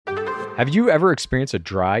Have you ever experienced a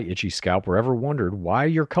dry, itchy scalp or ever wondered why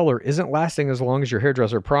your color isn't lasting as long as your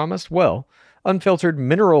hairdresser promised? Well, unfiltered,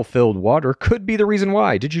 mineral-filled water could be the reason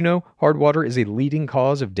why. Did you know hard water is a leading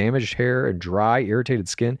cause of damaged hair and dry, irritated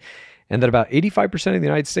skin? And that about 85% of the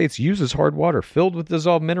United States uses hard water filled with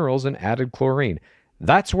dissolved minerals and added chlorine.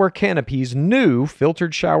 That's where Canopy's new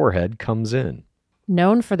filtered shower head comes in.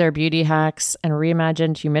 Known for their beauty hacks and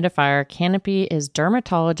reimagined humidifier, Canopy is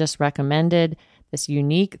dermatologist recommended. This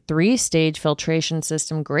unique 3-stage filtration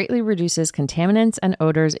system greatly reduces contaminants and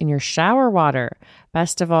odors in your shower water.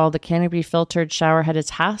 Best of all, the Canopy filtered shower head is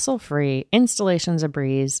hassle-free, installation's a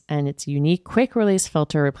breeze, and its unique quick-release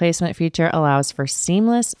filter replacement feature allows for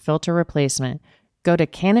seamless filter replacement. Go to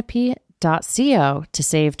canopy.co to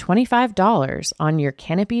save $25 on your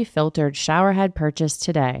Canopy filtered shower head purchase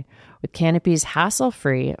today with Canopy's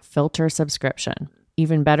hassle-free filter subscription.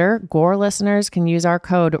 Even better, Gore listeners can use our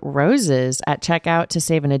code ROSES at checkout to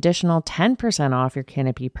save an additional 10% off your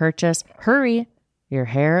Canopy purchase. Hurry, your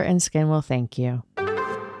hair and skin will thank you.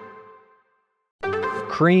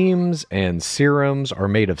 Creams and serums are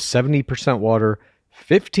made of 70% water,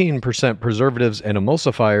 15% preservatives and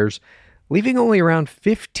emulsifiers, leaving only around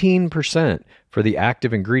 15% for the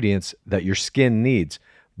active ingredients that your skin needs.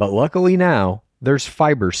 But luckily now, there's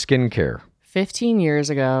Fiber Skincare. 15 years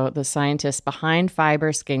ago, the scientists behind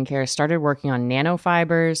Fiber Skincare started working on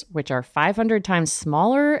nanofibers, which are 500 times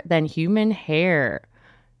smaller than human hair.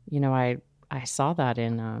 You know, I saw that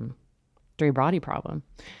in Three Body Problem.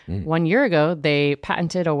 1 year ago, they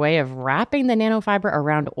patented a way of wrapping the nanofiber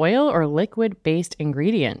around oil or liquid-based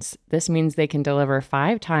ingredients. This means they can deliver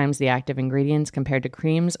 5 times the active ingredients compared to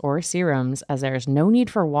creams or serums, as there is no need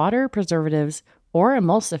for water, preservatives, or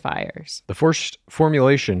emulsifiers. The first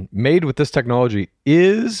formulation made with this technology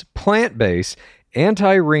is plant-based,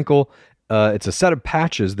 anti-wrinkle. It's a set of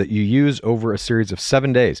patches that you use over a series of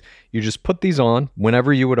 7 days. You just put these on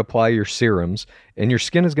whenever you would apply your serums, and your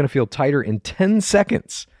skin is going to feel tighter in 10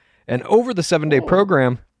 seconds. And over the 7-day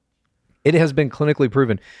program, it has been clinically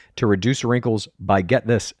proven to reduce wrinkles by, get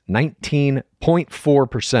this,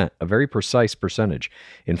 19.4%, a very precise percentage.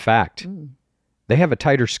 In fact, they have a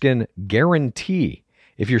tighter skin guarantee.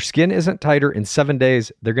 If your skin isn't tighter in 7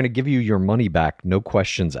 days, they're going to give you your money back, no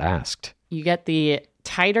questions asked. You get the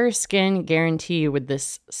tighter skin guarantee with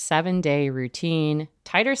this 7-day routine.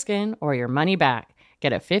 Tighter skin or your money back.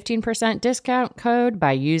 Get a 15% discount code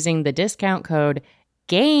by using the discount code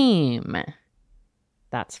GAME.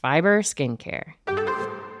 That's Fiber Skincare.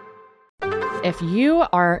 If you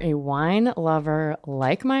are a wine lover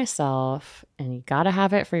like myself, and you gotta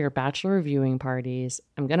have it for your bachelor viewing parties,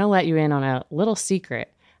 I'm gonna let you in on a little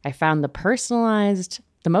secret. I found the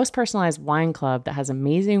most personalized wine club that has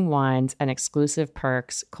amazing wines and exclusive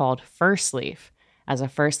perks called First Leaf. As a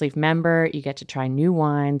First Leaf member, you get to try new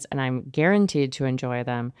wines, and I'm guaranteed to enjoy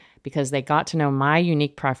them because they got to know my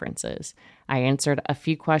unique preferences. I answered a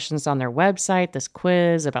few questions on their website, this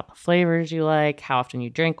quiz about the flavors you like, how often you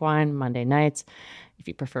drink wine, Monday nights, if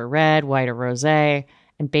you prefer red, white, or rosé.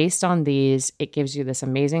 And based on these, it gives you this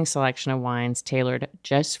amazing selection of wines tailored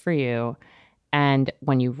just for you. And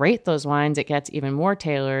when you rate those wines, it gets even more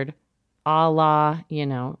tailored, a la,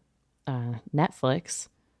 Netflix.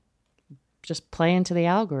 Just play into the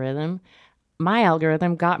algorithm. My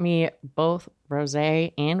algorithm got me both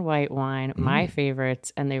rosé and white wine, my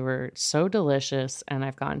favorites, and they were so delicious, and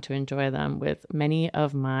I've gotten to enjoy them with many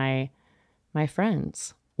of my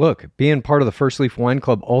friends. Look, being part of the First Leaf Wine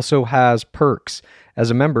Club also has perks. As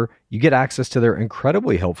a member, you get access to their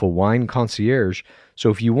incredibly helpful wine concierge. So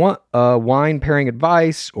if you want wine pairing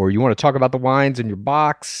advice, or you want to talk about the wines in your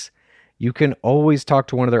box, you can always talk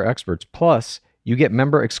to one of their experts. Plus, you get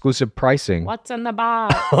member-exclusive pricing. What's in the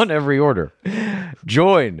box? On every order.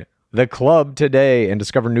 Join the club today and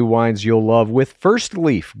discover new wines you'll love with First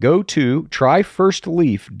Leaf. Go to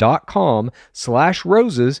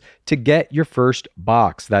tryfirstleaf.com/roses to get your first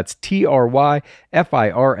box. That's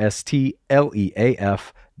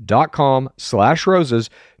tryfirstleaf.com/roses.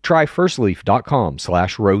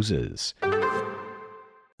 Tryfirstleaf.com/roses.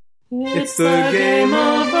 It's the Game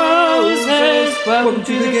of Roses. Welcome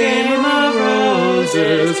to the Game of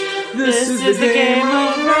Roses. This is the Game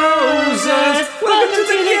of Roses. Welcome to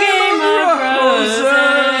the Game of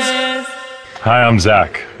Roses. Hi, I'm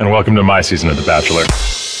Zach, and welcome to my season of The Bachelor.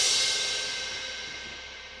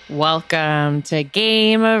 Welcome to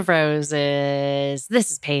Game of Roses.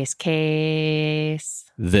 This is Pace Case.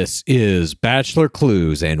 This is Bachelor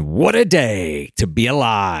Clues, and what a day to be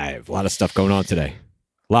alive. A lot of stuff going on today.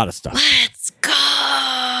 A lot of stuff. Let's go.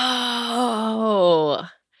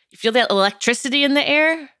 You feel that electricity in the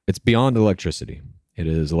air? It's beyond electricity. It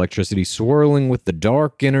is electricity swirling with the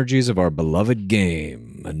dark energies of our beloved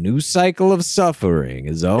game. A new cycle of suffering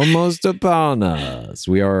is almost upon us.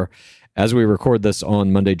 We are, as we record this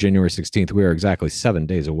on Monday, January 16th, we are exactly 7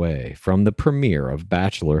 days away from the premiere of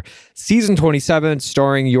Bachelor Season 27,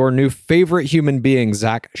 starring your new favorite human being,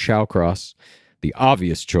 Zach Shawcross, the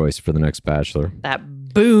obvious choice for the next Bachelor.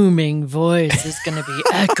 That booming voice is going to be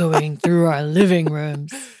echoing through our living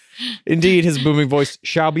rooms. Indeed, his booming voice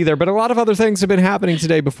shall be there. But a lot of other things have been happening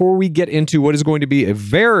today. Before we get into what is going to be a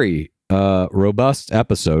very robust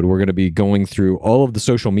episode, we're going to be going through all of the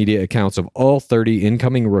social media accounts of all 30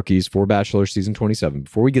 incoming rookies for Bachelor Season 27.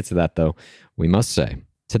 Before we get to that, though, we must say,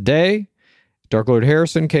 today, Dark Lord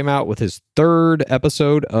Harrison came out with his third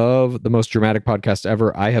episode of the most dramatic podcast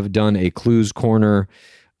ever. I have done a Clues Corner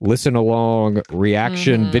listen along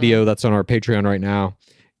reaction video that's on our Patreon right now.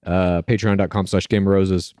 Patreon.com/Game of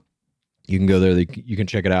Roses. You can go there. You can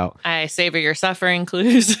check it out. I savor your suffering,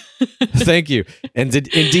 Clues. Thank you. And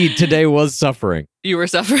indeed, today was suffering. You were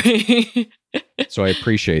suffering. So I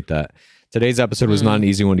appreciate that. Today's episode was not an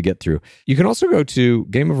easy one to get through. You can also go to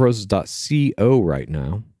gameofroses.co right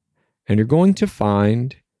now, and you're going to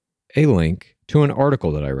find a link to an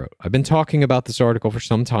article that I wrote. I've been talking about this article for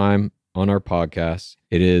some time on our podcast.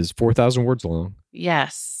 It is 4,000 words long.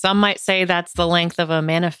 Yes. Some might say that's the length of a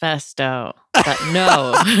manifesto, but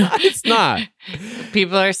no. It's not.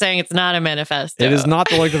 People are saying it's not a manifesto. It is not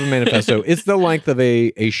the length of a manifesto. It's the length of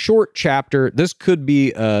a short chapter. This could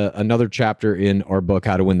be another chapter in our book,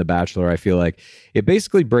 How to Win the Bachelor, I feel like. It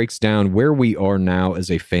basically breaks down where we are now as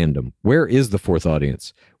a fandom. Where is the fourth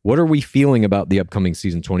audience? What are we feeling about the upcoming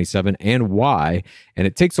season 27 and why? And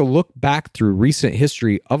it takes a look back through recent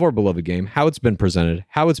history of our beloved game, how it's been presented,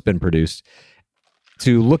 how it's been produced,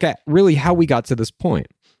 to look at really how we got to this point.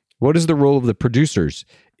 What is the role of the producers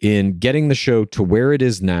in getting the show to where it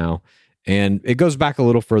is now? And it goes back a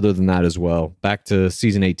little further than that as well. Back to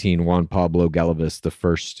season 18, Juan Pablo Galavis, the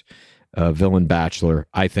first villain bachelor,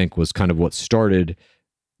 I think was kind of what started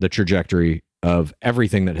the trajectory of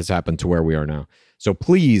everything that has happened to where we are now. So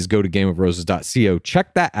please go to gameofroses.co,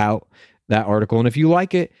 check that out, that article. And if you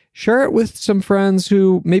like it, share it with some friends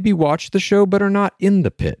who maybe watch the show but are not in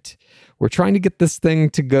the pit. We're trying to get this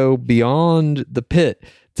thing to go beyond the pit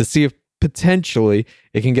to see if potentially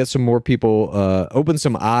it can get some more people, open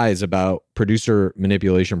some eyes about producer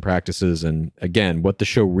manipulation practices and, again, what the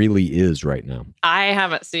show really is right now. I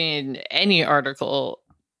haven't seen any article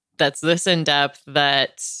that's this in-depth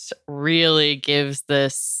that really gives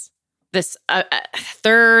this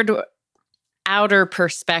third outer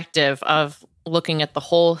perspective of looking at the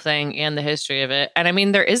whole thing and the history of it. And I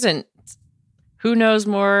mean, there isn't. Who knows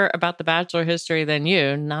more about the Bachelor history than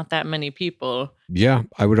you? Not that many people. Yeah,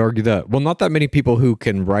 I would argue that. Well, not that many people who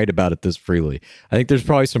can write about it this freely. I think there's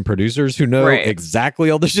probably some producers who know exactly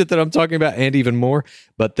all the shit that I'm talking about and even more,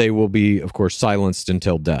 but they will be, of course, silenced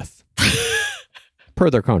until death per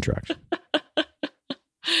their contract.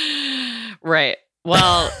 Right.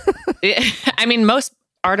 Well, I mean, most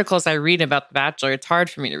articles I read about The Bachelor, it's hard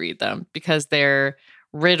for me to read them because they're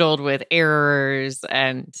riddled with errors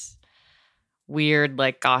and weird,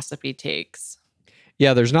 like, gossipy takes.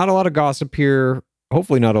 Yeah, there's not a lot of gossip here.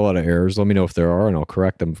 Hopefully not a lot of errors. Let me know if there are, and I'll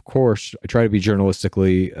correct them, of course. I try to be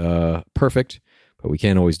journalistically perfect, but we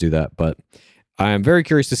can't always do that. But I'm very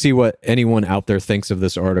curious to see what anyone out there thinks of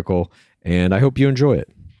this article, and I hope you enjoy it.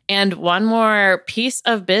 And one more piece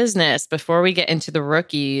of business before we get into the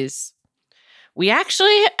rookies. We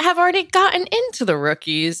actually have already gotten into the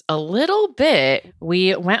rookies a little bit.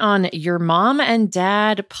 We went on Your Mom and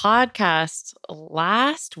Dad podcast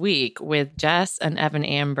last week with Jess and Evan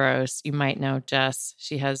Ambrose. You might know Jess.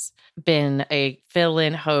 She has been a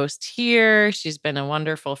fill-in host here. She's been a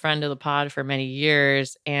wonderful friend of the pod for many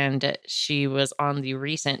years, and she was on the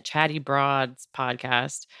recent Chatty Broads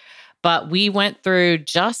podcast. But we went through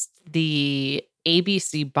just the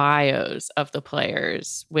ABC bios of the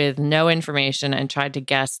players with no information and tried to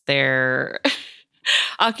guess their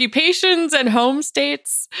occupations and home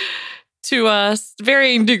states to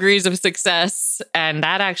varying degrees of success. And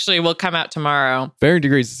that actually will come out tomorrow. Varying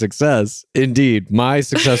degrees of success. Indeed. My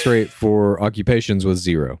success rate for occupations was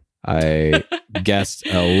 0. I guessed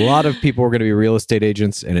a lot of people were going to be real estate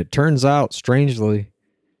agents, and it turns out, strangely,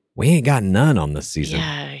 we ain't got none on this season.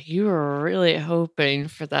 Yeah, you were really hoping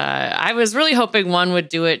for that. I was really hoping one would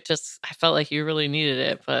do it. I felt like you really needed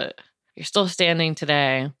it, but you're still standing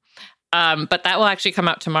today. But that will actually come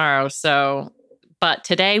out tomorrow. But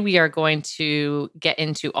today we are going to get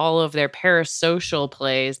into all of their parasocial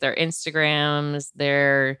plays, their Instagrams,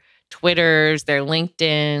 their Twitters, their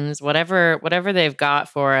LinkedIns, whatever they've got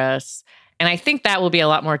for us. And I think that will be a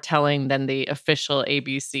lot more telling than the official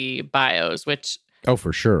ABC bios, which, Oh,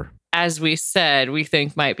 for sure. as we said, we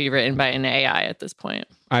think might be written by an AI at this point.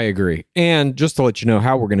 I agree. And just to let you know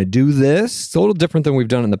how we're going to do this, it's a little different than we've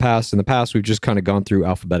done in the past. In the past, we've just kind of gone through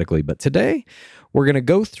alphabetically. But today, we're going to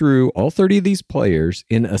go through all 30 of these players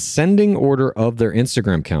in ascending order of their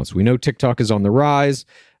Instagram counts. We know TikTok is on the rise,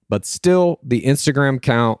 but still, the Instagram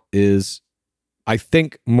count is, I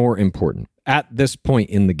think, more important at this point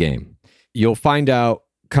in the game. You'll find out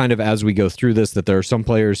kind of as we go through this that there are some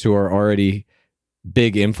players who are already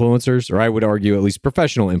big influencers, or I would argue at least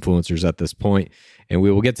professional influencers at this point, and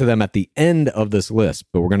we will get to them at the end of this list.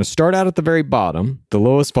 But we're going to start out at the very bottom, the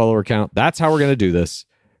lowest follower count. That's how we're going to do this.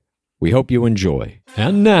 We hope you enjoy.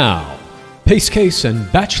 And now, Pace Case and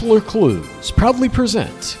Bachelor Clues proudly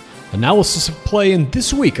present analysis of play in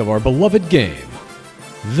this week of our beloved game.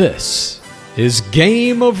 This is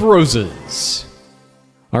Game of Roses.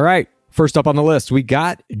 All right, first up on the list, we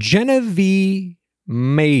got Genevieve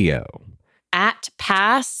Mayo. At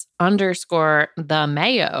 @pass_the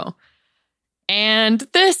Mayo. And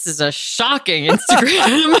this is a shocking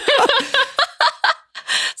Instagram.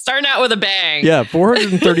 Starting out with a bang. Yeah,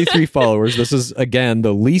 433 followers. This is, again,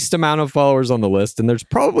 the least amount of followers on the list, and there's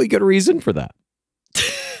probably good reason for that.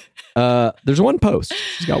 There's one post.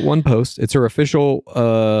 She's got one post. It's her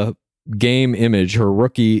official game image, her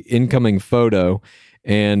rookie incoming photo.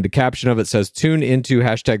 And the caption of it says, tune into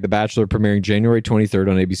 #The Bachelor premiering January 23rd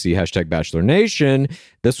on ABC, #Bachelor Nation.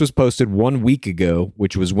 This was posted 1 week ago,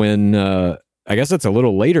 which was when, I guess it's a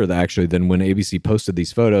little later actually than when ABC posted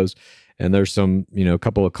these photos. And there's some, a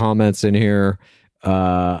couple of comments in here.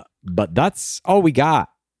 But that's all we got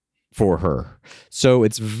for her. So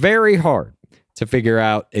it's very hard to figure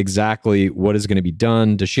out exactly what is going to be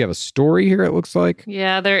done. Does she have a story here, it looks like?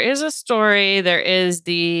 Yeah, there is a story. There is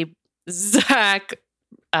the Zach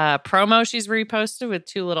promo she's reposted with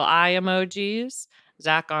 2 little eye emojis,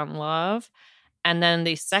 Zach on love. And then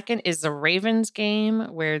the second is the Ravens game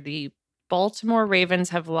where the Baltimore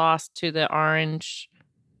Ravens have lost to the orange,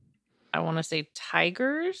 I want to say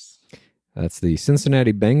Tigers. That's the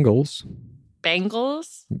Cincinnati Bengals.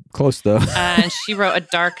 Close though. And she wrote a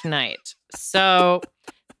Dark Knight. So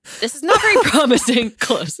this is not very promising.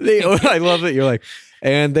 Close. I love that you're like,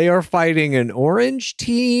 and they are fighting an orange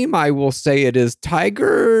team. I will say it is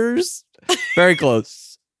Tigers. Very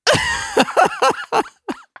close.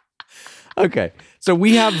 Okay. So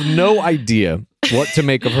we have no idea what to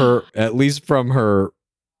make of her, at least from her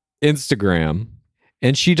Instagram.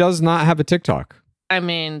 And she does not have a TikTok. I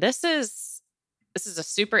mean, this is a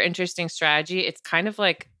super interesting strategy. It's kind of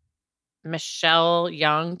like Michelle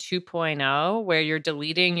Young 2.0, where you're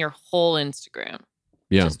deleting your whole Instagram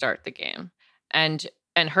to start the game. And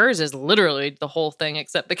hers is literally the whole thing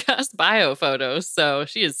except the cast bio photos. So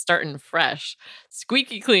she is starting fresh,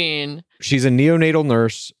 squeaky clean. She's a neonatal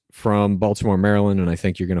nurse from Baltimore, Maryland, and I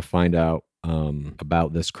think you're going to find out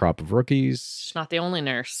about this crop of rookies. She's not the only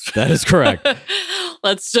nurse. That is correct.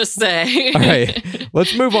 Let's just say. All right,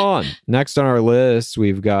 let's move on. Next on our list,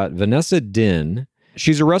 we've got Vanessa Din.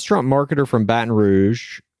 She's a restaurant marketer from Baton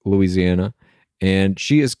Rouge, Louisiana, and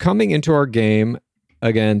she is coming into our game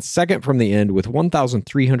again, second from the end with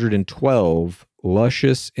 1,312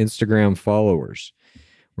 luscious Instagram followers.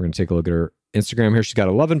 We're going to take a look at her Instagram here. She's got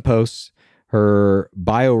 11 posts. Her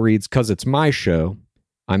bio reads, "'Cause it's my show.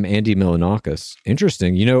 I'm Andy Milonakis."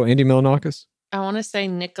 Interesting. You know Andy Milonakis? I want to say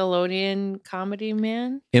Nickelodeon Comedy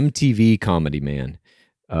Man. MTV Comedy Man.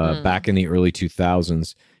 Back in the early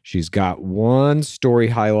 2000s. She's got one story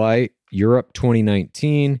highlight, Europe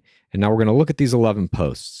 2019. And now we're going to look at these 11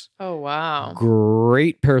 posts. Oh, wow.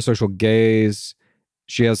 Great parasocial gaze.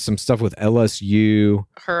 She has some stuff with LSU.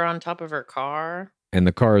 Her on top of her car. And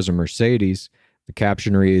the car is a Mercedes. The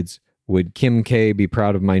caption reads, "Would Kim K be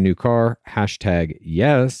proud of my new car?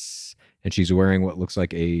 #yes." And she's wearing what looks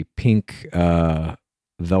like a pink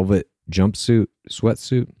velvet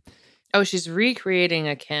sweatsuit. Oh, she's recreating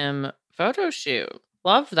a Kim photo shoot.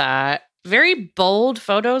 Love that. Very bold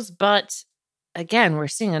photos, but again, we're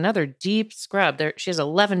seeing another deep scrub. There, she has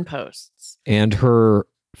 11 posts. And her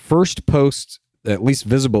first post, at least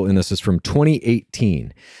visible in this, is from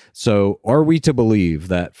 2018. So are we to believe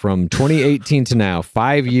that from 2018 to now,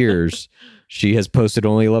 5 years, she has posted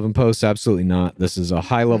only 11 posts? Absolutely not. This is a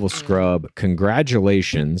high-level scrub.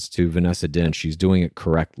 Congratulations to Vanessa Din. She's doing it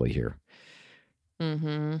correctly here.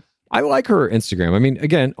 Mm-hmm. I like her Instagram. I mean,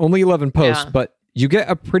 again, only 11 posts, but you get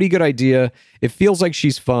a pretty good idea. It feels like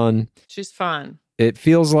she's fun. She's fun. It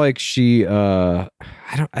feels like she, I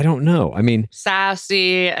don't know. I mean,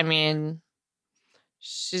 sassy. I mean,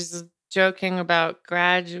 she's joking about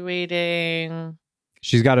graduating.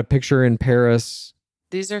 She's got a picture in Paris.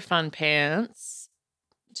 These are fun pants.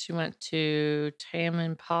 She went to Tame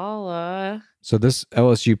Impala. So this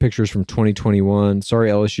LSU picture is from 2021. Sorry,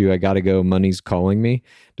 LSU, I got to go. Money's calling me.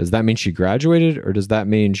 Does that mean she graduated or does that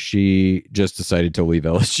mean she just decided to leave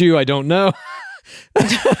LSU? I don't know.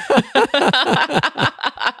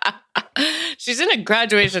 She's in a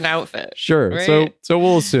graduation outfit. Sure. Right? So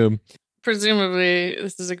we'll assume. Presumably,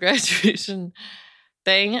 this is a graduation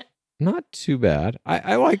thing. Not too bad.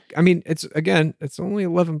 I mean, it's only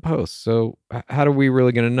 11 posts. So how are we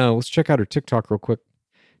really going to know? Let's check out her TikTok real quick.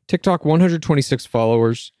 TikTok, 126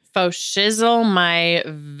 followers. Faux shizzle my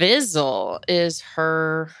vizzle is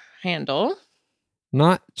her handle.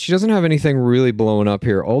 She doesn't have anything really blowing up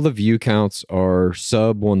here. All the view counts are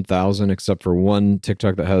sub 1,000, except for one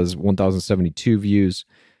TikTok that has 1,072 views.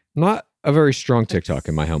 Not a very strong TikTok,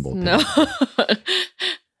 in my humble opinion. No.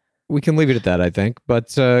 We can leave it at that, I think.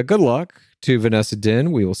 But good luck to Vanessa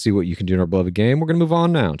Din. We will see what you can do in our beloved game. We're going to move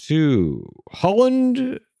on now to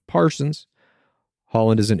Holland Parsons.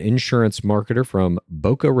 Holland is an insurance marketer from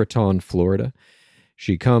Boca Raton, Florida.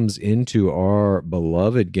 She comes into our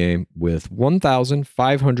beloved game with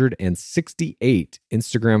 1,568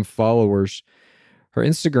 Instagram followers. Her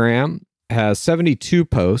Instagram has 72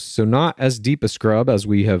 posts, so not as deep a scrub as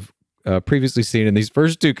we have previously seen in these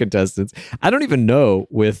first two contestants. I don't even know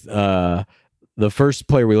with the first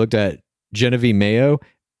player we looked at, Genevieve Mayo.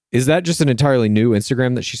 Is that just an entirely new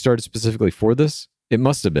Instagram that she started specifically for this? It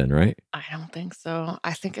must have been, right? I don't think so.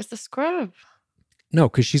 I think it's the scrub. No,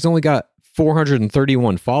 because she's only got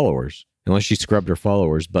 431 followers, unless she scrubbed her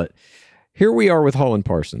followers. But here we are with Holland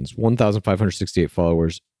Parsons, 1,568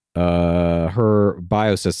 followers. Her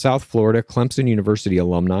bio says South Florida, Clemson University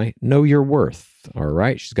alumni. Know your worth. All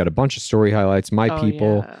right. She's got a bunch of story highlights. My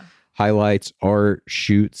people, highlights, art,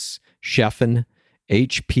 shoots, chefing,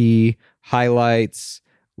 HP, highlights,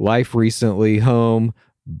 life recently, home,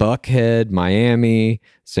 Buckhead, Miami,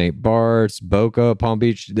 St. Bart's, Boca, Palm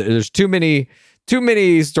Beach. There's too many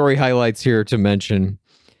story highlights here to mention.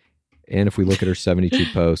 And if we look at her 72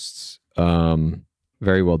 posts,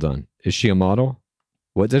 very well done. Is she a model?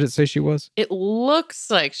 What did it say she was? It looks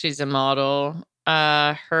like she's a model.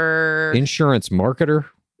 Her insurance marketer.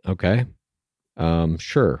 Okay.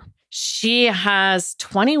 Sure. She has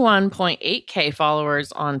 21.8K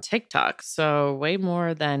followers on TikTok, so way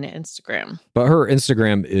more than Instagram. But her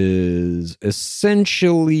Instagram is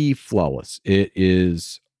essentially flawless. It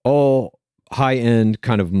is all high-end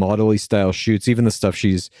kind of model-y style shoots. Even the stuff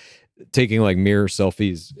she's taking like mirror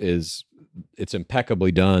selfies it's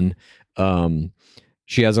impeccably done.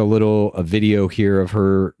 She has a video here of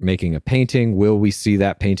her making a painting. Will we see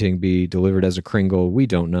that painting be delivered as a Kringle? We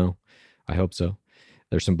don't know. I hope so.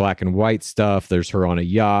 There's some black and white stuff. There's her on a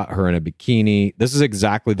yacht, her in a bikini. This is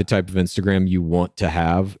exactly the type of Instagram you want to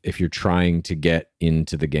have if you're trying to get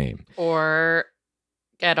into the game. Or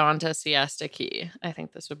get onto Siesta Key. I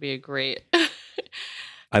think this would be a great...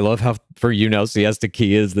 I love how, for you now, Siesta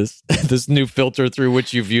Key is this new filter through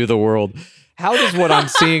which you view the world. How does what I'm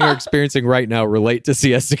seeing or experiencing right now relate to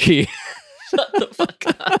Siesta Key? Shut the fuck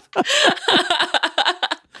up.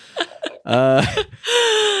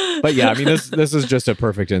 But yeah, I mean, this is just a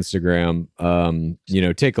perfect Instagram.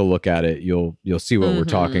 Take a look at it. You'll see what we're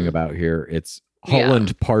talking about here. It's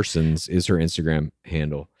Holland Parsons is her Instagram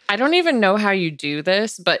handle. I don't even know how you do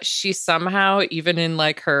this, but she somehow, even in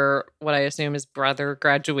like her, what I assume is brother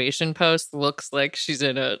graduation post, looks like she's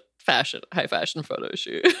in a high fashion photo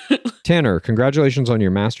shoot. Tanner, congratulations on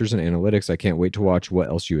your master's in analytics. I can't wait to watch what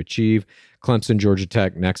else you achieve. Clemson, Georgia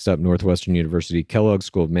Tech, next up, Northwestern University, Kellogg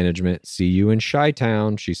School of Management. See you in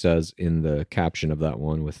Chi-Town, she says in the caption of that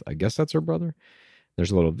one with, I guess that's her brother.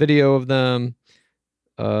 There's a little video of them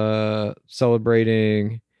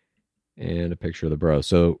celebrating and a picture of the bro.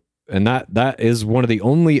 So, and that is one of the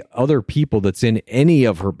only other people that's in any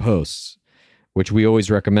of her posts, which we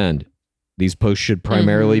always recommend. These posts should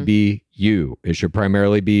primarily be you. It should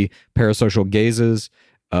primarily be parasocial gazes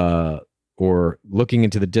or looking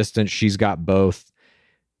into the distance. She's got both.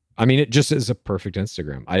 I mean, it just is a perfect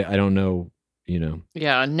Instagram. I don't know,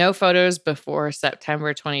 Yeah, no photos before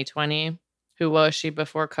September 2020. Who was she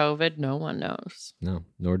before COVID? No one knows. No,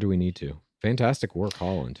 nor do we need to. Fantastic work,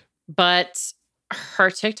 Holland. But her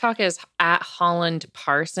TikTok is at Holland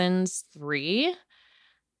Parsons 3.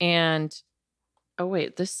 And oh,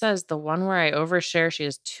 wait, this says the one where I overshare, she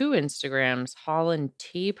has two Instagrams, Holland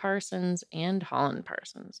T. Parsons and Holland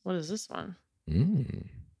Parsons. What is this one?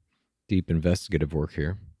 Deep investigative work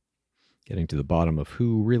here. Getting to the bottom of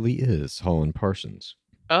who really is Holland Parsons.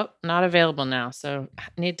 Oh, not available now. So I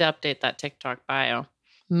need to update that TikTok bio.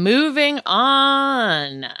 Moving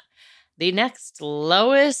on. The next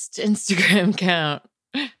lowest Instagram count.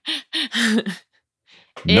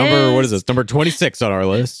 What is this? Number 26 on our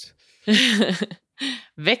list.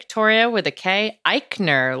 Victoria with a K.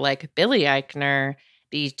 Eichner, like Billy Eichner,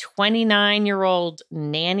 the 29-year-old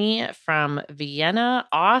nanny from Vienna,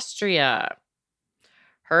 Austria.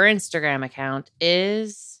 Her Instagram account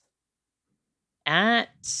is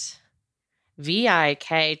at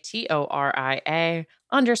VIKTORIA_MARIAE.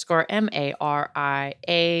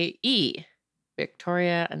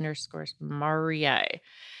 Victoria _Maria.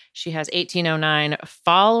 She has 1809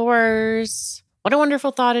 followers. What a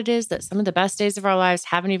wonderful thought it is that some of the best days of our lives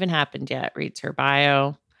haven't even happened yet, reads her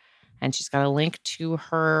bio. And she's got a link to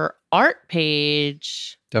her art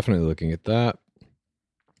page. Definitely looking at that.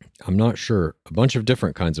 I'm not sure. A bunch of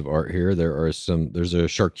different kinds of art here. There's a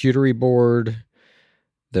charcuterie board.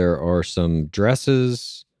 There are some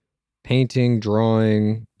dresses, painting,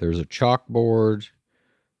 drawing. There's a chalkboard.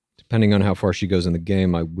 Depending on how far she goes in the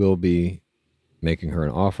game, I will be making her an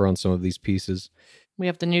offer on some of these pieces. We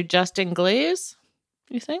have the new Justin Glaze,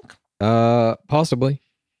 you think? Possibly.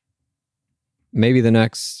 Maybe the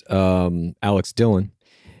next Alex Dillon.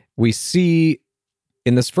 We see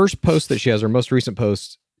in this first post that she has, her most recent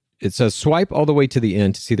post, it says, swipe all the way to the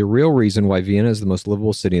end to see the real reason why Vienna is the most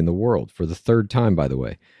livable city in the world. For the third time, by the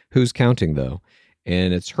way. Who's counting, though?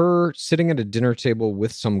 And it's her sitting at a dinner table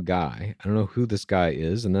with some guy. I don't know who this guy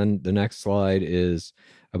is. And then the next slide is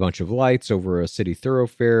a bunch of lights over a city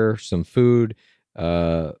thoroughfare, some food,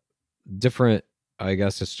 different, I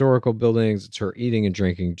guess, historical buildings. It's her eating and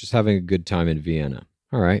drinking, just having a good time in Vienna.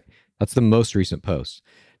 All right. That's the most recent post.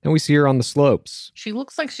 Then we see her on the slopes. She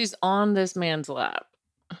looks like she's on this man's lap.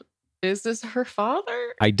 Is this her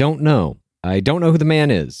father? I don't know. I don't know who the man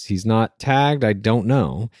is. He's not tagged. I don't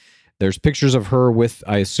know. There's pictures of her with,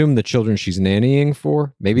 I assume, the children she's nannying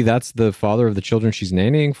for. Maybe that's the father of the children she's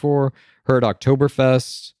nannying for. Her at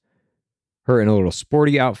Oktoberfest. Her in a little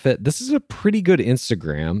sporty outfit. This is a pretty good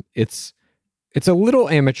Instagram. It's a little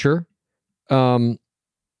amateur. I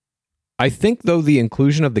think, though, the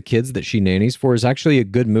inclusion of the kids that she nannies for is actually a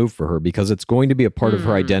good move for her because it's going to be a part of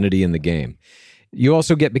her identity in the game. You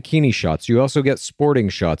also get bikini shots. You also get sporting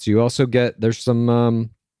shots. You also get, there's some,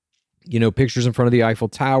 pictures in front of the Eiffel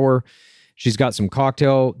Tower. She's got some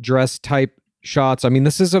cocktail dress type shots. I mean,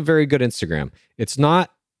 this is a very good Instagram. It's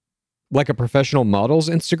not like a professional model's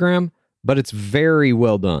Instagram, but it's very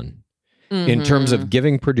well done in terms of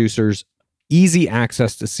giving producers easy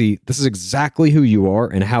access to see this is exactly who you are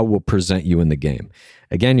and how we'll present you in the game.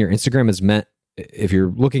 Again, your Instagram is meant, if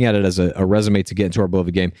you're looking at it as a resume to get into our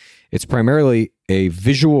beloved game, it's primarily a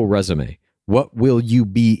visual resume. What will you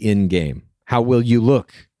be in game? How will you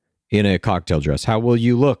look in a cocktail dress? How will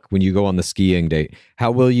you look when you go on the skiing date?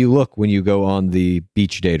 How will you look when you go on the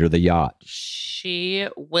beach date or the yacht? She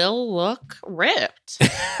will look ripped.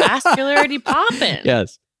 Vascularity popping.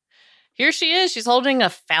 Yes. Here she is. She's holding a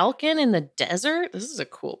falcon in the desert. This is a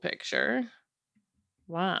cool picture.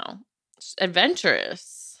 Wow.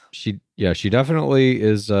 Adventurous. She definitely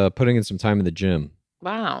is putting in some time in the gym.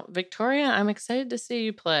 Wow. Victoria, I'm excited to see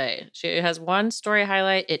you play. She has one story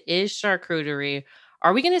highlight. It is charcuterie.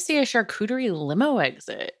 Are we going to see a charcuterie limo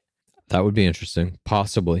exit? That would be interesting.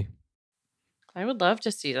 Possibly. I would love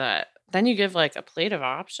to see that. Then you give like a plate of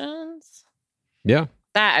options. Yeah.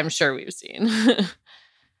 That I'm sure we've seen.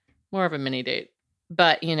 More of a mini date.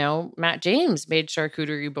 But, Matt James made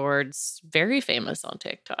charcuterie boards very famous on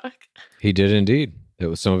TikTok. He did indeed. It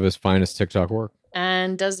was some of his finest TikTok work.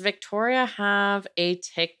 And does Victoria have a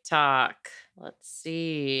TikTok? Let's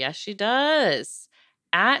see. Yes, she does.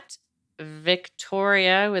 At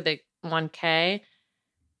Victoria with a 1K,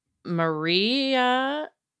 Maria,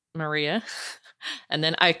 and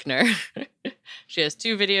then Eichner. She has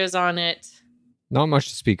 2 videos on it. Not much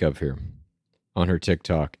to speak of here on her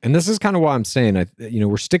TikTok. And this is kind of why I'm saying,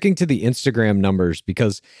 we're sticking to the Instagram numbers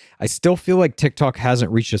because I still feel like TikTok hasn't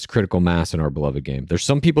reached its critical mass in our beloved game. There's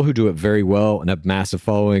some people who do it very well and have massive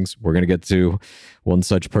followings. We're going to get to one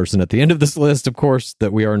such person at the end of this list, of course,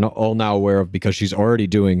 that we are all now aware of because she's already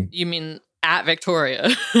doing... You mean at Victoria?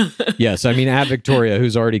 Yes, I mean at Victoria,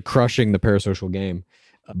 who's already crushing the parasocial game.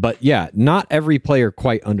 But yeah, not every player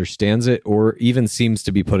quite understands it or even seems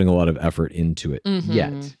to be putting a lot of effort into it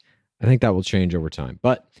yet. I think that will change over time.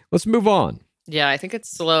 But let's move on. Yeah, I think it's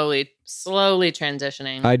slowly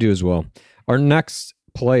transitioning. I do as well. Our next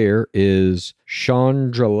player is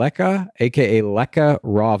Chandraleka, a.k.a. Leka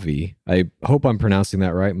Ravi. I hope I'm pronouncing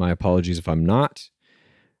that right. My apologies if I'm not.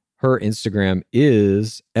 Her Instagram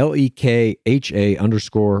is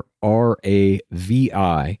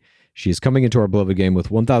LEKHA_RAVI. She is coming into our beloved game with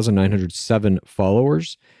 1,907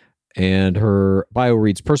 followers. And her bio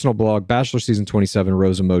reads personal blog, Bachelor Season 27,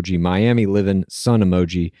 rose emoji, Miami living, sun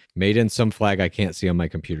emoji, made in some flag I can't see on my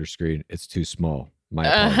computer screen. It's too small. My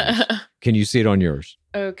apologies. Can you see it on yours?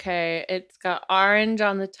 Okay, it's got orange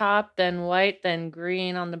on the top, then white, then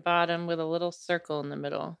green on the bottom with a little circle in the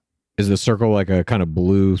middle. Is the circle like a kind of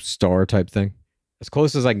blue star type thing? As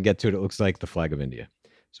close as I can get to it, it looks like the flag of India.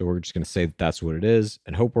 So we're just going to say that that's what it is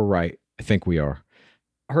and hope we're right. I think we are.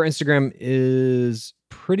 Her Instagram is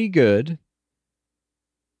pretty good.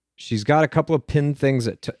 She's got a couple of pinned things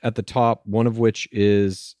at the top, one of which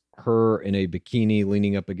is her in a bikini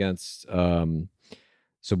leaning up against some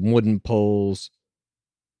wooden poles.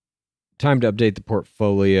 Time to update the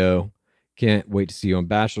portfolio. Can't wait to see you on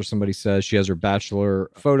Bachelor, somebody says. She has her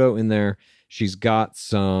Bachelor photo in there. She's got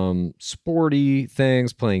some sporty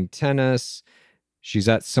things, playing tennis. She's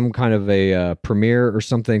at some kind of a premiere or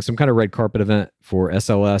something, some kind of red carpet event for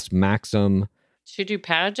SLS Maxim. She do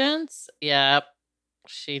pageants? Yep,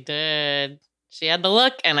 she did. She had the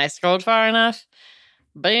look, and I scrolled far enough.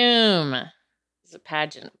 Boom. It's a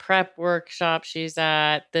pageant prep workshop she's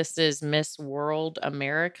at. This is Miss World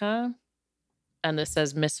America. And this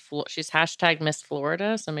says she's hashtag Miss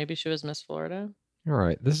Florida, so maybe she was Miss Florida. All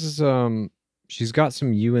right. This is she's got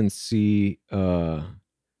some UNC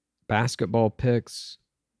basketball pics.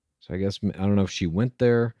 So I guess I don't know if she went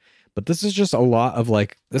there, but this is just a lot of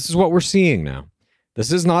this is what we're seeing now.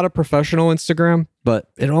 This is not a professional Instagram, but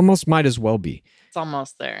it almost might as well be. It's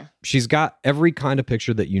almost there. She's got every kind of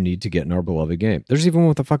picture that you need to get in our beloved game. There's even one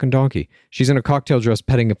with a fucking donkey. She's in a cocktail dress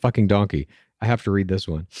petting a fucking donkey. I have to read this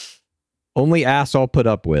one. Only ass I'll put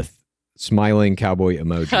up with. Smiling cowboy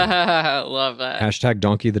emoji. Love that. Hashtag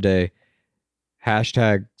donkey of the day.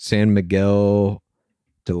 Hashtag San Miguel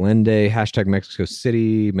de Allende. Hashtag Mexico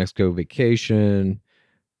City. Mexico vacation.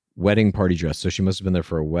 Wedding party dress. So she must have been there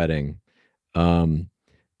for a wedding.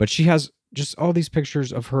 But she has just all these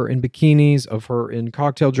pictures of her in bikinis, of her in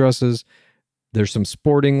cocktail dresses. There's some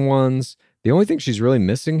sporting ones. The only thing she's really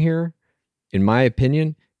missing here, in my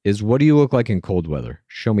opinion, is what do you look like in cold weather?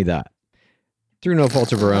 Show me that. Through no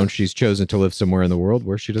fault of her own, she's chosen to live somewhere in the world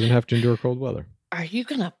where she doesn't have to endure cold weather. Are you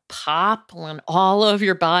going to pop when all of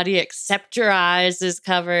your body except your eyes is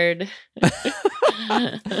covered?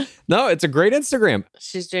 No, it's a great Instagram.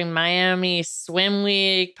 She's doing Miami Swim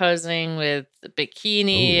Week, posing with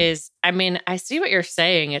bikinis. Ooh. I mean, I see what you're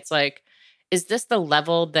saying. It's like, is this the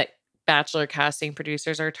level that Bachelor casting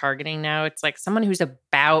producers are targeting now? It's like someone who's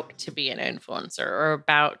about to be an influencer or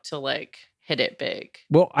about to hit it big.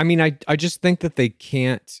 Well, I mean, I just think that they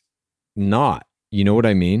can't not. You know what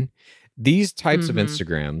I mean? These types of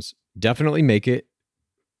Instagrams definitely make it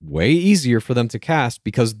way easier for them to cast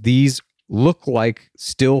because these look like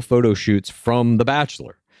still photo shoots from The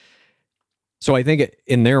Bachelor. So I think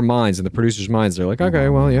in their minds, in the producers' minds, they're like, okay,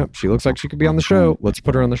 well, yeah, she looks like she could be on the show. Let's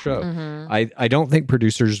put her on the show. I don't think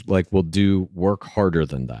producers will do work harder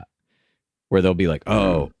than that, where they'll be like,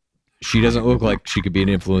 oh, she doesn't look like she could be an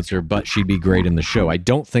influencer, but she'd be great in the show. I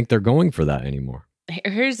don't think they're going for that anymore.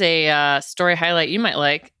 Here's a story highlight you might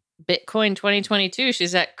like. Bitcoin 2022.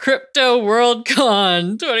 She's at Crypto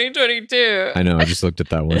WorldCon 2022. I know. I just looked at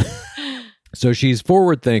that one. So she's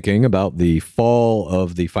forward thinking about the fall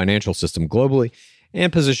of the financial system globally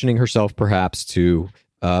and positioning herself perhaps to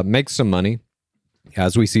make some money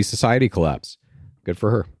as we see society collapse. Good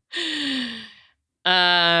for her.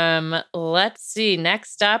 Let's see.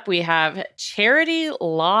 Next up, we have Charity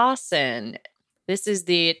Lawson. This is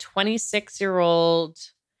the 26-year-old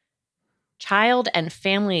child and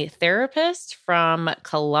family therapist from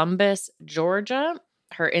Columbus, Georgia.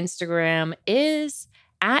 Her Instagram is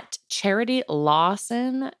at Charity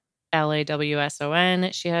Lawson,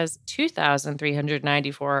 LAWSON. She has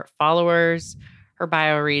 2,394 followers. Her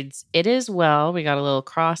bio reads, "It is well." We got a little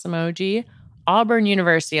cross emoji. Auburn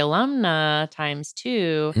University alumna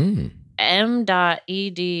 ×2.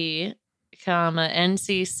 M.ed,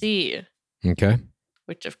 NCC. Okay.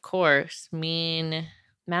 Which, of course, mean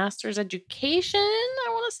master's education, I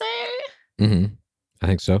want to say. Mm-hmm. I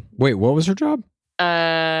think so. Wait, what was her job?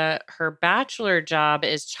 Her bachelor job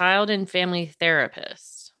is child and family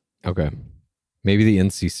therapist. Okay. Maybe the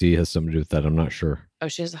NCC has something to do with that. I'm not sure. Oh,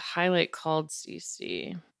 she has a highlight called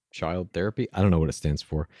CC. Child therapy? I don't know what it stands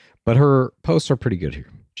for. But her posts are pretty good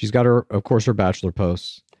here. She's got her, of course, her bachelor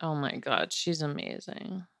posts. Oh my God, she's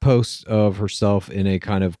amazing. Posts of herself in a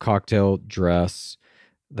kind of cocktail dress.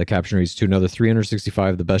 The caption reads, "To another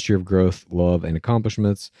 365, the best year of growth, love, and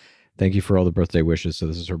accomplishments. Thank you for all the birthday wishes." So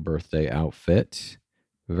this is her birthday outfit.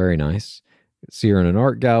 Very nice. See her in an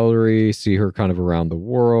art gallery. See her kind of around the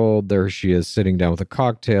world. There she is sitting down with a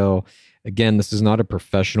cocktail. Again, this is not a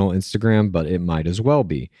professional Instagram, but it might as well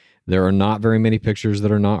be. There are not very many pictures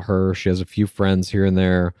that are not her. She has a few friends here and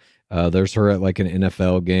there. There's her at like an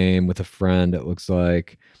NFL game with a friend, it looks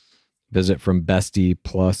like. Visit from Bestie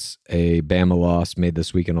plus a Bama loss made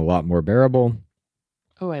this weekend a lot more bearable.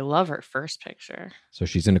 Oh, I love her first picture. So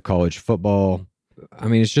she's into college football. I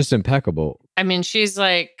mean, it's just impeccable. I mean, she's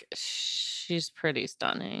pretty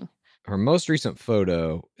stunning. Her most recent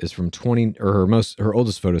photo is from her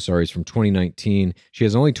oldest photo, sorry, is from 2019. She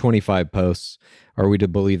has only 25 posts. Are we to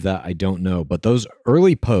believe that? I don't know. But those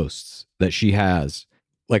early posts that she has,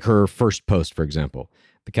 like her first post, for example,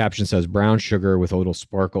 the caption says brown sugar with a little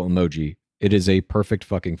sparkle emoji. It is a perfect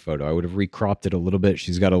fucking photo. I would have recropped it a little bit.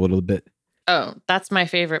 She's got a little bit. Oh, that's my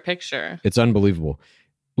favorite picture. It's unbelievable.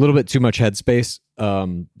 A little bit too much headspace,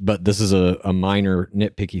 but this is a minor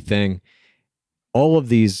nitpicky thing. All of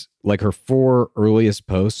these, like her 4 earliest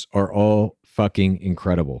posts, are all fucking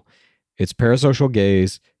incredible. It's parasocial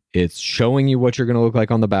gaze. It's showing you what you're going to look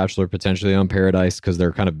like on The Bachelor, potentially on Paradise, because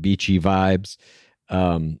they're kind of beachy vibes.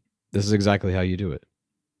 This is exactly how you do it.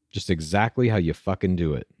 Just exactly how you fucking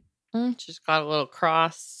do it. She's got a little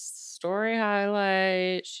cross story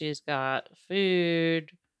highlight. She's got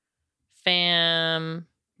food, fam,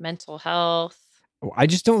 mental health. I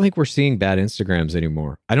just don't think we're seeing bad Instagrams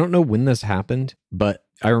anymore. I don't know when this happened, but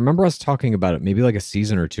I remember us talking about it maybe like a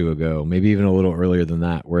season or 2 ago, maybe even a little earlier than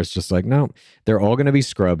that, where it's just like, no, they're all going to be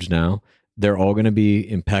scrubbed now. They're all going to be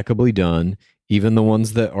impeccably done. Even the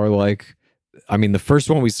ones that are like, I mean, the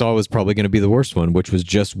first one we saw was probably going to be the worst one, which was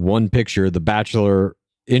just one picture, the Bachelor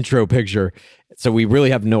intro picture. So we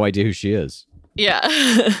really have no idea who she is.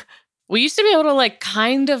 Yeah. We used to be able to like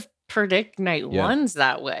kind of predict night ones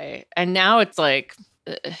that way. And now it's like,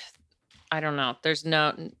 I don't know. There's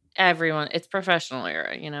everyone, it's professional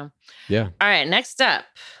era, you know? Yeah. All right. Next up,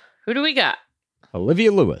 who do we got?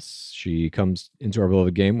 Olivia Lewis. She comes into our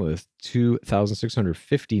beloved game with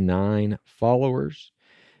 2,659 followers.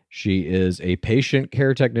 She is a patient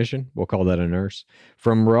care technician. We'll call that a nurse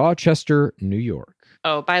from Rochester, New York.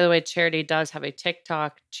 Oh, by the way, Charity does have a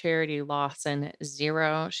TikTok, Charity Lawson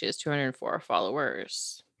 0. She has 204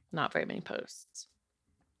 followers. Not very many posts.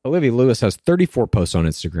 Olivia Lewis has 34 posts on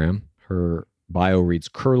Instagram. Her bio reads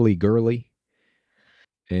curly girly.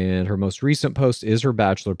 And her most recent post is her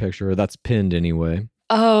Bachelor picture. That's pinned anyway.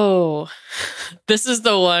 Oh, this is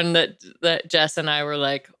the one that Jess and I were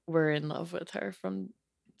like, we're in love with her from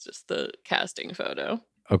just the casting photo.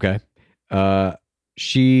 Okay.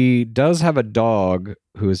 She does have a dog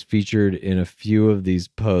who is featured in a few of these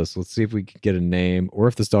posts. Let's see if we can get a name or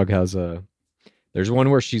if this dog has a... There's one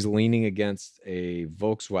where she's leaning against a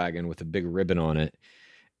Volkswagen with a big ribbon on it.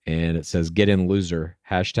 And it says, get in loser,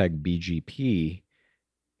 #BGP.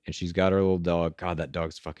 And she's got her little dog. God, that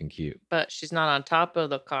dog's fucking cute. But she's not on top of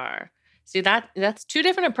the car. See, that's 2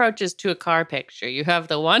 different approaches to a car picture. You have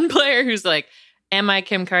the one player who's like, am I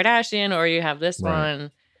Kim Kardashian? Or you have this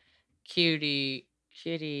one, kitty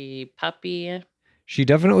puppy. She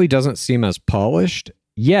definitely doesn't seem as polished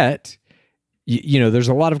yet. You know, there's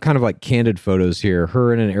a lot of kind of like candid photos here.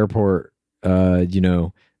 Her in an airport, a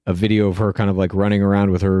video of her kind of like running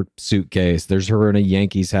around with her suitcase. There's her in a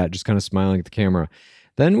Yankees hat, just kind of smiling at the camera.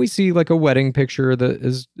 Then we see like a wedding picture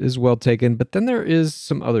that is well taken, but then there is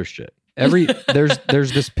some other shit.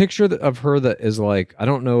 There's this picture of her that is like, I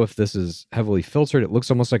don't know if this is heavily filtered. It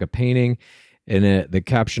looks almost like a painting. And the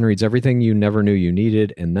caption reads, everything you never knew you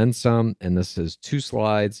needed, and then some. And this is 2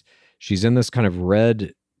 slides. She's in this kind of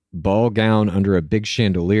red ball gown under a big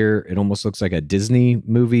chandelier. It almost looks like a Disney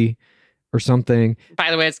movie or something.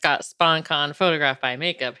 By the way, it's got SponCon photographed by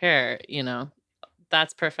makeup hair,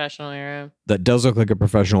 that's professional era. That does look like a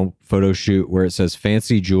professional photo shoot where it says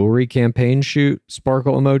fancy jewelry campaign shoot,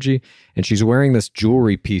 sparkle emoji. And she's wearing this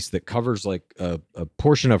jewelry piece that covers like a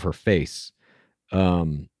portion of her face,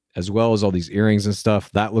 as well as all these earrings and stuff.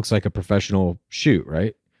 That looks like a professional shoot,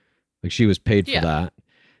 right? Like she was paid for that.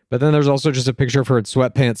 But then there's also just a picture of her in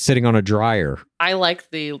sweatpants sitting on a dryer. I like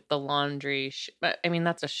the laundry. I mean,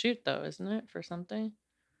 that's a shoot though, isn't it? For something.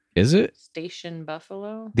 Is it? Station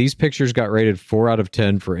Buffalo. These pictures got rated 4 out of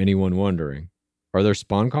 10 for anyone wondering. Are there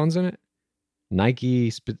SponCons in it?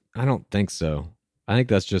 Nike? I don't think so. I think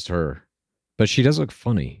that's just her. But she does look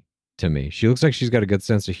funny to me. She looks like she's got a good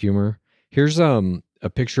sense of humor. Here's a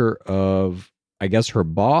picture of, I guess, her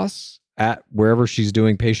boss at wherever she's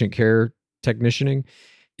doing patient care technicianing.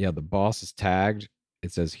 Yeah, the boss is tagged.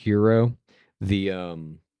 It says hero. The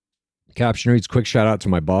caption reads, quick shout out to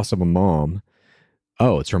my boss of a mom.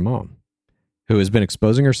 Oh, it's her mom, who has been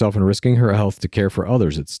exposing herself and risking her health to care for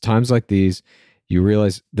others. It's times like these You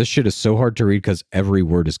realize this shit is so hard to read because every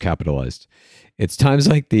word is capitalized. It's times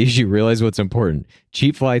like these you realize what's important.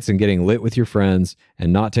 Cheap flights and getting lit with your friends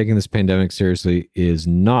and not taking this pandemic seriously is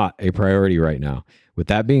not a priority right now. With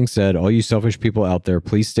that being said, all you selfish people out there,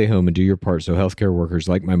 please stay home and do your part so healthcare workers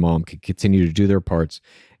like my mom can continue to do their parts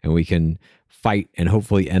and we can fight and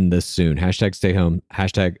hopefully end this soon. Hashtag stay home.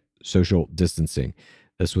 Hashtag social distancing.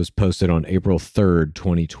 This was posted on April 3rd,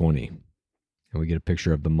 2020. And we get a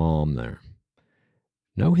picture of the mom there.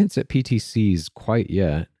 No hints at PTCs quite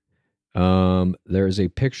yet. There is a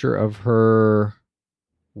picture of her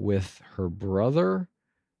with her brother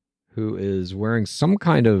who is wearing some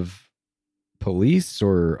kind of police,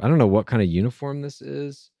 or I don't know what kind of uniform this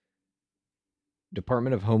is.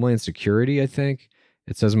 Department of Homeland Security, I think.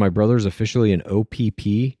 It says my brother's officially an OPP.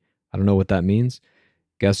 I don't know what that means.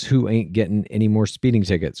 Guess who ain't getting any more speeding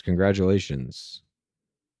tickets? Congratulations.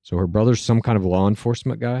 So her brother's some kind of law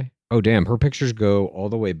enforcement guy. Oh, damn. Her pictures go all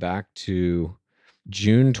the way back to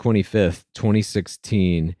June 25th,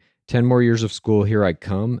 2016. 10 more years of school. Here I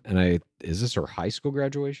come. And is this her high school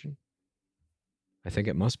graduation? I think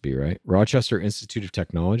it must be, right? Rochester Institute of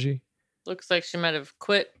Technology. Looks like she might have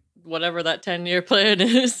quit whatever that 10-year plan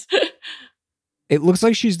is. It looks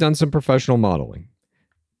like she's done some professional modeling.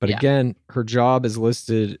 But Yeah. again, her job is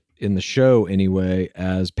listed in the show anyway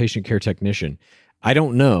as patient care technician. I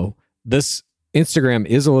don't know. This Instagram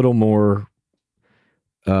is a little more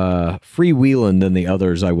freewheeling than the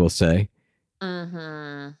others, I will say.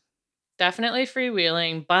 Mm-hmm. Definitely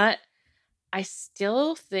freewheeling, but I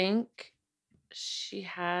still think she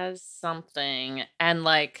has something. And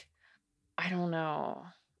like, I don't know.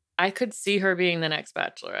 I could see her being the next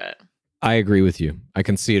Bachelorette. I agree with you. I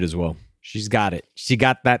can see it as well. She's got it. She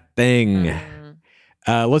got that thing.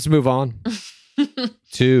 Let's move on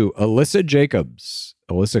to Alyssa Jacobs.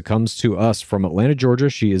 Alyssa comes to us from Atlanta, Georgia.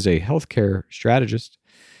 She is a healthcare strategist.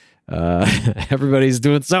 Everybody's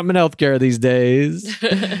doing something in healthcare these days.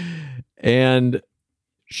 And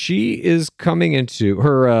she is coming into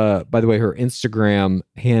her, by the way, her Instagram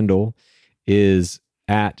handle is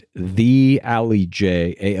at the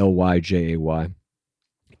AlyJ, ALYJAY.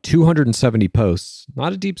 270 posts,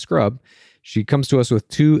 not a deep scrub. She comes to us with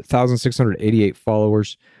 2,688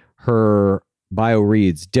 followers. Her bio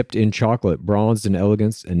reads, dipped in chocolate, bronzed in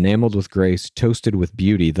elegance, enameled with grace, toasted with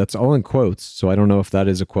beauty. That's all in quotes, so I don't know if that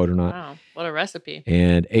is a quote or not. Wow, what a recipe.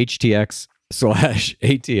 And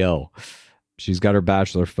HTX/ATL. She's got her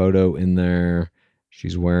bachelor photo in there.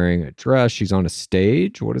 She's wearing a dress. She's on a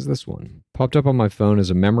stage. What is this one? Popped up on my phone as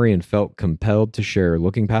a memory and felt compelled to share,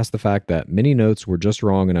 looking past the fact that many notes were just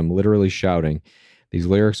wrong and I'm literally shouting. These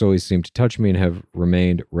lyrics always seem to touch me and have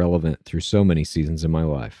remained relevant through so many seasons in my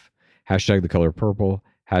life. Hashtag the color purple.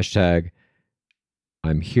 Hashtag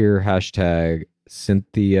I'm here. Hashtag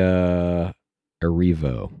Cynthia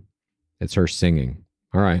Erivo. It's her singing.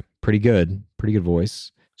 All right. Pretty good. Pretty good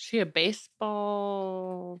voice. She a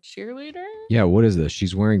baseball cheerleader? Yeah, what is this?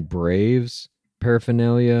 She's wearing Braves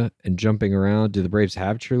paraphernalia and jumping around. Do the Braves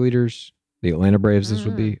have cheerleaders? The Atlanta Braves, this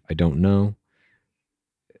would be? I don't know.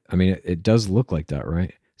 I mean, it does look like that,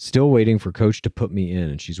 right? Still waiting for coach to put me in.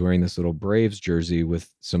 And she's wearing this little Braves jersey with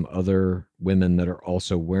some other women that are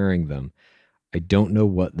also wearing them. I don't know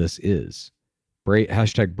what this is.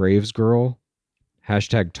 Hashtag Braves girl.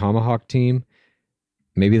 Hashtag Tomahawk team.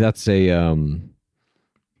 Maybe that's a...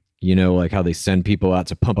 you know, like how they send people out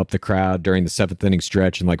to pump up the crowd during the 7th inning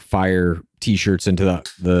stretch and like fire t-shirts into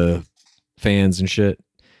the fans and shit.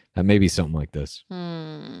 That may be something like this.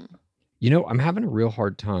 You know, I'm having a real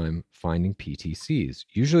hard time finding PTCs.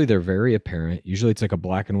 Usually they're very apparent. Usually it's like a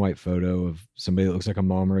black and white photo of somebody that looks like a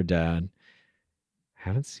mom or a dad.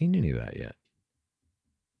 Haven't seen any of that yet.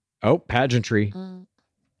 Oh, pageantry.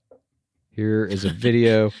 Here is a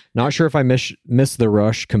video. Not sure if I missed the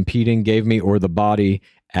rush competing gave me or the body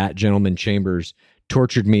at Gentleman Chambers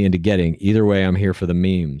tortured me into getting. Either way, I'm here for the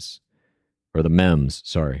memes. Or the memes,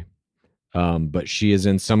 sorry. But she is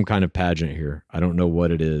in some kind of pageant here. I don't know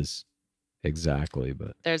what it is exactly,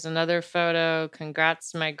 but... There's another photo.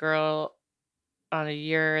 Congrats, my girl, on a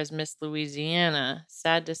year as Miss Louisiana.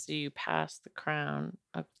 Sad to see you pass the crown.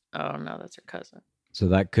 Oh, no, that's her cousin. So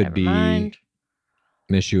that could be mind.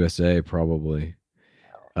 Miss USA, probably.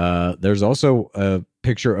 There's also a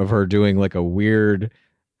picture of her doing like a weird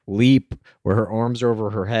leap where her arms are over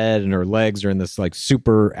her head and her legs are in this like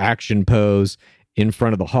super action pose in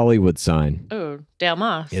front of the Hollywood sign. Oh, Dale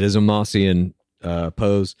Moss. It is a Mossian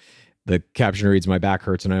pose. The caption reads, my back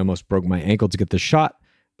hurts and I almost broke my ankle to get the shot,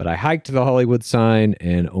 but I hiked to the Hollywood sign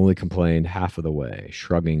and only complained half of the way.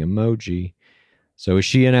 Shrugging emoji. So is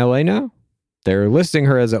she in LA now? They're listing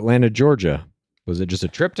her as Atlanta, Georgia. Was it just a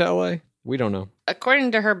trip to LA? We don't know.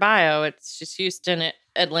 According to her bio, it's just Houston,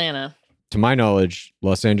 Atlanta. To my knowledge,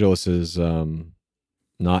 Los Angeles is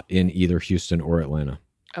not in either Houston or Atlanta.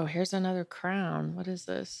 Oh, here's another crown. What is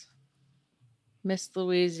this? Miss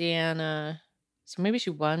Louisiana. So maybe she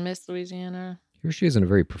won Miss Louisiana. Here she is in a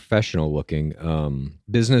very professional looking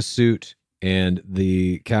business suit. And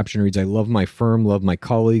the caption reads, I love my firm, love my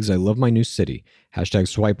colleagues, I love my new city. Hashtag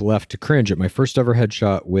swipe left to cringe at my first ever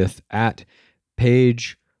headshot with at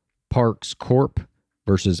Paige Parks Corp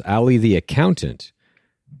versus Allie the accountant.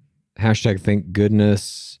 Hashtag thank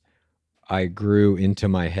goodness I grew into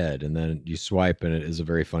my head. And then you swipe and it is a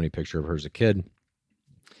very funny picture of her as a kid.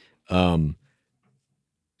 So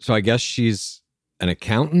I guess she's an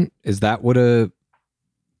accountant. Is that what a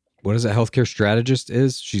healthcare strategist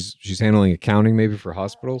is? She's handling accounting maybe for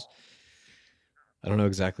hospitals. I don't know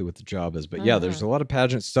exactly what the job is, but yeah, there's a lot of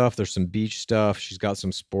pageant stuff. There's some beach stuff. She's got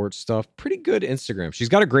some sports stuff. Pretty good Instagram. She's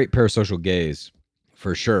got a great parasocial gaze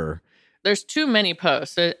for sure. There's too many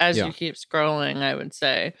posts as you keep scrolling, I would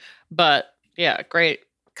say. But yeah, great.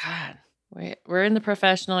 God, we're in the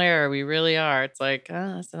professional era. We really are. It's like,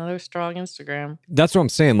 that's another strong Instagram. That's what I'm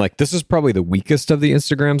saying. Like, this is probably the weakest of the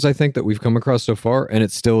Instagrams, I think, that we've come across so far. And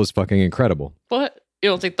it still is fucking incredible. What? You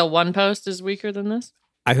don't think the one post is weaker than this?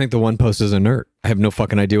 I think the one post is inert. I have no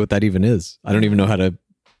fucking idea what that even is. I don't even know how to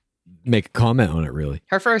make a comment on it, really.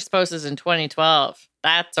 Her first post is in 2012.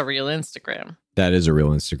 That's a real Instagram. That is a real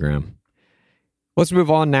Instagram. Let's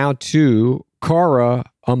move on now to Cara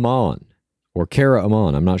Amon, or Cara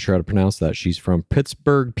Amon. I'm not sure how to pronounce that. She's from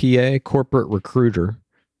Pittsburgh, PA, corporate recruiter.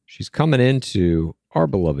 She's coming into our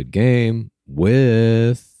beloved game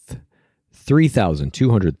with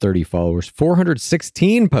 3,230 followers,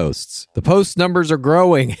 416 posts. The post numbers are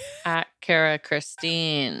growing. At Cara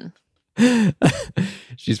Christine.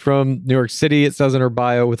 She's from New York City, it says in her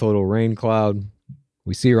bio, with a little rain cloud.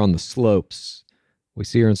 We see her on the slopes. We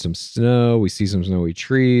see her in some snow. We see some snowy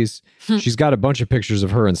trees. She's got a bunch of pictures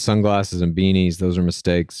of her in sunglasses and beanies. Those are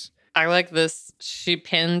mistakes. I like this. She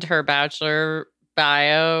pinned her bachelor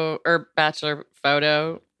bio or bachelor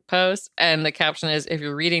photo post, and the caption is, if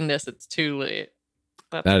you're reading this, it's too late.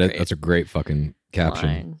 That's a great fucking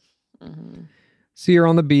caption. Mm-hmm. See her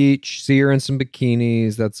on the beach. See her in some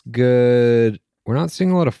bikinis. That's good. We're not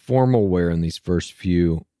seeing a lot of formal wear in these first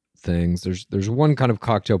few things. There's one kind of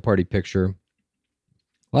cocktail party picture.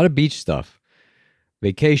 A lot of beach stuff.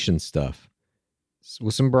 Vacation stuff.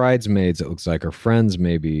 With some bridesmaids, it looks like. Or friends,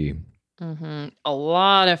 maybe. Mm-hmm. A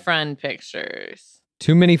lot of friend pictures.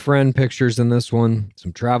 Too many friend pictures in this one.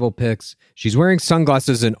 Some travel pics. She's wearing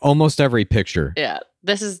sunglasses in almost every picture. Yeah.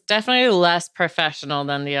 This is definitely less professional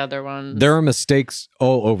than the other ones. There are mistakes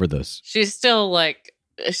all over this. She's still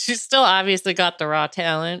obviously got the raw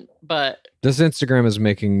talent, but this Instagram is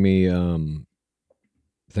making me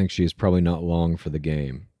think she's probably not long for the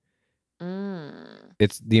game.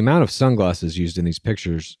 It's the amount of sunglasses used in these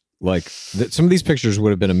pictures. Like, some of these pictures would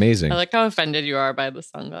have been amazing. I like how offended you are by the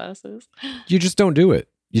sunglasses. You just don't do it.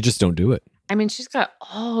 You just don't do it. I mean, she's got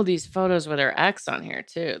all these photos with her ex on here,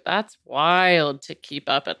 too. That's wild to keep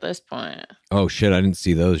up at this point. Oh, shit. I didn't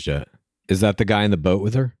see those yet. Is that the guy in the boat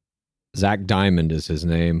with her? Zach Diamond is his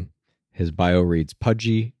name. His bio reads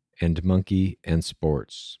Pudgy and Monkey and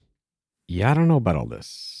Sports. Yeah, I don't know about all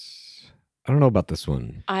this. I don't know about this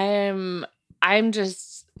one. I'm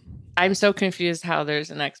so confused how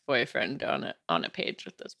there's an ex-boyfriend on a page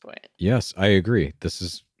at this point. Yes, I agree. This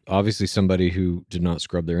is obviously somebody who did not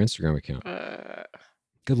scrub their Instagram account.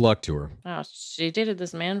 Good luck to her. Oh, she dated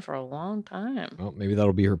this man for a long time. Well, maybe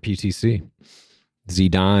that'll be her PTC. Z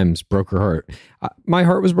Dimes broke her heart. My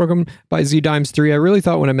heart was broken by Z Dimes 3. I really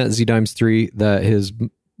thought when I met Z Dimes 3 that his,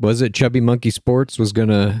 was it Chubby Monkey Sports, was going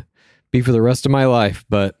to be for the rest of my life,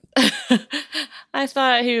 but I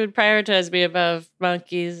thought he would prioritize me above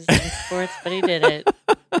monkeys and sports, but he didn't.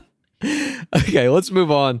 Okay, let's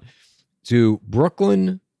move on to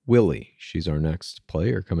Brooklyn Willie. She's our next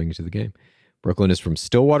player coming into the game. Brooklyn is from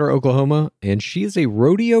Stillwater, Oklahoma, and she is a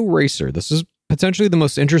rodeo racer. This is potentially the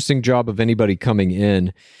most interesting job of anybody coming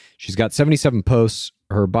in. She's got 77 posts.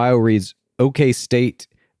 Her bio reads, OK State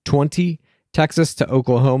 20, Texas to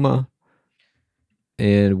Oklahoma.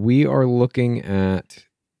 And we are looking at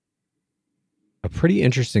a pretty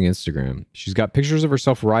interesting Instagram. She's got pictures of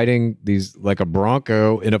herself riding these like a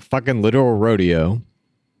bronco in a fucking literal rodeo.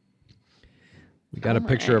 We got a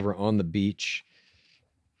picture of her on the beach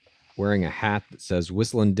wearing a hat that says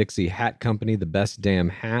Whistlin' Dixie Hat Company, the best damn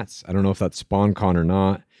hats. I don't know if that's SpawnCon or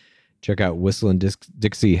not. Check out Whistlin'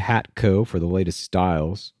 Dixie Hat Co. for the latest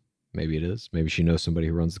styles. Maybe it is. Maybe she knows somebody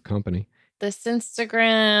who runs the company. This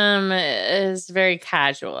Instagram is very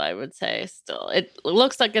casual, I would say. Still, it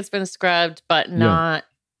looks like it's been scrubbed, but not.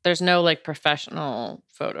 There's no like professional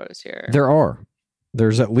photos here.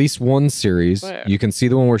 There's at least one series. Where? You can see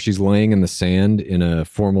the one where she's laying in the sand in a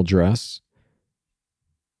formal dress.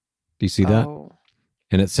 Do you see that? Oh.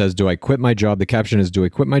 And it says, "Do I quit my job?" The caption is, "Do I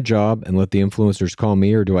quit my job and let the influencers call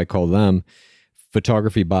me, or do I call them?"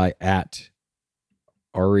 Photography by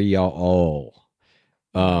 @Ariel.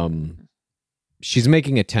 She's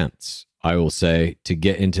making attempts, I will say, to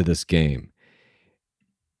get into this game.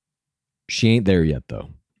 She ain't there yet, though.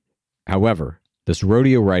 However, this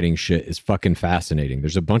rodeo riding shit is fucking fascinating.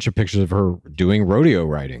 There's a bunch of pictures of her doing rodeo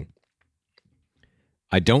riding.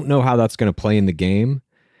 I don't know how that's going to play in the game,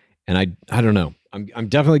 and I don't know. I'm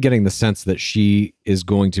definitely getting the sense that she is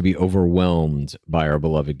going to be overwhelmed by our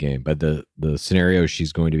beloved game, by the scenario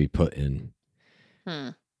she's going to be put in.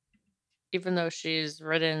 Even though she's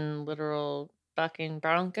ridden literal bucking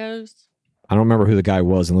broncos. I don't remember who the guy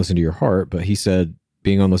was in Listen to Your Heart, but he said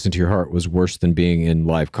being on Listen to Your Heart was worse than being in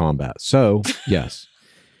live combat. So, yes.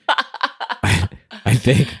 I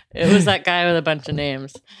think. It was that guy with a bunch of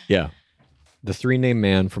names. Yeah. The 3-name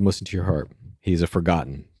man from Listen to Your Heart. He's a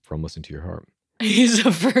forgotten from Listen to Your Heart. He's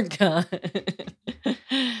a forgotten.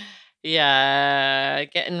 Yeah.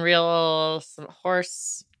 Getting real some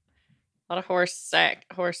horse. A lot of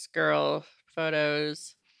horse girl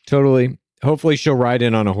photos. Totally. Hopefully she'll ride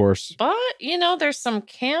in on a horse. But, there's some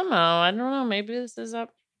camo. I don't know. Maybe this is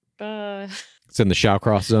up. It's in the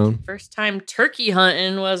Shawcross zone. First time turkey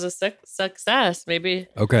hunting was a success. Maybe.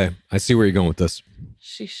 Okay. I see where you're going with this.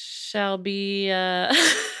 She shall be.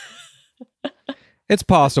 It's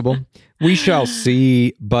possible. We shall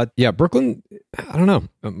see. But yeah, Brooklyn, I don't know.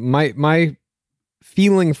 My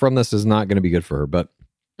feeling from this is not going to be good for her. But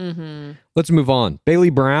let's move on. Bailey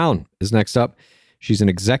Brown is next up. She's an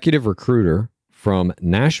executive recruiter from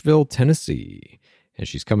Nashville, Tennessee. And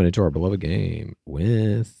she's coming into our beloved game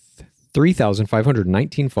with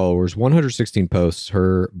 3,519 followers, 116 posts.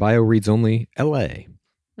 Her bio reads only LA.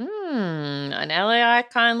 An LA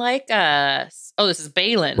icon like us. Oh, this is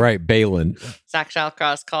Balin. Right, Balin. Zach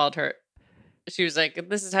Shallcross called her. She was like,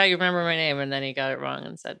 "This is how you remember my name." And then he got it wrong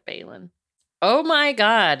and said Balin. Oh my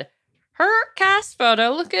God. Her cast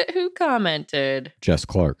photo. Look at who commented. Jess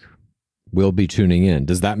Clark will be tuning in.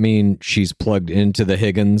 Does that mean she's plugged into the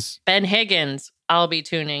Higgins? Ben Higgins. I'll be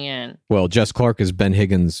tuning in. Well, Jess Clark is Ben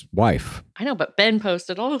Higgins' wife. I know, but Ben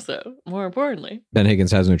posted also, more importantly. Ben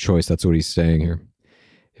Higgins has no choice. That's what he's saying here.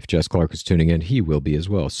 If Jess Clark is tuning in, he will be as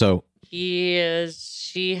well. So she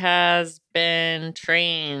has been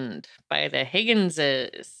trained by the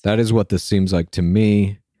Higginses. That is what this seems like to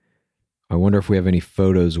me. I wonder if we have any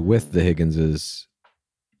photos with the Higginses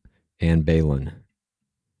and Balin.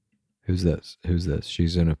 Who's this?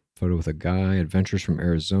 She's in a photo with a guy. Adventures from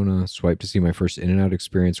Arizona. Swipe to see my first In-N-Out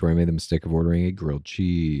experience where I made the mistake of ordering a grilled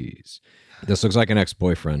cheese. This looks like an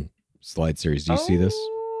ex-boyfriend slide series. Do you see this?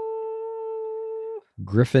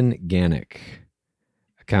 Griffin Gannick.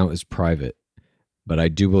 Account is private, but I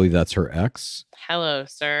do believe that's her ex. Hello,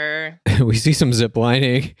 sir. We see some zip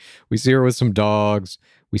lining. We see her with some dogs.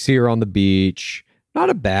 We see her on the beach. Not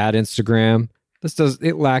a bad Instagram.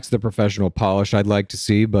 It lacks the professional polish I'd like to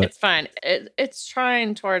see, but it's fine. It's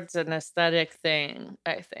trying towards an aesthetic thing,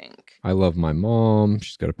 I think. I love my mom.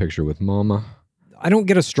 She's got a picture with mama. I don't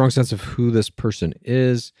get a strong sense of who this person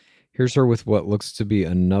is. Here's her with what looks to be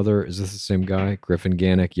another. Is this the same guy? Griffin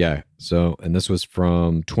Gannick? Yeah. So, and this was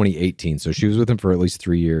from 2018. So she was with him for at least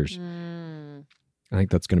 3 years. I think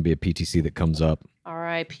that's going to be a PTC that comes up.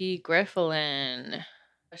 R.I.P. Griffin.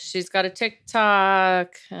 She's got a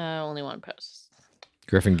TikTok. Only one post.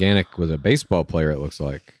 Griffin Gannick was a baseball player, it looks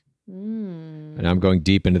like. And I'm going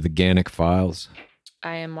deep into the Gannick files.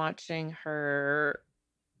 I am watching her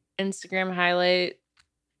Instagram highlight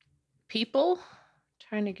people,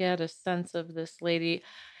 trying to get a sense of this lady.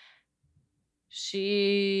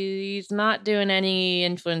 She's not doing any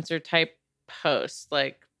influencer type posts,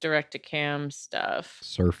 like direct to cam stuff.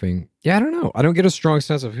 Surfing. Yeah, I don't know. I don't get a strong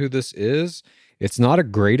sense of who this is. It's not a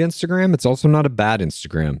great Instagram. It's also not a bad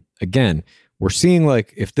Instagram. Again, we're seeing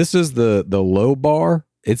like if this is the low bar,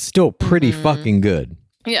 it's still pretty fucking good.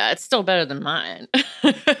 Yeah, it's still better than mine.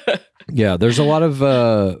 Yeah, there's a lot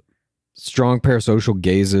of strong parasocial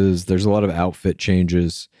gazes. There's a lot of outfit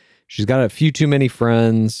changes. She's got a few too many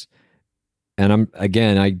friends. And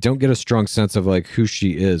I don't get a strong sense of like who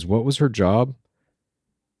she is. What was her job?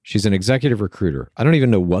 She's an executive recruiter. I don't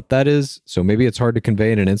even know what that is. So maybe it's hard to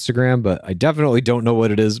convey in an Instagram, but I definitely don't know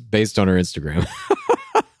what it is based on her Instagram.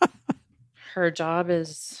 Her job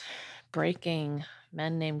is breaking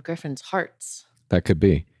men named Griffin's hearts. That could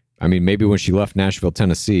be. I mean, maybe when she left Nashville,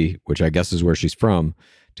 Tennessee, which I guess is where she's from,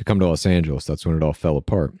 to come to Los Angeles, that's when it all fell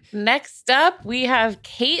apart. Next up, we have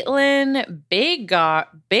Caitlin Bigger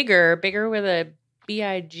with a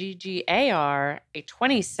Biggar, a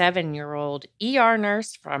 27-year-old ER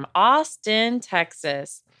nurse from Austin,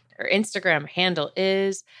 Texas. Her Instagram handle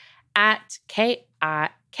is at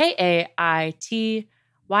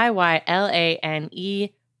KAITYYLANE.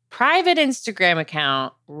 Private Instagram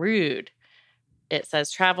account, rude. It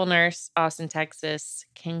says travel nurse, Austin, Texas,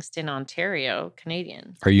 Kingston, Ontario,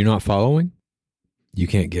 Canadian. Are you not following? You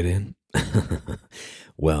can't get in?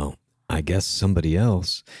 Well, I guess somebody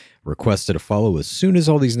else requested a follow as soon as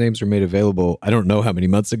all these names are made available. I don't know how many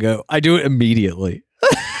months ago. I do it immediately.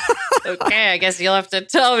 Okay, I guess you'll have to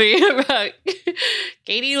tell me about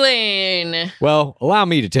Katie Lane. Well, allow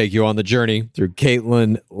me to take you on the journey through Katie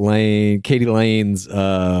Lane's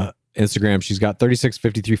Instagram. She's got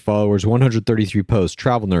 3653 followers, 133 posts.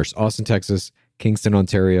 Travel nurse, Austin, Texas, Kingston,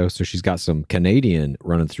 Ontario. So she's got some Canadian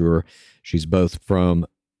running through her. She's both from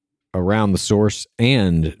around the source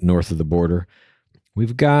and north of the border.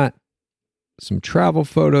 We've got some travel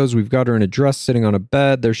photos. We've got her in a dress sitting on a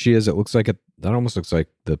bed. There she is. It looks like that almost looks like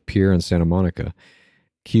the pier in Santa Monica.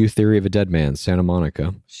 Q Theory of a Dead Man, Santa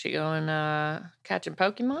Monica. She going catching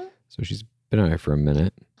Pokemon? So she's been out here for a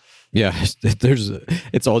minute. Yeah,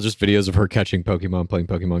 it's all just videos of her catching Pokemon, playing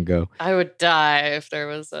Pokemon Go. I would die if there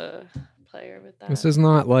was a player with that. This is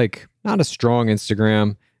not a strong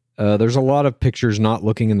Instagram. There's a lot of pictures not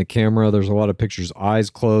looking in the camera. There's a lot of pictures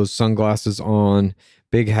eyes closed, sunglasses on,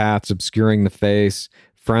 big hats obscuring the face,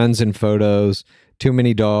 friends in photos, too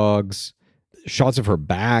many dogs, shots of her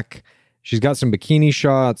back. She's got some bikini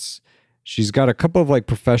shots. She's got a couple of like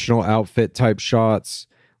professional outfit type shots,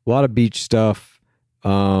 a lot of beach stuff.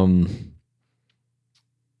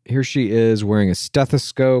 Here she is wearing a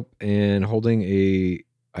stethoscope and holding a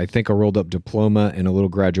rolled up diploma and a little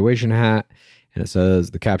graduation hat. And it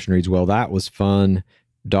says, the caption reads, well, that was fun.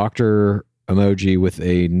 Doctor emoji with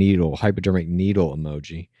a needle, hypodermic needle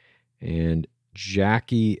emoji. And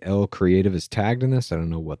Jackie L Creative is tagged in this. I don't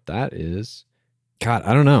know what that is. God,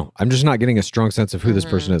 I don't know. I'm just not getting a strong sense of who this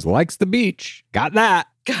person is. Likes the beach. Got that.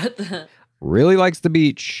 Really likes the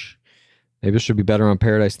beach. Maybe she'll be better on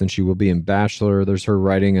Paradise than she will be in Bachelor. There's her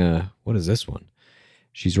riding what is this one?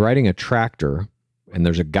 She's riding a tractor, and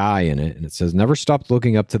there's a guy in it, and it says, never stopped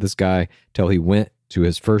looking up to this guy till he went to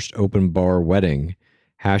his first open bar wedding.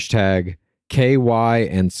 Hashtag KY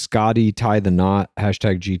and Scotty tie the knot.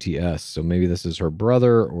 Hashtag GTS. So maybe this is her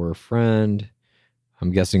brother or a friend.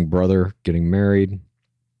 I'm guessing brother getting married.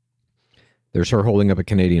 There's her holding up a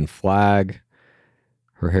Canadian flag,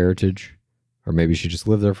 her heritage. Or maybe she just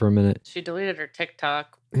lived there for a minute. She deleted her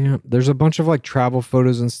TikTok. Yeah, there's a bunch of like travel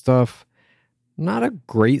photos and stuff. Not a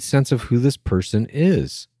great sense of who this person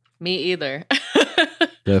is. Me either.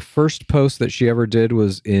 The first post that she ever did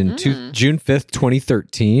was in June 5th,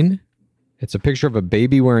 2013. It's a picture of a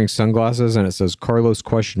baby wearing sunglasses, and it says Carlos ?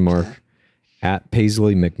 At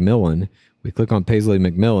Paisley McMillan. We click on Paisley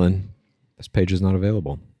McMillan. This page is not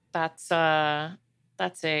available. That's a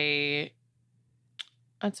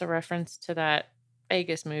reference to that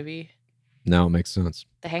Vegas movie. Now it makes sense.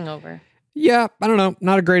 The Hangover. Yeah, I don't know.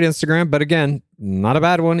 Not a great Instagram, but again, not a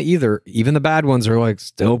bad one either. Even the bad ones are like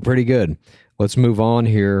still pretty good. Let's move on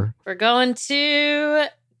here. We're going to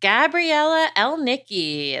Gabriella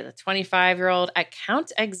Elnicki, the 25-year-old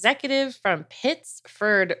account executive from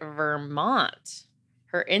Pittsford, Vermont.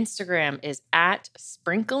 Her Instagram is at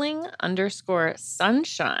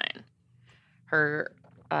sprinkling_sunshine. Her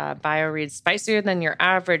bio reads, spicier than your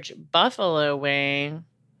average buffalo wing.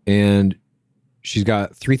 And she's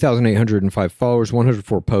got 3,805 followers,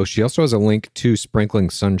 104 posts. She also has a link to Sprinkling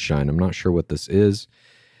Sunshine. I'm not sure what this is.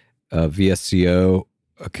 VSCO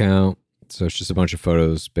account. So it's just a bunch of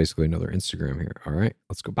photos, basically another Instagram here. All right,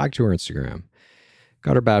 let's go back to her Instagram.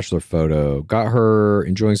 Got her Bachelor photo. Got her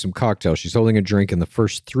enjoying some cocktails. She's holding a drink in the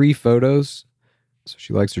first 3 photos. So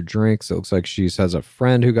she likes her drinks. It looks like she has a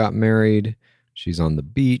friend who got married. She's on the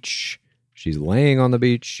beach. She's laying on the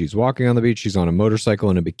beach. She's walking on the beach. She's on a motorcycle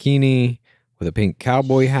in a bikini with a pink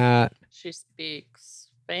cowboy hat. She speaks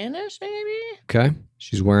Spanish, maybe? Okay.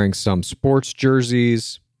 She's wearing some sports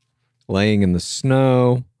jerseys, laying in the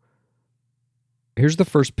snow. Here's the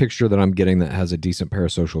first picture that I'm getting that has a decent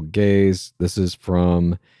parasocial gaze. This is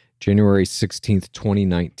from January 16th,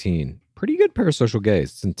 2019. Pretty good parasocial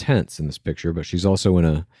gaze. It's intense in this picture, but she's also in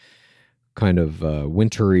a kind of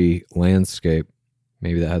wintry landscape.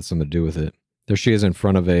 Maybe that had something to do with it. There she is in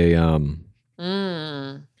front of a,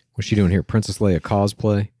 what's she doing here? Princess Leia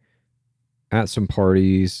cosplay. At some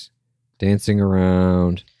parties, dancing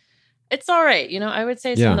around. It's all right. You know, I would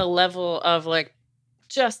say it's Yeah. in the level of like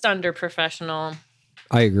just under professional,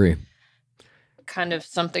 I agree. kind of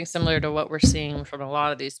something similar to what we're seeing from a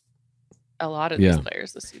lot of these Yeah.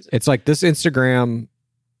 players this season. It's like this Instagram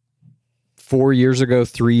 4 years ago,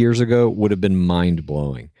 3 years ago would have been mind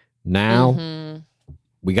blowing. Now Mhm.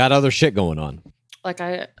 we got other shit going on. Like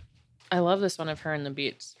I love this one of her in the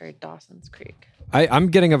beach. It's very Dawson's Creek. I'm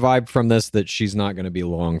getting a vibe from this that she's not going to be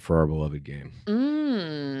long for our beloved game.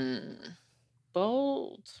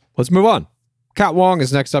 Bold. Let's move on. Kat Wong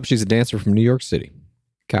is next up. She's a dancer from New York City.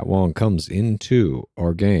 Kat Wong comes into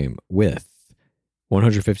our game with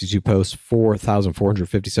 152 posts,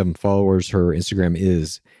 4,457 followers. Her Instagram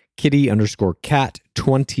is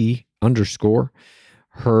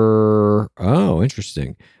kitty_cat20_.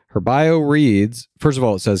 Interesting. Her bio reads, first of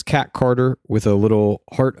all, it says Kat Carter with a little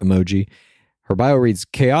heart emoji. Her bio reads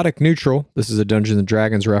chaotic neutral. This is a Dungeons and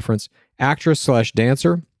Dragons reference.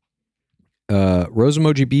 Actress/dancer. Rose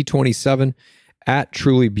emoji B27 at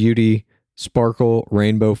Truly Beauty Sparkle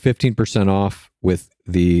Rainbow 15% off with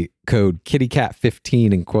the code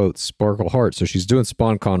kittycat15 in quotes Sparkle Heart. So she's doing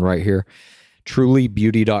SpawnCon right here.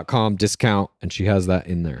 Trulybeauty.com discount, and she has that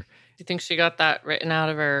in there. Do you think she got that written out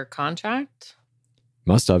of her contract?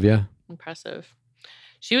 Must have, yeah. Impressive.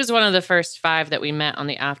 She was one of the first 5 that we met on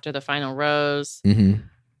the After the Final Rose. Mm-hmm.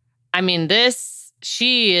 I mean,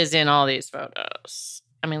 she is in all these photos.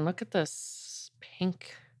 I mean, look at this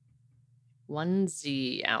pink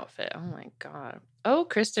onesie outfit. Oh my God. Oh,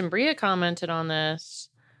 Kristen Bria commented on this.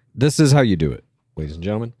 This is how you do it, ladies and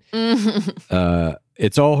gentlemen.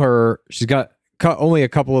 It's all her. She's got only a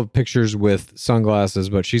couple of pictures with sunglasses,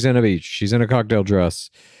 but she's in a beach. She's in a cocktail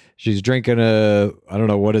dress. She's drinking I don't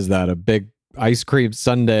know, what is that? A big ice cream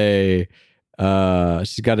sundae.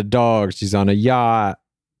 She's got a dog. She's on a yacht.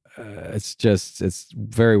 It's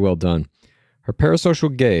very well done. Her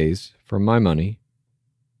parasocial gaze, for my money,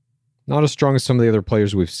 not as strong as some of the other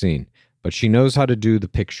players we've seen, but she knows how to do the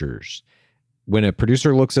pictures. When a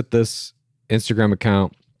producer looks at this Instagram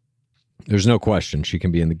account, there's no question she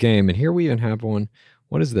can be in the game. And here we even have one.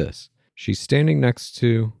 What is this? She's standing next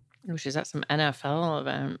to Oh, she's at some NFL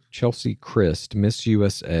event. Chelsea Christ, Miss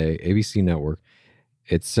USA, ABC Network.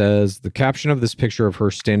 It says the caption of this picture of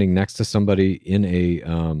her standing next to somebody in a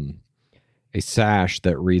sash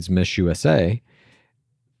that reads Miss USA.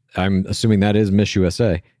 I'm assuming that is Miss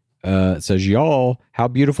USA. It says, y'all, how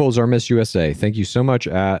beautiful is our Miss USA? Thank you so much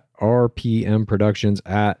at RPM Productions,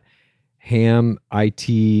 at Ham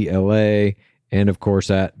ITLA, and of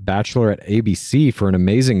course at Bachelor at ABC for an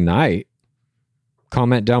amazing night.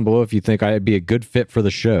 Comment down below if you think I'd be a good fit for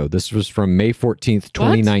the show. This was from May 14th,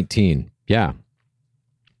 2019. Yeah.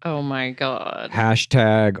 Oh my God.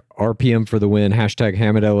 Hashtag RPM for the win. Hashtag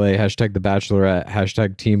Hammett LA. Hashtag The Bachelorette.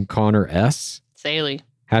 Hashtag Team Connor S. Saley.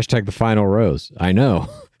 Hashtag The Final Rose. I know.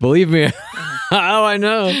 Believe me. Oh, I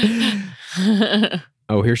know.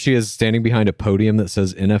 Oh, here she is standing behind a podium that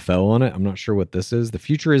says NFL on it. I'm not sure what this is. The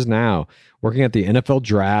future is now. Working at the NFL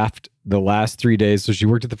draft the last 3 days. So she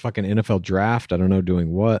worked at the fucking NFL draft. I don't know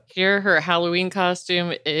doing what. Here, her Halloween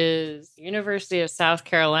costume is University of South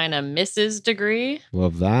Carolina Mrs. degree.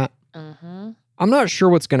 Love that. Mm-hmm. I'm not sure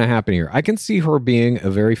what's going to happen here. I can see her being a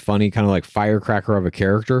very funny kind of like firecracker of a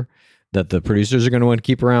character that the producers are going to want to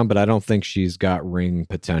keep around, but I don't think she's got ring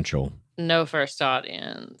potential. No first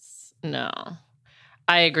audience. No.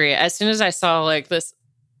 I agree. As soon as I saw like this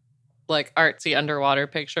like artsy underwater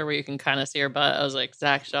picture where you can kind of see her butt, I was like,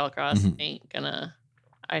 Zach Shallcross ain't gonna.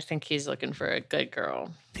 I think he's looking for a good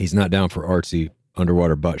girl. He's not down for artsy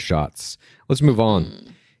underwater butt shots. Let's move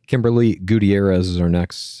on. Kimberly Gutierrez is our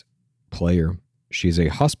next player. She's a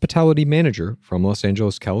hospitality manager from Los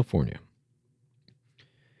Angeles, California.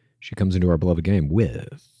 She comes into our beloved game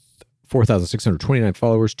with 4,629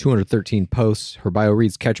 followers, 213 posts. Her bio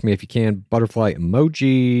reads, catch me if you can, butterfly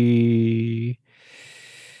emoji.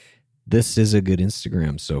 This is a good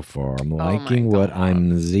Instagram so far. I'm liking what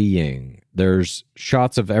I'm seeing. There's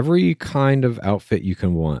shots of every kind of outfit you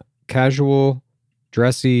can want. Casual,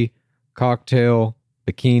 dressy, cocktail,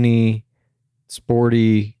 bikini,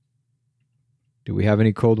 sporty. Do we have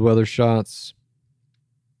any cold weather shots?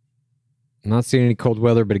 I'm not seeing any cold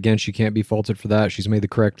weather, but again, she can't be faulted for that. She's made the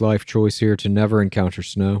correct life choice here to never encounter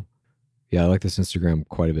snow. Yeah, I like this Instagram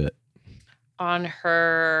quite a bit. On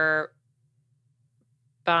her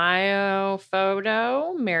bio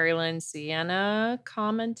photo, Marilyn Sienna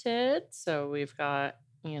commented. So we've got,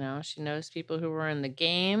 she knows people who were in the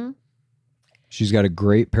game. She's got a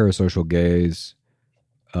great parasocial gaze.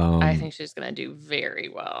 I think she's going to do very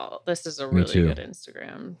well. This is a really good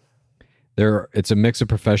Instagram. It's a mix of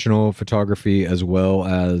professional photography as well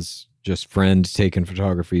as just friend taking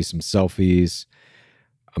photography, some selfies.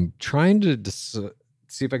 I'm trying to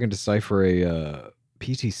see if I can decipher a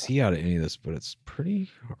PTC out of any of this, but it's pretty.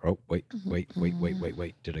 Oh, wait.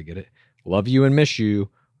 Did I get it? Love you and miss you.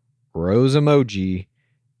 Rose emoji.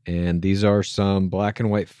 And these are some black and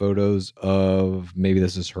white photos of, maybe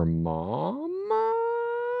this is her mom.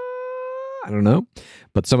 I don't know.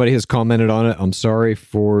 But somebody has commented on it. I'm sorry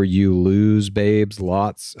for you lose, babes.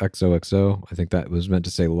 Lots. XOXO. I think that was meant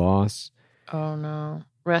to say loss. Oh, no.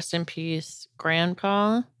 Rest in peace,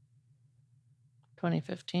 Grandpa.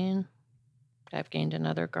 2015. I've gained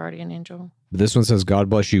another guardian angel. This one says, God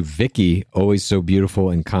bless you, Vicky. Always so beautiful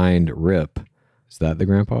and kind, Rip. Is that the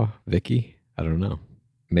grandpa, Vicky? I don't know.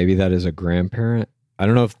 Maybe that is a grandparent. I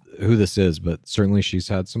don't know who this is, but certainly she's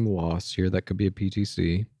had some loss here. That could be a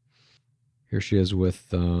PTC. Here she is with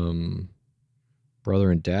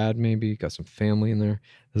brother and dad, maybe. Got some family in there.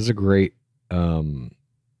 This is a great...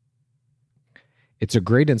 it's a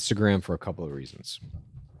great Instagram for a couple of reasons.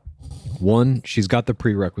 One, she's got the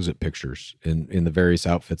prerequisite pictures in the various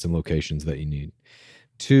outfits and locations that you need.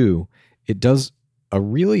 Two, it does a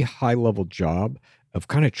really high-level job of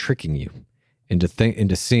kind of tricking you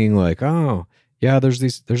into seeing like, oh, yeah, there's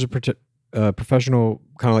a professional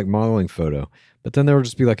kind of like modeling photo, but then there will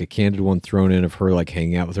just be like a candid one thrown in of her like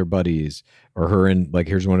hanging out with her buddies, or her in like,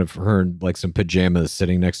 here's one of her in like some pajamas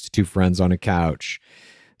sitting next to two friends on a couch.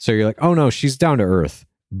 So you're like, oh no, she's down to earth.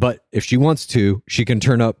 But if she wants to, she can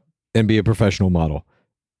turn up and be a professional model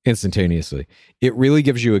instantaneously. It really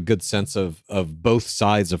gives you a good sense of both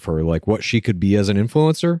sides of her, like what she could be as an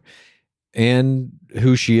influencer and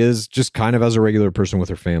who she is just kind of as a regular person with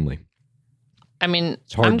her family. I mean,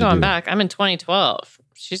 I'm going back. I'm in 2012.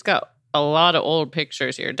 She's got a lot of old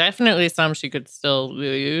pictures here. Definitely some she could still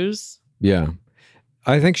use. Yeah.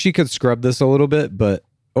 I think she could scrub this a little bit, but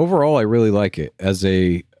overall, I really like it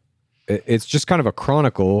it's just kind of a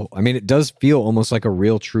chronicle. I mean, it does feel almost like a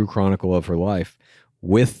real true chronicle of her life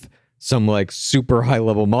with some like super high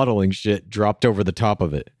level modeling shit dropped over the top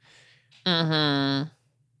of it. Mm-hmm.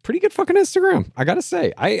 Pretty good fucking Instagram, I gotta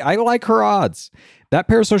say. I like her odds. That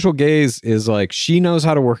parasocial gaze is like, she knows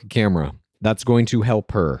how to work a camera. That's going to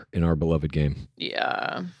help her in our beloved game.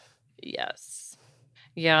 Yeah. Yes.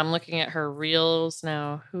 Yeah, I'm looking at her reels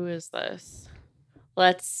now. Who is this?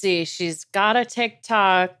 Let's see. She's got a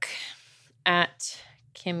TikTok at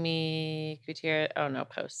Kimmy Gutierrez. Oh, no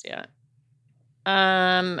post yet.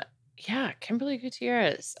 Yeah, Kimberly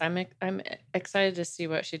Gutierrez. I'm excited to see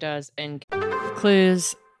what she does. And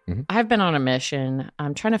clues. Mm-hmm. I've been on a mission.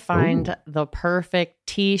 I'm trying to find the perfect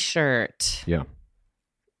t-shirt. Yeah.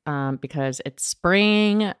 Because it's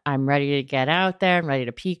spring. I'm ready to get out there. I'm ready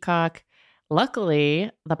to peacock.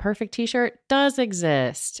 Luckily, the perfect t-shirt does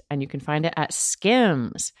exist, and you can find it at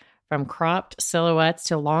Skims. From cropped silhouettes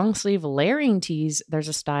to long sleeve layering tees, there's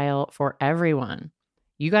a style for everyone.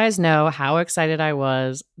 You guys know how excited I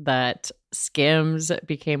was that Skims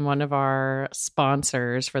became one of our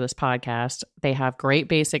sponsors for this podcast. They have great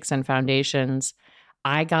basics and foundations.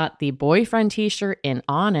 I got the boyfriend t-shirt in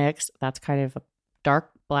onyx. That's kind of a dark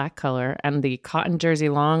black color, and the cotton jersey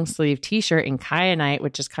long sleeve t-shirt in kyanite,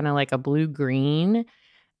 which is kind of like a blue green.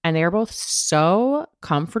 And they are both so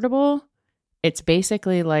comfortable. It's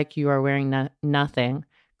basically like you are wearing nothing.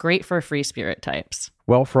 Great for free spirit types.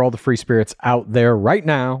 Well, for all the free spirits out there right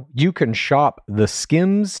now, you can shop the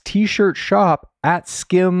Skims t-shirt shop at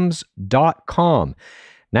skims.com.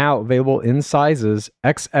 Now available in sizes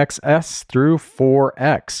XXS through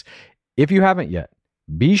 4X. If you haven't yet,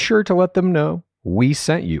 be sure to let them know we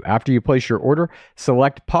sent you. After you place your order,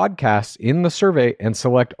 select podcasts in the survey and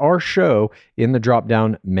select our show in the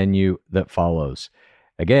drop-down menu that follows.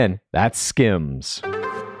 Again, that's Skims.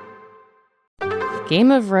 Game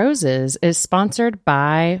of Roses is sponsored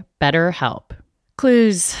by BetterHelp.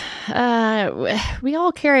 Clues. We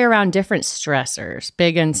all carry around different stressors,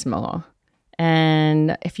 big and small.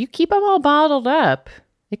 And if you keep them all bottled up,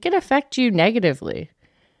 it can affect you negatively.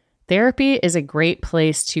 Therapy is a great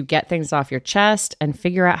place to get things off your chest and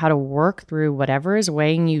figure out how to work through whatever is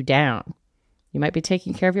weighing you down. You might be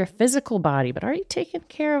taking care of your physical body, but are you taking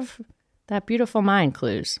care of that beautiful mind,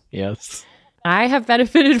 Clues? Yes. I have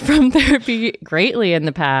benefited from therapy greatly in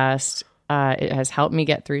the past. It has helped me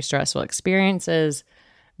get through stressful experiences,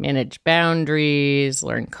 manage boundaries,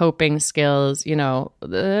 learn coping skills. You know,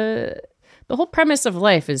 the whole premise of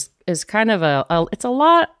life is kind of it's a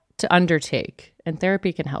lot to undertake, and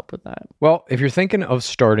therapy can help with that. Well, if you're thinking of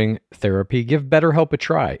starting therapy, give BetterHelp a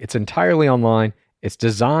try. It's entirely online It's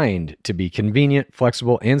designed to be convenient,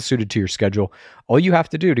 flexible, and suited to your schedule. All you have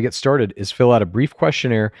to do to get started is fill out a brief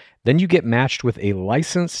questionnaire. Then you get matched with a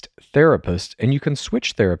licensed therapist, and you can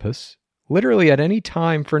switch therapists literally at any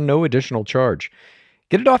time for no additional charge.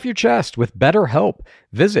 Get it off your chest with BetterHelp.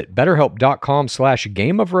 Visit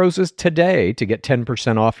betterhelp.com/gameofroses today to get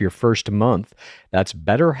 10% off your first month. That's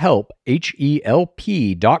BetterHelp,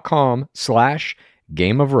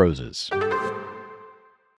 HELP.com/gameofroses.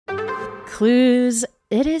 Clues.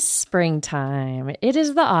 It is springtime. It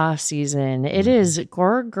is the off season. It is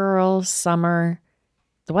girl summer.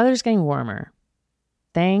 The weather's getting warmer.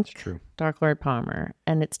 Thank Dark Lord Palmer.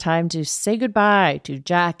 And it's time to say goodbye to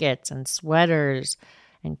jackets and sweaters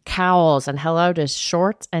and cowls and hello to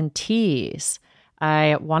shorts and tees.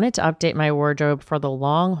 I wanted to update my wardrobe for the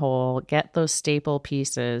long haul, get those staple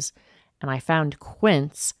pieces, and I found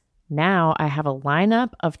Quince. Now I have a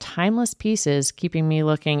lineup of timeless pieces keeping me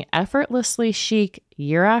looking effortlessly chic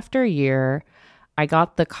year after year. I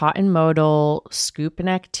got the cotton modal scoop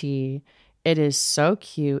neck tee. It is so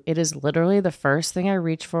cute. It is literally the first thing I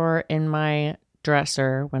reach for in my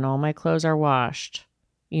dresser when all my clothes are washed.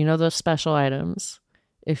 You know those special items.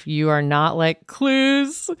 If you are not like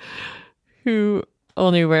Clues, who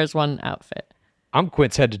only wears one outfit. I'm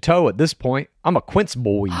Quince head to toe at this point. I'm a Quince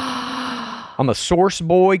boy. I'm a Source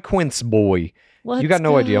boy, Quince boy. You got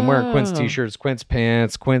no idea. I'm wearing Quince t-shirts, Quince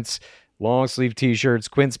pants, Quince long sleeve t-shirts,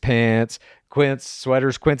 Quince pants, Quince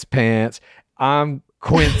sweaters, Quince pants. I'm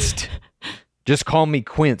Quinced. Just call me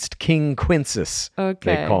Quinced. King Quinces.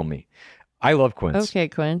 Okay. They call me. I love Quince. Okay,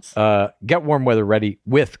 Quince. Get warm weather ready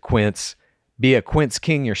with Quince. Be a Quince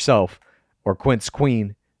king yourself or Quince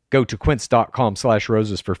queen. Go to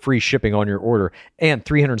quince.com/roses for free shipping on your order and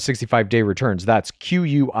 365-day returns. That's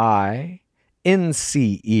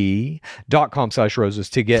QUINCE.com/roses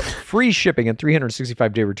to get free shipping and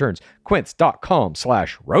 365-day returns.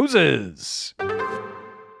 Quince.com/roses.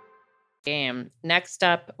 Game. Next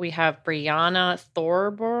up, we have Brianna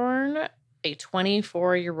Thorborn, a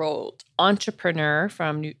 24-year-old entrepreneur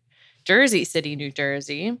from Jersey City, New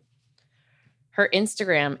Jersey. Her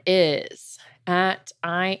Instagram is at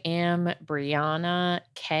I am Brianna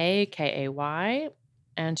Kay,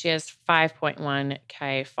 and she has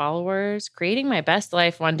 5.1K followers. Creating my best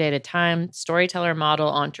life one day at a time. Storyteller, model,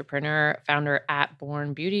 entrepreneur, founder at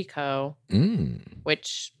Born Beauty Co.,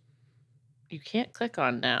 which you can't click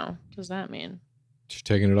on now. What does that mean? She's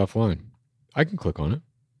taking it offline. I can click on it.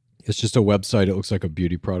 It's just a website. It looks like a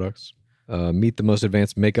beauty products. Meet the most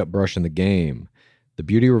advanced makeup brush in the game. The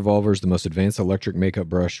Beauty Revolver is the most advanced electric makeup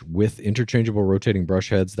brush with interchangeable rotating brush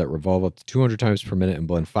heads that revolve up to 200 times per minute and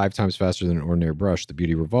blend 5 times faster than an ordinary brush. The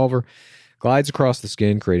Beauty Revolver glides across the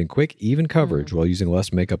skin, creating quick, even coverage while using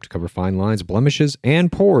less makeup to cover fine lines, blemishes,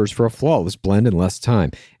 and pores for a flawless blend in less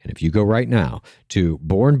time. And if you go right now to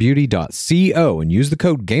bornbeauty.co and use the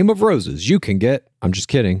code Game of Roses, you can get, I'm just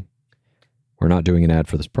kidding, we're not doing an ad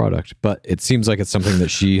for this product, but it seems like it's something that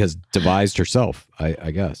she has devised herself,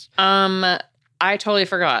 I guess. I totally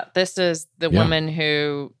forgot. This is the woman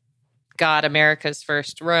who got America's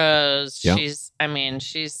First Rose. Yeah.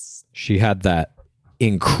 She had that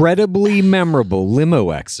incredibly memorable limo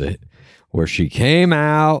exit where she came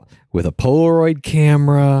out with a Polaroid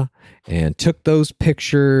camera and took those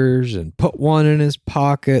pictures and put one in his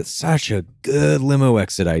pocket. Such a good limo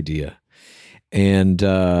exit idea. And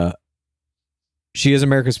she is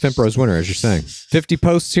America's Fimp Rose winner, as you're saying. 50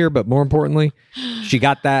 posts here, but more importantly, she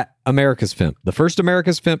got that America's Fimp. The first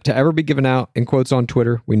America's Fimp to ever be given out in quotes on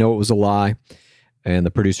Twitter. We know it was a lie, and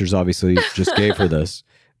the producers obviously just gave her this.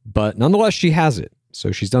 But nonetheless, she has it.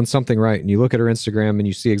 So she's done something right. And you look at her Instagram and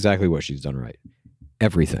you see exactly what she's done right.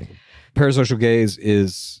 Everything. Parasocial gaze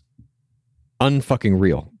is unfucking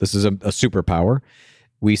real. This is a superpower.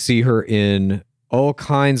 We see her in all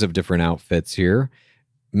kinds of different outfits here.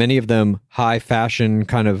 Many of them high fashion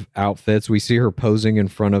kind of outfits. We see her posing in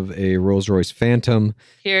front of a Rolls-Royce Phantom.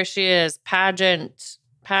 Here she is, pageant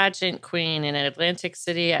queen in Atlantic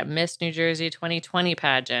City at Miss New Jersey 2020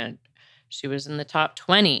 pageant. She was in the top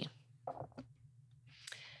 20.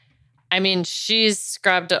 I mean, she's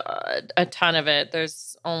scrubbed a ton of it.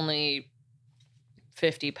 There's only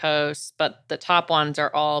 50 posts, but the top ones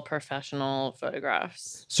are all professional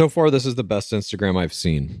photographs. So far, this is the best Instagram I've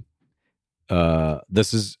seen.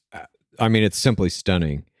 It's simply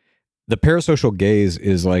stunning. The parasocial gaze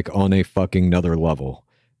is like on a fucking another level.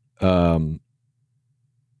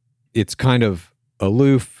 It's kind of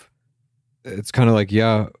aloof. It's kind of like,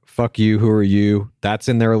 yeah, fuck you. Who are you? That's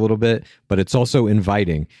in there a little bit, but it's also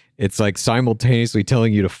inviting. It's like simultaneously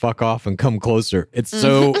telling you to fuck off and come closer. It's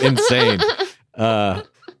so insane. I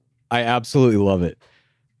absolutely love it.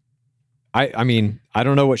 I mean, I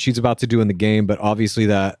don't know what she's about to do in the game, but obviously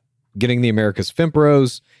that getting the America's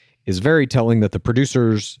Fimpros is very telling that the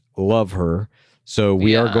producers love her. So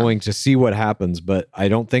we are going to see what happens, but I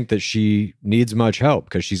don't think that she needs much help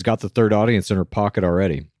because she's got the third audience in her pocket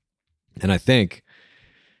already. And I think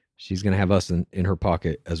she's going to have us in her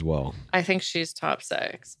pocket as well. I think she's top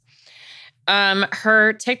 6.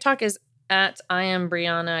 Her TikTok is at I am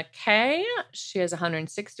Brianna K. She has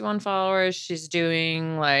 161 followers. She's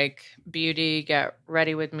doing like beauty, get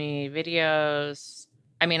ready with me videos.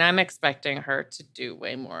 I mean, I'm expecting her to do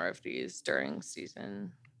way more of these during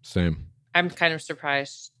season. Same. I'm kind of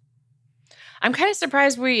surprised.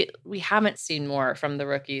 We haven't seen more from the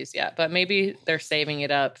rookies yet, but maybe they're saving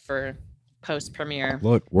it up for post premiere.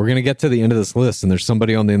 Look, we're going to get to the end of this list, and there's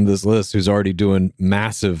somebody on the end of this list who's already doing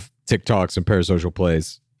massive TikToks and parasocial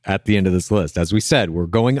plays at the end of this list. As we said, we're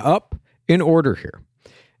going up in order here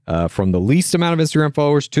from the least amount of Instagram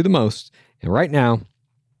followers to the most. And right now,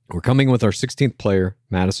 we're coming with our 16th player,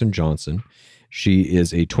 Madison Johnson. She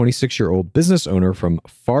is a 26-year-old business owner from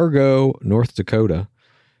Fargo, North Dakota.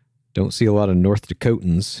 Don't see a lot of North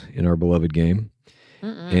Dakotans in our beloved game.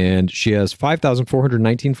 And she has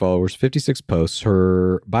 5,419 followers, 56 posts.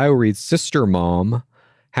 Her bio reads sister mom,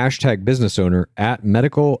 #business owner at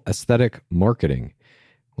Medical Aesthetic Marketing.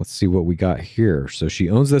 Let's see what we got here. So she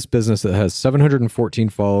owns this business that has 714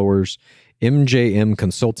 followers, MJM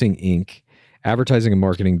Consulting Inc., advertising and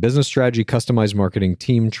marketing, business strategy, customized marketing,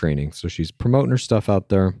 team training. So she's promoting her stuff out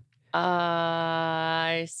there.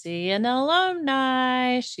 I see an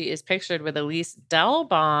alumni. She is pictured with Elise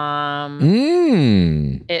Delbaum.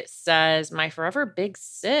 It says, my forever big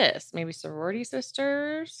sis. Maybe sorority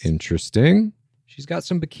sisters. Interesting. She's got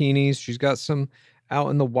some bikinis. She's got some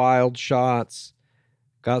out in the wild shots.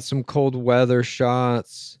 Got some cold weather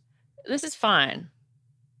shots. This is fine.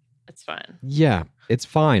 It's fine. Yeah, it's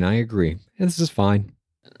fine. I agree. This is fine.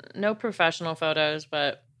 No professional photos,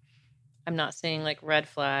 but I'm not seeing like red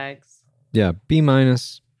flags. Yeah, B-. Oh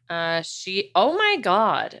my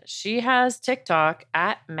God. She has TikTok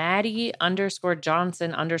at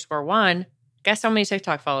Maddie_Johnson_1. Guess how many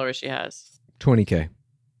TikTok followers she has? 20K.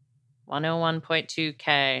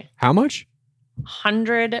 101.2K. How much?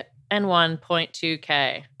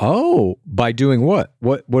 101.2K. Oh, by doing what?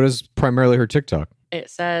 What is primarily her TikTok? It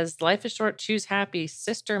says, life is short, choose happy,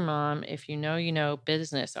 sister mom, if you know,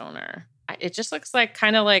 business owner. It just looks like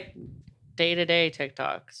kind of like day-to-day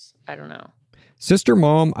TikToks. I don't know. Sister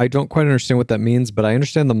mom, I don't quite understand what that means, but I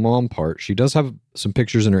understand the mom part. She does have some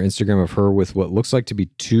pictures in her Instagram of her with what looks like to be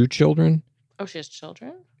 2 children. Oh, she has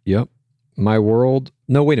children? Yep. My world.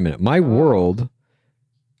 No, wait a minute. My world.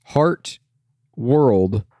 Heart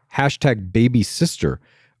world. #baby sister.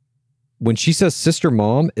 When she says sister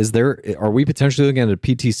mom, are we potentially looking at a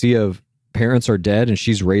PTC of parents are dead and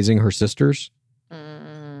she's raising her sisters?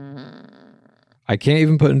 I can't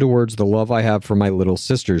even put into words the love I have for my little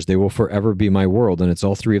sisters. They will forever be my world. And it's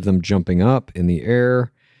all 3 of them jumping up in the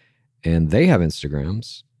air. And they have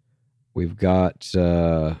Instagrams. We've got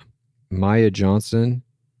Maya Johnson.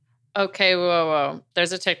 Okay, whoa.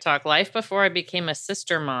 There's a TikTok. Life before I became a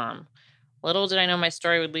sister mom. Little did I know my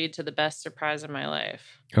story would lead to the best surprise of my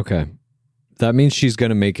life. Okay. That means she's going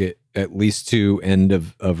to make it at least to end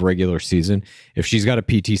of regular season. If she's got a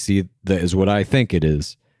PTC, that is what I think it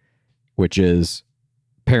is, which is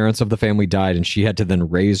parents of the family died and she had to then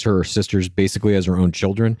raise her sisters basically as her own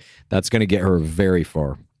children. That's going to get her very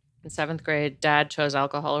far. In 7th grade, dad chose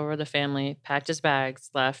alcohol over the family, packed his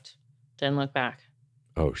bags, left, didn't look back.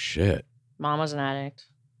 Oh, shit. Mom was an addict.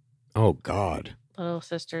 Oh, God. Little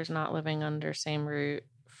sisters not living under same roof,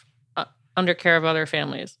 under care of other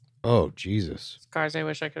families. Oh, Jesus. Scars I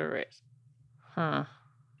wish I could erase. Huh.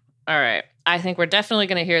 All right. I think we're definitely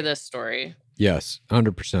going to hear this story. Yes,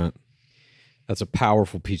 100%. That's a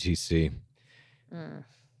powerful PTC.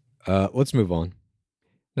 Let's move on.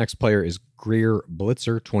 Next player is Greer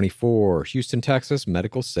Blitzer, 24, Houston, Texas,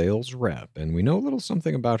 medical sales rep. And we know a little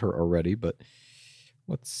something about her already, but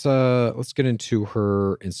let's get into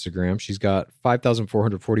her Instagram. She's got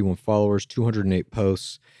 5,441 followers, 208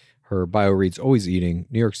 posts. Her bio reads, always eating,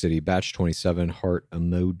 New York City, batch 27, heart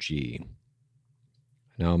emoji.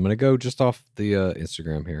 Now, I'm going to go just off the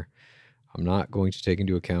Instagram here. I'm not going to take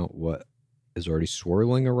into account what is already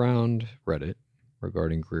swirling around Reddit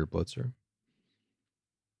regarding Greer Blitzer.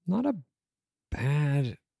 Not a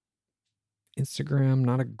bad Instagram,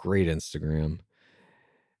 not a great Instagram.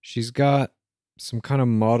 She's got some kind of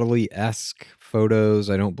modelly-esque photos.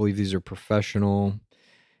 I don't believe these are professional.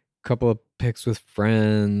 Couple of pics with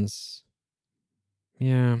friends.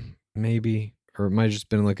 Yeah, maybe. or it might have just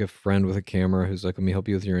been like a friend with a camera who's like, let me help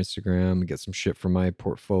you with your Instagram and get some shit from my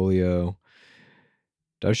portfolio.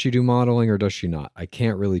 Does she do modeling or does she not? I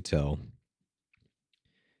can't really tell.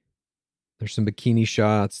 There's some bikini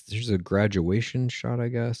shots. There's a graduation shot, I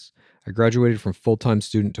guess. I graduated from full-time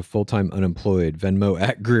student to full-time unemployed. Venmo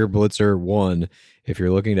at Greer Blitzer 1. If you're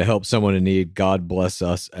looking to help someone in need, God bless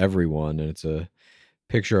us, everyone. And it's a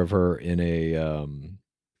picture of her in a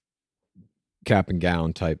cap and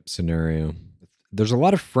gown type scenario. There's a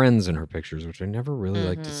lot of friends in her pictures, which I never really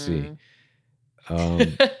like to see.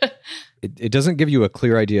 It doesn't give you a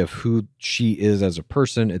clear idea of who she is as a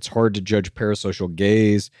person. It's hard to judge parasocial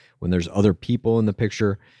gaze when there's other people in the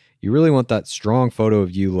picture. You really want that strong photo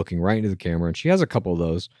of you looking right into the camera, and she has a couple of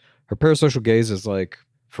those. Her parasocial gaze is like,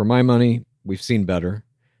 for my money, we've seen better.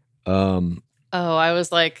 I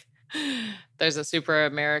was like, there's a super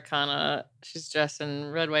Americana. She's dressed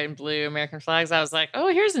in red, white, and blue American flags. I was like, oh,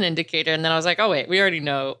 here's an indicator. And then I was like, oh, wait, we already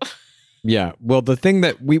know. Yeah. Well, the thing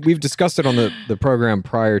that we've discussed it on the program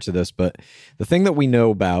prior to this, but the thing that we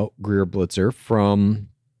know about Greer Blitzer from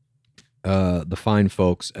the fine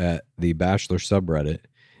folks at the Bachelor subreddit,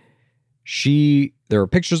 there are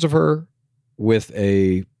pictures of her with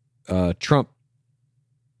a Trump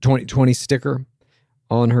 2020 sticker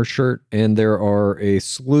on her shirt, and there are a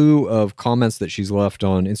slew of comments that she's left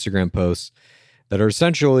on Instagram posts that are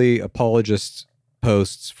essentially apologist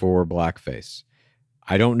posts for blackface.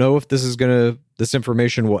 I don't know if this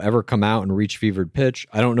information will ever come out and reach fevered pitch.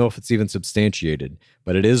 I don't know if it's even substantiated,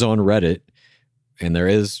 but it is on Reddit, and there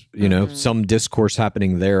is, some discourse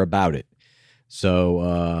happening there about it.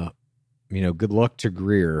 So, good luck to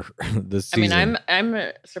Greer this season. I mean,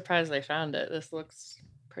 I'm surprised they found it. This looks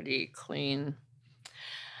pretty clean.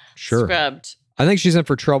 Sure. Scrubbed. I think she's in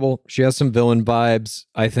for trouble. She has some villain vibes,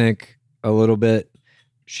 I think, a little bit.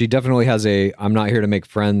 She definitely has a I'm not here to make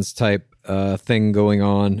friends type thing going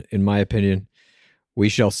on, in my opinion. We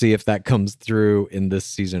shall see if that comes through in this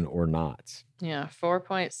season or not. Yeah,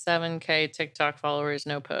 4.7K TikTok followers,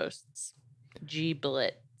 no posts. G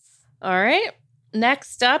Blitz. All right.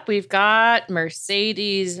 Next up, we've got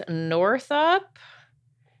Mercedes Northup.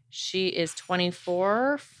 She is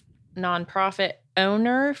 24, nonprofit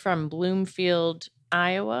owner from Bloomfield,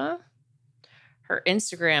 Iowa. Her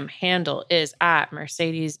Instagram handle is at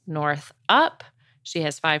Mercedes Northup. She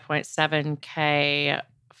has 5.7K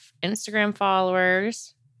Instagram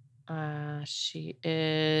followers. Her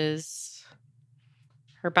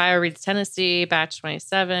bio reads Tennessee, batch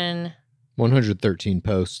 27. 113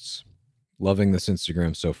 posts. Loving this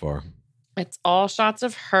Instagram so far. It's all shots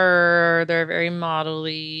of her. They're very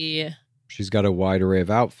modelly. She's got a wide array of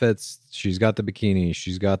outfits. She's got the bikini.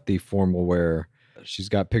 She's got the formal wear. She's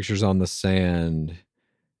got pictures on the sand.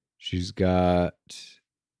 She's got...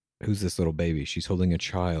 Who's this little baby? She's holding a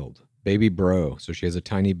child. Baby bro. So she has a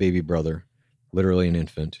tiny baby brother. Literally an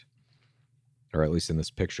infant. Or at least in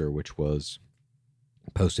this picture, which was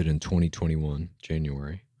posted in 2021,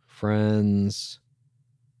 January. Friends.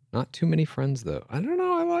 Not too many friends, though. I don't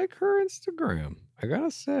know. I like her Instagram. I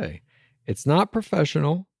gotta say. It's not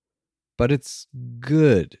professional, but it's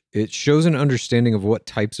good. It shows an understanding of what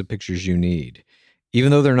types of pictures you need,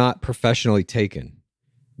 even though they're not professionally taken.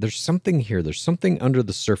 There's something here. There's something under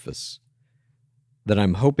the surface that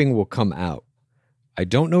I'm hoping will come out. I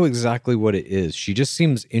don't know exactly what it is. She just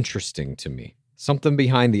seems interesting to me. Something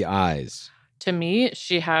behind the eyes. To me,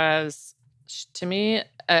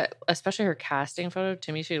 especially her casting photo,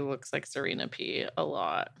 to me, she looks like Serena P a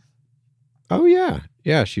lot. Oh, yeah.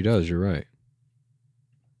 Yeah, she does. You're right.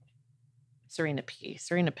 Serena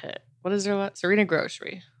Pitt. What is her? Serena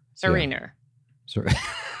Grocery. Serena. Yeah.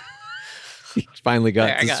 Finally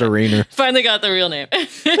got to Serena. Finally got the real name.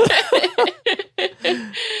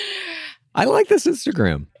 I like this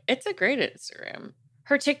Instagram. It's a great Instagram.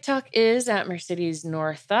 Her TikTok is at Mercedes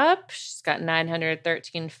Northup. She's got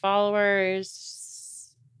 913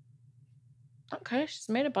 followers. Okay, she's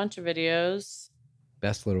made a bunch of videos.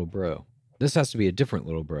 Best little bro. This has to be a different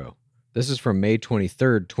little bro. This is from May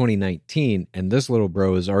 23rd, 2019, and this little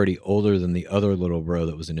bro is already older than the other little bro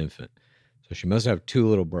that was an infant. So she must have two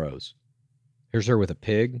little bros. Here's her with a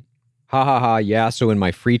pig. Ha ha ha, yeah, so in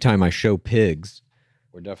my free time I show pigs.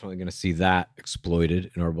 We're definitely going to see that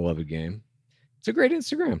exploited in our beloved game. It's a great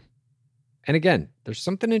Instagram. And again, there's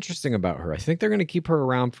something interesting about her. I think they're going to keep her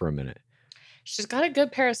around for a minute. She's got a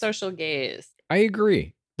good parasocial gaze. I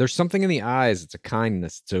agree. There's something in the eyes. It's a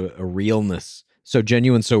kindness. It's a realness. So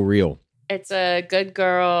genuine, so real. It's a good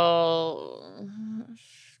girl,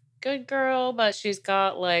 but she's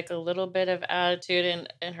got like a little bit of attitude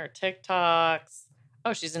in her TikToks.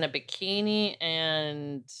 Oh, she's in a bikini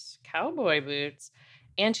and cowboy boots.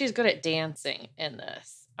 And she's good at dancing in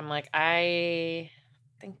this. I'm like, I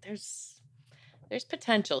think there's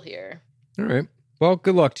potential here. All right. Well,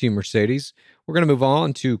 good luck to you, Mercedes. We're going to move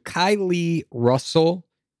on to Kylie Russell,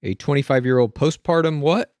 a 25-year-old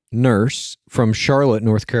postpartum nurse from Charlotte,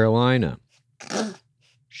 North Carolina.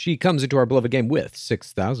 She comes into our beloved game with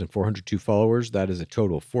 6,402 followers. That is a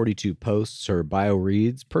total of 42 posts. Her bio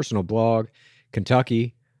reads, personal blog,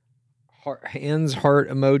 Kentucky, hands heart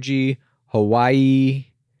emoji, Hawaii,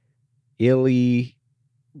 Illy,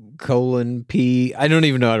 P. I don't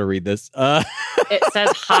even know how to read this. It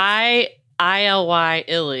says hi, ILY,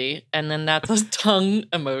 Illy, and then that's a tongue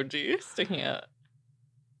emoji sticking out.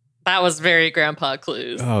 That was very Grandpa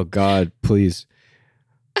Clues. Oh, God, please.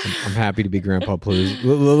 I'm happy to be Grandpa Clues.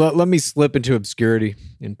 Let me slip into obscurity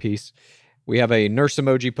in peace. We have a nurse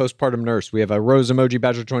emoji, postpartum nurse. We have a rose emoji,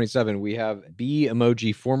 Bachelor 27. We have bee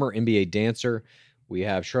emoji, former NBA dancer. We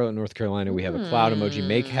have Charlotte, North Carolina. We have a cloud emoji,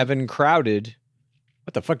 make heaven crowded.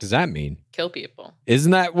 What the fuck does that mean? Kill people.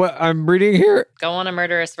 Isn't that what I'm reading here? Go on a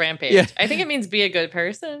murderous rampage. Yeah. I think it means be a good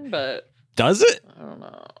person, but Does it? I don't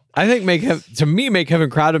know. I think make heaven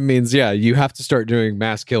crowded means, yeah, you have to start doing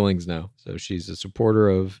mass killings now. So she's a supporter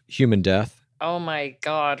of human death. Oh my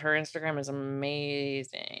God, her Instagram is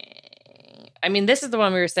amazing. I mean, this is the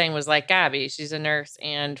one we were saying was like Gabby. She's a nurse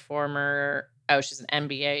and she's an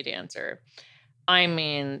NBA dancer. I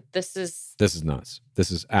mean, this is nuts.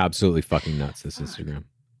 This is absolutely fucking nuts, this Instagram.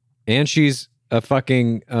 And she's a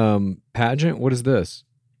fucking pageant. What is this?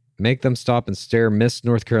 Make them stop and stare. Miss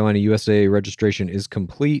North Carolina USA registration is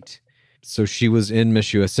complete. So she was in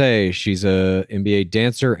Miss USA. She's a NBA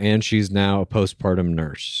dancer and she's now a postpartum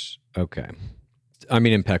nurse. Okay. I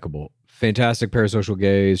mean, impeccable. Fantastic parasocial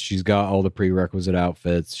gaze. She's got all the prerequisite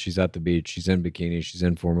outfits. She's at the beach. She's in bikini. She's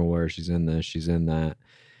in formal wear. She's in this. She's in that.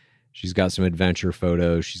 She's got some adventure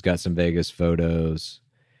photos. She's got some Vegas photos.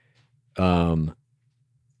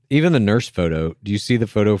 Even the nurse photo. Do you see the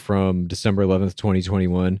photo from December 11th,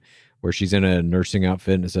 2021, where she's in a nursing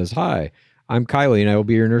outfit and it says, "Hi, I'm Kylie and I will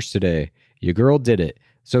be your nurse today. Your girl did it.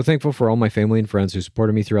 So thankful for all my family and friends who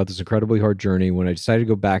supported me throughout this incredibly hard journey. When I decided to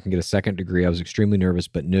go back and get a second degree, I was extremely nervous,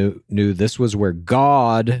 but knew this was where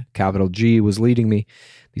God, capital G, was leading me.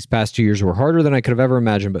 These past 2 years were harder than I could have ever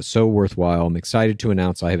imagined, but so worthwhile. I'm excited to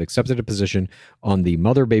announce I have accepted a position on the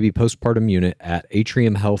mother-baby postpartum unit at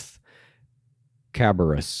Atrium Health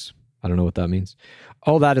Cabarrus." I don't know what that means.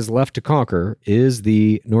 All that is left to conquer is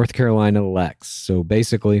the North Carolina Lex. So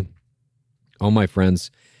basically, all my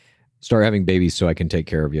friends start having babies so I can take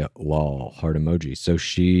care of you. Lol, heart emoji. So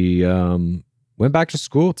she went back to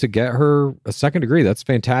school to get her a second degree. That's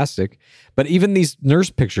fantastic. But even these nurse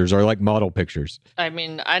pictures are like model pictures. I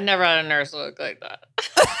mean, I never had a nurse look like that.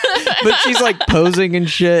 But she's like posing and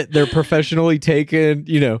shit. They're professionally taken,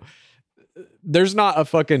 There's not a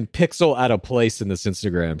fucking pixel out of place in this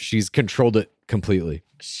Instagram. She's controlled it completely.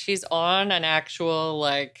 She's on an actual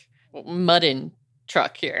like mudding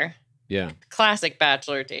truck here. Yeah. Classic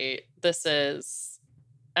bachelor date. This is,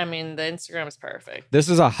 I mean, the Instagram is perfect. This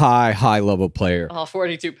is a high level player. All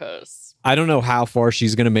 42 posts. I don't know how far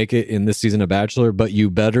she's going to make it in this season of Bachelor, but you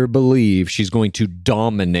better believe she's going to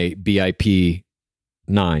dominate BIP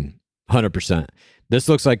 9, 100%. This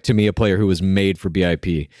looks like, to me, a player who was made for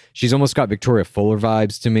BIP. She's almost got Victoria Fuller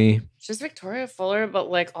vibes to me. She's Victoria Fuller, but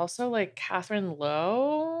like also like Catherine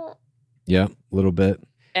Lowe. Yeah, a little bit.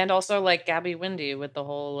 And also like Gabby Windy with the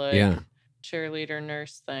whole like cheerleader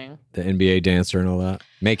nurse thing. The NBA dancer and all that.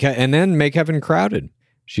 And then make heaven crowded.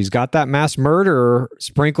 She's got that mass murderer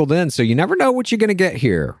sprinkled in, so you never know what you're going to get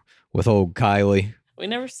here with old Kylie. We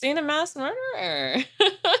never seen a mass murderer.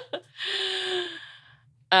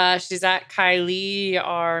 She's at Kylie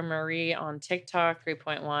R. Marie on TikTok,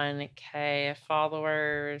 3.1K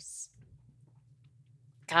followers.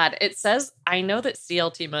 God, it says, I know that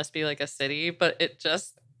CLT must be like a city, but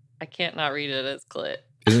I can't not read it as Clit.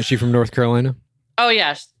 Isn't she from North Carolina? Oh,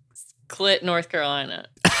 yeah. Clit, North Carolina.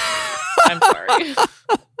 I'm sorry.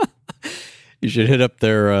 You should hit up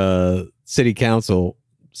their city council,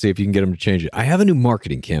 see if you can get them to change it. I have a new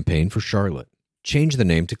marketing campaign for Charlotte. Change the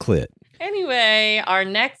name to Clit. Anyway, our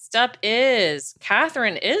next up is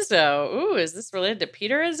Catherine Izzo. Ooh, is this related to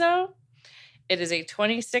Peter Izzo? It is a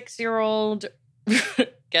 26-year-old,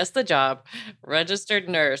 guess the job, registered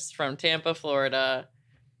nurse from Tampa, Florida.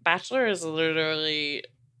 Bachelor is literally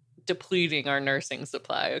depleting our nursing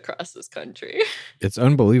supply across this country. It's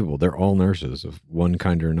unbelievable. They're all nurses of one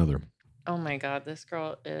kind or another. Oh my God, this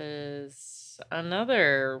girl is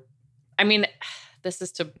another. I mean,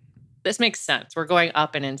 this makes sense. We're going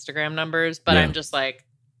up in Instagram numbers, but I'm just like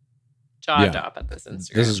jaw drop at this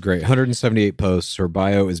Instagram. This is great. 178 posts. Her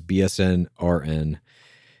bio is BSN RN.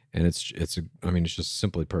 And it's just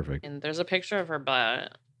simply perfect. And there's a picture of her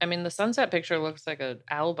butt. I mean, the sunset picture looks like an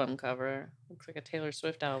album cover. Looks like a Taylor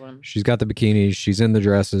Swift album. She's got the bikinis. She's in the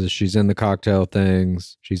dresses. She's in the cocktail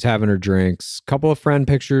things. She's having her drinks. Couple of friend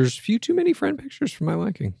pictures. Few too many friend pictures for my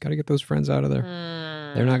liking. Got to get those friends out of there.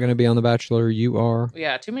 They're not going to be on The Bachelor. You are.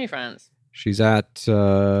 Yeah, too many friends. She's at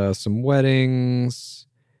some weddings.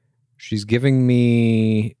 She's giving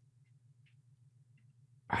me,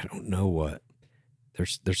 I don't know what.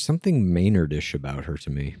 There's something Maynardish about her to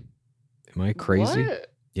me. Am I crazy? What?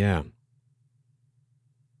 Yeah.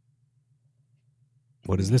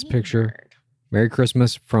 What is this picture? Merry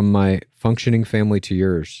Christmas from my functioning family to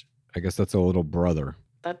yours. I guess that's a little brother.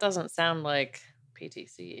 That doesn't sound like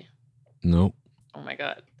PTC. Nope. Oh my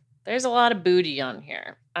God. There's a lot of booty on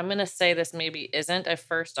here. I'm going to say this maybe isn't a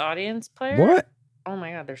first audience player. What? Oh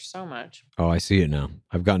my God, there's so much. Oh, I see it now.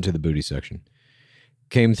 I've gotten to the booty section.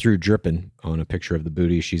 Came through dripping on a picture of the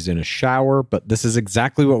booty. She's in a shower, but this is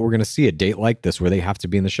exactly what we're going to see, a date like this where they have to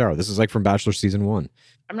be in the shower. This is like from Bachelor Season 1.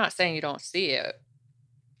 I'm not saying you don't see it,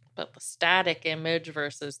 but the static image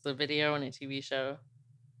versus the video in a TV show.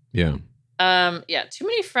 Yeah. Yeah, too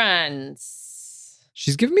many friends.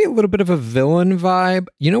 She's giving me a little bit of a villain vibe.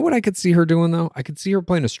 You know what I could see her doing, though? I could see her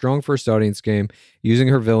playing a strong first audience game, using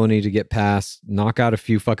her villainy to get past, knock out a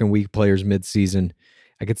few fucking weak players mid-season.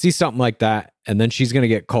 I could see something like that, and then she's going to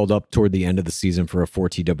get called up toward the end of the season for a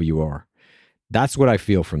 4TWR. That's what I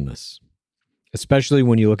feel from this, especially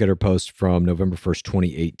when you look at her post from November 1st,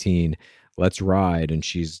 2018, Let's Ride, and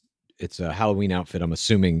it's a Halloween outfit, I'm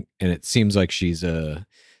assuming, and it seems like she's a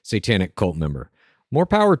satanic cult member. More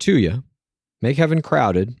power to you. Make heaven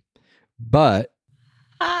crowded, but...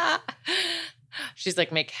 She's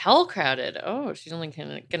like, make hell crowded. Oh, she's only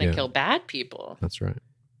going to kill bad people. That's right.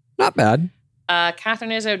 Not bad.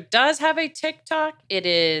 Catherine Izzo does have a TikTok. It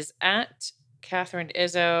is at Catherine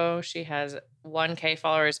Izzo. She has 1K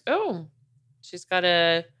followers. Oh, she's got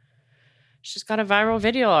a viral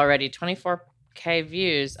video already. 24K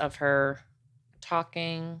views of her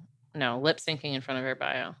lip syncing in front of her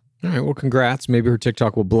bio. All right. Well, congrats. Maybe her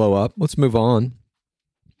TikTok will blow up. Let's move on.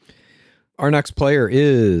 Our next player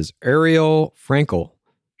is Ariel Frankel.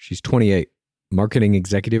 She's 28. Marketing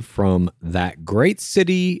executive from that great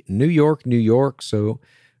city, New York, New York. So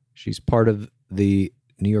she's part of the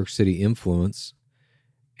New York City influence.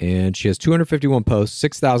 And she has 251 posts,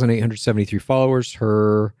 6,873 followers.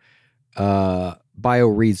 Her bio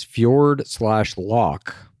reads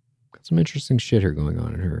Fjord/Lock. Got some interesting shit here going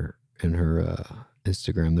on in her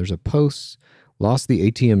Instagram. There's a post, lost the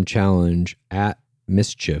ATM challenge at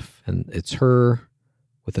Mischief. And it's her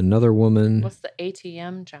with another woman. What's the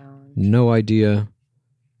ATM challenge? No idea.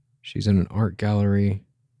 She's in an art gallery.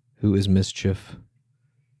 Who is Mischief?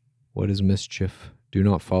 What is Mischief? Do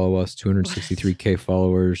not follow us. 263K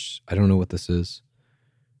followers. I don't know what this is.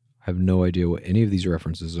 I have no idea what any of these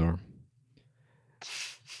references are.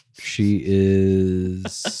 She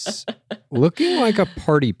is looking like a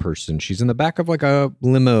party person. She's in the back of like a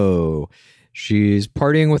limo. She's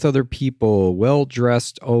partying with other people,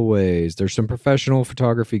 well-dressed always. There's some professional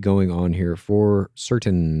photography going on here for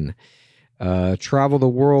certain. Travel the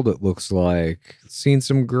world, it looks like. Seen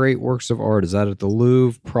some great works of art. Is that at the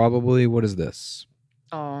Louvre? Probably. What is this?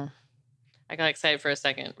 Oh, I got excited for a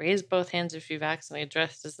second. Raise both hands if you vaccinated,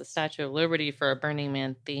 dressed as the Statue of Liberty for a Burning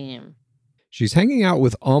Man theme. She's hanging out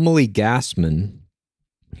with Amelie Gassman,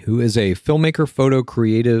 who is a filmmaker, photo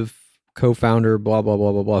creative, co-founder, blah, blah,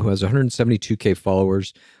 blah, blah, blah, who has 172K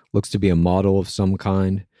followers, looks to be a model of some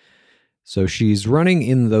kind. So she's running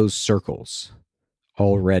in those circles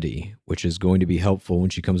already, which is going to be helpful when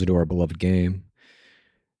she comes into our beloved game.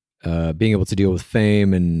 Being able to deal with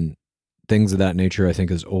fame and things of that nature, I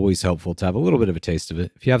think, is always helpful to have a little bit of a taste of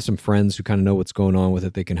it. If you have some friends who kind of know what's going on with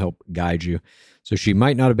it, they can help guide you. So she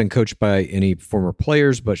might not have been coached by any former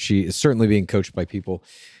players, but she is certainly being coached by people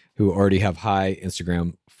who already have high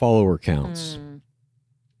Instagram follower counts.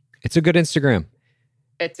 It's a good Instagram.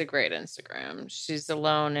 It's a great Instagram. She's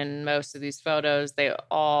alone in most of these photos. They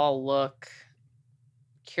all look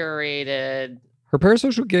curated. Her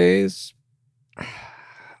parasocial gaze, I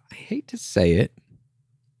hate to say it,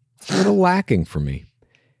 it's a little lacking for me.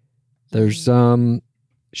 There's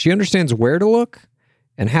she understands where to look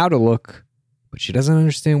and how to look, but she doesn't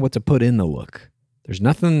understand what to put in the look. There's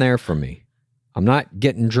nothing there for me. I'm not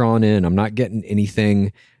getting drawn in. I'm not getting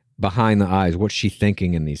anything behind the eyes. What's she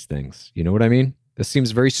thinking in these things? You know what I mean? This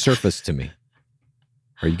seems very surface to me.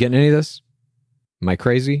 Are you getting any of this? Am I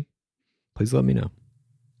crazy? Please let me know.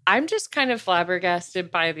 I'm just kind of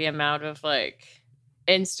flabbergasted by the amount of like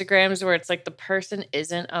Instagrams where it's like the person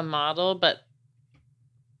isn't a model, but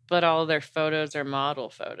But all their photos are model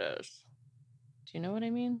photos. Do you know what I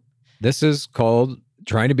mean? This is called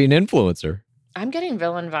trying to be an influencer. I'm getting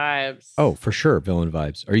villain vibes. Oh, for sure. Villain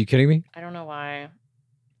vibes. Are you kidding me? I don't know why.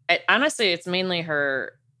 Honestly, it's mainly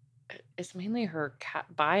her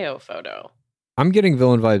bio photo. I'm getting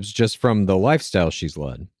villain vibes just from the lifestyle she's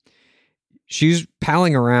led. She's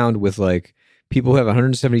palling around with like people who have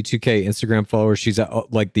 172K Instagram followers. She's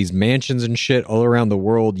at like these mansions and shit all around the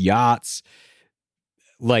world, yachts.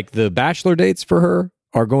 Like the bachelor dates for her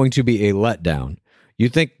are going to be a letdown. You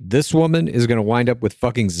think this woman is going to wind up with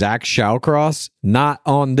fucking Zach Shallcross? Not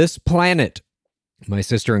on this planet. My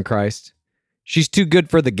sister in Christ. She's too good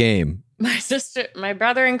for the game. My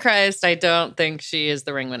brother in Christ, I don't think she is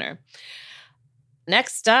the ring winner.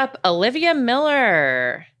 Next up, Olivia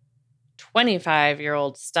Miller,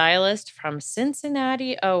 25-year-old stylist from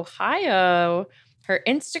Cincinnati, Ohio. Her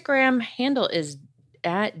Instagram handle is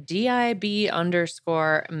at DIB_Miller.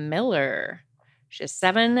 She has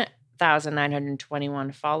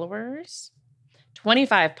 7,921 followers,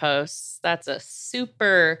 25 posts. That's a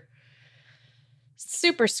super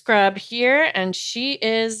scrub here. And she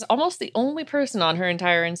is almost the only person on her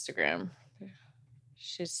entire Instagram.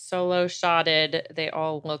 She's solo shotted. They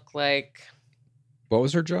all look like... What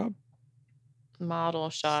was her job? Model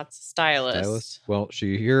shots, stylist. Well,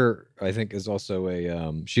 she here, I think, is also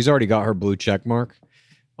a... she's already got her blue check mark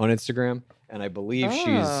on Instagram. And I believe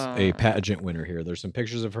she's a pageant winner here. There's some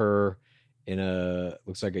pictures of her in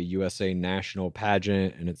looks like a USA national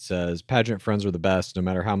pageant. And it says, pageant friends are the best, no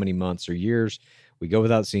matter how many months or years we go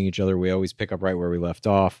without seeing each other. We always pick up right where we left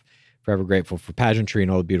off. Forever grateful for pageantry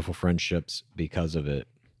and all the beautiful friendships because of it.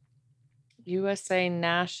 USA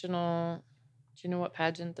National. Do you know what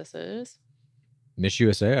pageant this is? Miss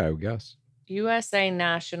USA, I would guess. USA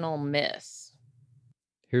National Miss.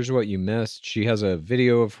 Here's what you missed. She has a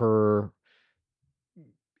video of her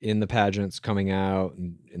in the pageants coming out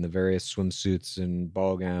and in the various swimsuits and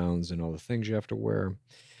ball gowns and all the things you have to wear.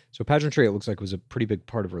 So pageantry, it looks like, was a pretty big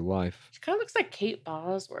part of her life. She kind of looks like Kate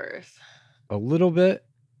Bosworth. A little bit.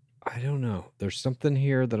 I don't know. There's something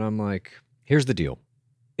here that I'm like, here's the deal.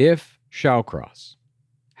 If Shallcross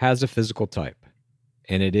has a physical type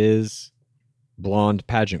and it is blonde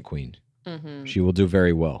pageant queen, she will do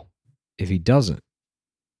very well. If he doesn't,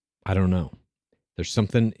 I don't know. There's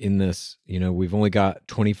something in this, we've only got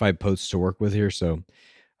 25 posts to work with here, so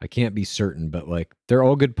I can't be certain, but like they're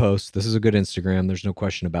all good posts. This is a good Instagram. There's no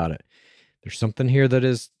question about it. There's something here that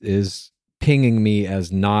is pinging me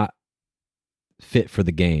as not fit for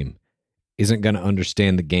the game, isn't going to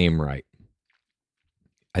understand the game right.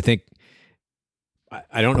 I think,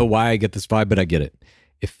 I don't know why I get this vibe, but I get it.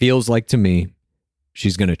 It feels like to me,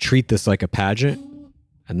 she's going to treat this like a pageant,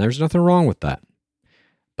 and there's nothing wrong with that.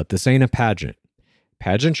 But this ain't a pageant.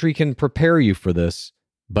 Pageantry can prepare you for this,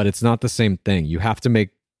 but it's not the same thing. You have to make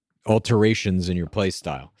alterations in your play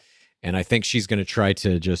style. And I think she's going to try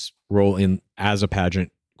to just roll in as a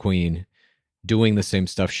pageant queen, doing the same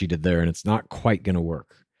stuff she did there, and it's not quite going to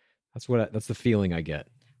work. That's the feeling I get.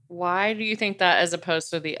 Why do you think that as opposed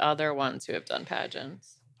to the other ones who have done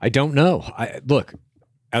pageants? I don't know. Look,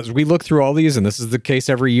 as we look through all these, and this is the case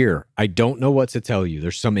every year, I don't know what to tell you.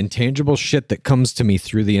 There's some intangible shit that comes to me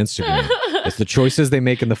through the Instagram. It's the choices they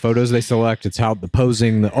make in the photos they select. It's how the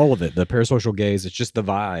posing, all of it, the parasocial gaze. It's just the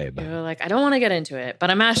vibe. You're like, I don't want to get into it, but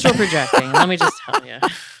I'm astral projecting. Let me just tell you.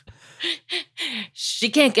 She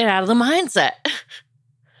can't get out of the mindset.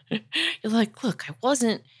 You're like, look, I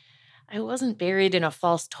wasn't buried in a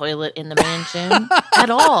false toilet in the mansion at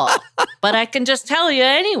all. But I can just tell you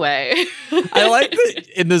anyway. I like that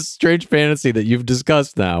in this strange fantasy that you've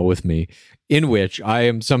discussed now with me, in which I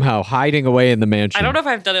am somehow hiding away in the mansion. I don't know if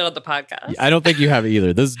I've done it on the podcast. I don't think you have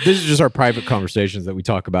either. This is just our private conversations that we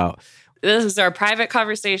talk about. This is our private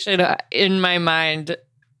conversation. In my mind,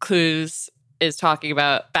 Clues is talking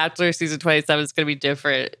about Bachelor season 27 is going to be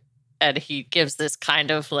different. And he gives this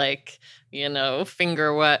kind of like,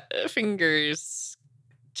 fingers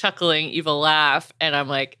chuckling evil laugh. And I'm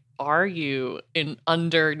like, are you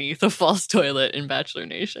underneath a false toilet in Bachelor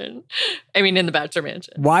Nation? I mean, in the Bachelor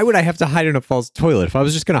Mansion. Why would I have to hide in a false toilet? If I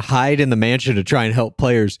was just going to hide in the mansion to try and help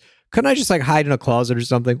players, couldn't I just like hide in a closet or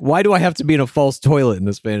something? Why do I have to be in a false toilet in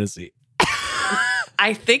this fantasy?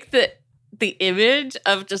 I think that the image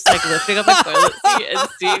of just like lifting up a toilet seat and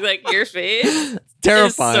seeing like your face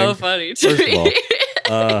terrifying. Is so funny to me.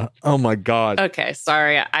 Oh my God. Okay,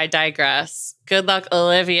 sorry, I digress. Good luck,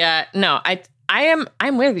 Olivia. No,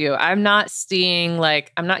 I'm with you. I'm not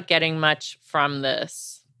getting much from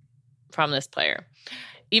this player.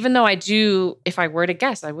 even though I do, if I were to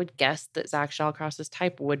guess, I would guess that Zach Shawcross's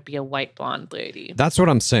type would be a white blonde lady. That's what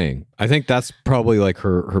I'm saying. I think that's probably like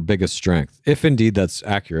her biggest strength, if indeed that's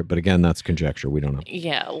accurate. But again, that's conjecture. We don't know.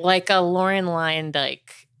 Yeah, like a Lauren Lyndike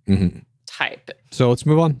type. So let's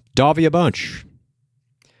move on. Davia Bunch.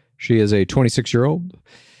 She is a 26-year-old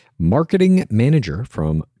marketing manager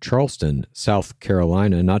from Charleston, South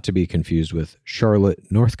Carolina, not to be confused with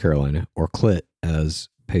Charlotte, North Carolina, or Clit, as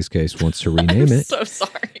Pace Case wants to rename it. So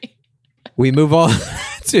sorry. We move on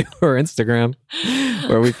to her Instagram,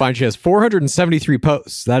 where we find she has 473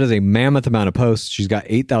 posts. That is a mammoth amount of posts. She's got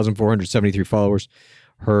 8,473 followers.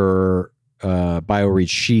 Her bio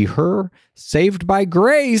reads she, her, saved by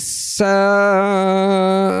grace, with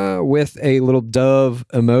a little dove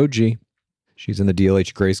emoji. She's in the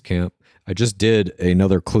DLH Grace camp. I just did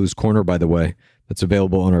another Clues Corner, by the way, that's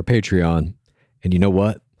available on our Patreon. And you know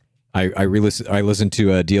what? I listened to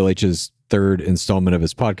DLH's third installment of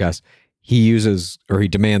his podcast. He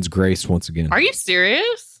demands grace once again. Are you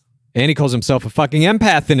serious? And he calls himself a fucking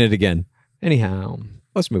empath in it again. Anyhow,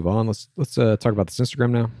 let's move on. Let's talk about this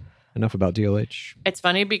Instagram now. Enough about DLH. It's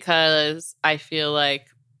funny because I feel like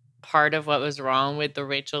part of what was wrong with the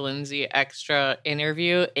Rachel Lindsay extra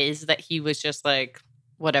interview is that he was just like,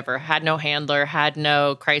 whatever, had no handler, had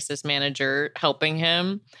no crisis manager helping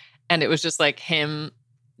him. And it was just like him,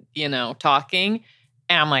 talking.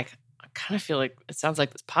 And I'm like, I kind of feel like it sounds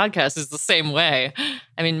like this podcast is the same way.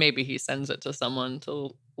 I mean, maybe he sends it to someone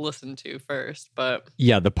to listen to first, but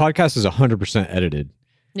yeah, the podcast is 100% edited.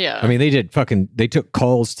 Yeah. I mean, they took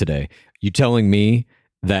calls today. You telling me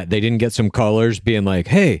that they didn't get some callers being like,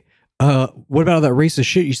 hey, what about all that racist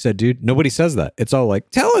shit you said, dude? Nobody says that. It's all like,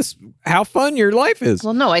 tell us how fun your life is.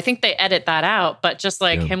 Well, no, I think they edit that out, but just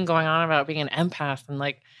like him going on about being an empath and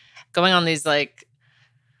like going on these like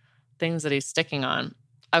things that he's sticking on.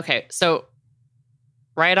 Okay, so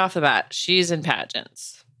right off the bat, she's in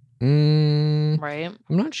pageants. Right?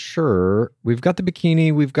 I'm not sure. We've got the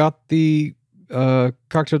bikini. We've got the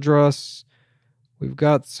cocktail dress. We've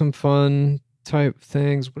got some fun type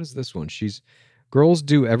things. What is this one? Girls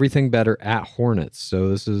do everything better at Hornets. So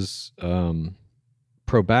this is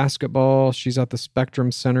pro basketball. She's at the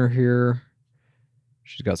Spectrum Center here.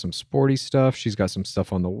 She's got some sporty stuff. She's got some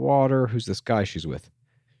stuff on the water. Who's this guy she's with?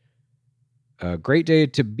 A great day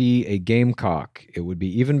to be a Gamecock. It would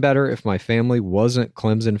be even better if my family wasn't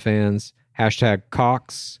Clemson fans. Hashtag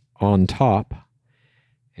Cox on top.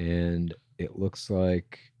 And it looks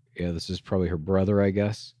like, this is probably her brother, I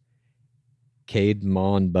guess. Cade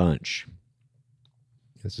Mon Bunch.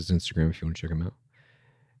 This is Instagram if you want to check him out.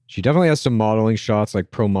 She definitely has some modeling shots,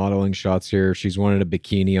 like pro modeling shots here. She's wanted a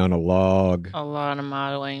bikini on a log. A lot of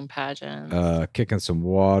modeling pageants. Kicking some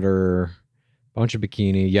water. Bunch of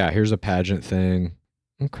bikini. Yeah, here's a pageant thing.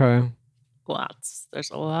 Okay. Lots.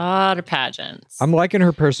 There's a lot of pageants. I'm liking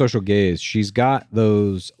her parasocial gaze. She's got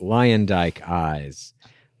those Lyndike eyes.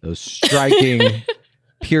 Those striking,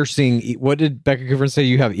 piercing. What did Becca Kufrin say?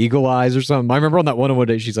 You have eagle eyes or something? I remember on that one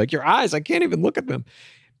day, she's like, your eyes, I can't even look at them.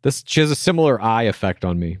 She has a similar eye effect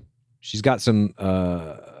on me. She's got some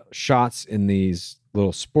shots in these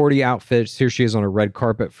little sporty outfits. Here she is on a red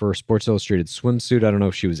carpet for a Sports Illustrated swimsuit. I don't know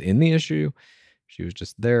if she was in the issue. She was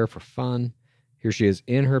just there for fun. Here she is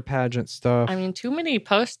in her pageant stuff. I mean, too many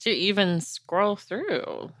posts to even scroll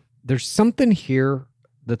through. There's something here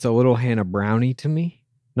that's a little Hannah Brownie to me.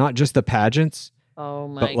 Not just the pageants. Oh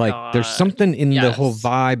my but like God. There's something in the whole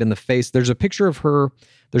vibe and the face. There's a picture of her.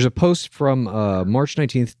 There's a post from March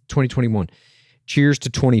 19th, 2021. Cheers to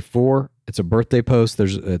 24. It's a birthday post.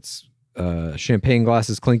 It's champagne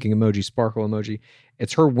glasses, clinking emoji, sparkle emoji.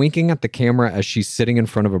 It's her winking at the camera as she's sitting in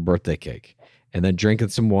front of a birthday cake and then drinking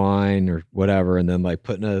some wine or whatever. And then like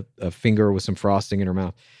putting a finger with some frosting in her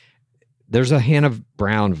mouth. There's a Hannah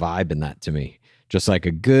Brown vibe in that to me. Just like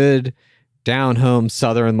a good down home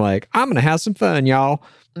Southern, like, I'm going to have some fun, y'all.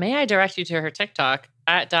 May I direct you to her TikTok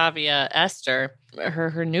at Davia Esther?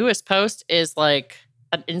 Her newest post is like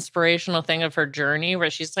an inspirational thing of her journey where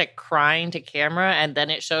she's like crying to camera and then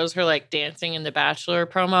it shows her like dancing in the Bachelor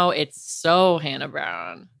promo. It's so Hannah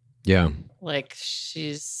Brown. Yeah. Like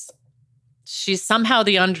she's somehow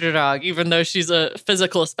the underdog, even though she's a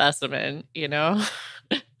physical specimen,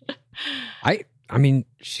 I mean,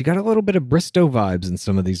 she got a little bit of Bristow vibes in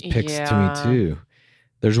some of these pics to me too.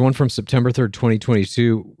 There's one from September 3rd,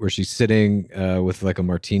 2022, where she's sitting with like a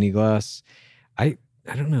martini glass. I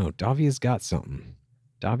don't know. Davia's got something.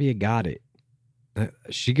 Davia got it.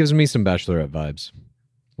 She gives me some Bachelorette vibes.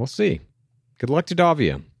 We'll see. Good luck to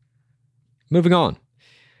Davia. Moving on.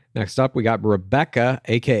 Next up, we got Rebecca,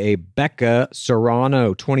 aka Becca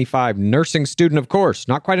Serrano, 25, nursing student, of course.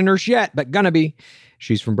 Not quite a nurse yet, but gonna be.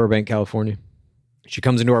 She's from Burbank, California. She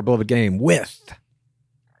comes into our beloved game with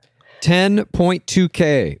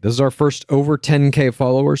 10.2K. This is our first over 10K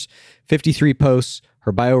followers, 53 posts.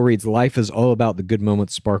 Her bio reads, life is all about the good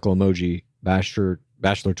moments, sparkle emoji, Bachelor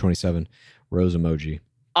 27, rose emoji.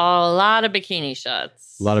 A lot of bikini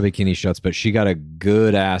shots. A lot of bikini shots, but she got a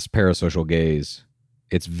good ass parasocial gaze.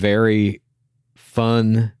 It's very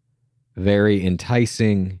fun, very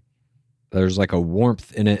enticing. There's like a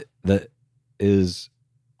warmth in it that is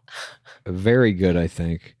very good, I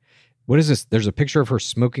think. What is this? There's a picture of her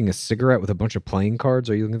smoking a cigarette with a bunch of playing cards.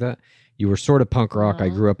 Are you looking at that? You were sort of punk rock. I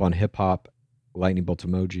grew up on hip hop. Lightning bolt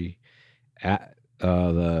emoji. At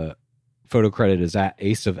the photo credit is at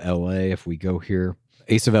Ace of LA. If we go here,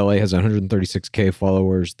 Ace of LA has 136K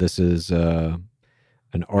followers. This is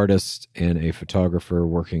an artist and a photographer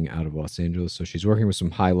working out of Los Angeles. So she's working with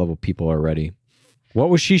some high level people already. What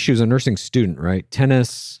was she? She was a nursing student, right?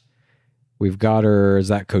 Tennis. We've got her. Is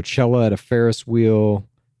that Coachella at a Ferris wheel?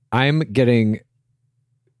 I'm getting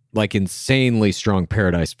like insanely strong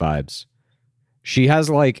Paradise vibes. She has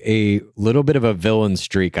like a little bit of a villain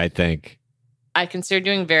streak, I think. I consider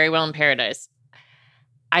doing very well in Paradise.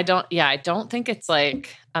 I don't think it's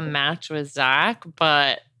like a match with Zach,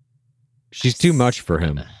 but she's too much for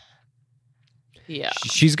him. Yeah.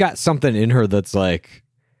 She's got something in her that's like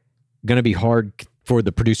going to be hard for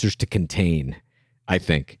the producers to contain, I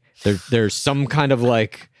think. There's some kind of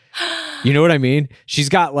like, you know what I mean? She's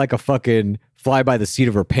got like a fucking fly by the seat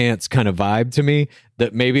of her pants kind of vibe to me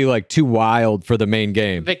that may be like too wild for the main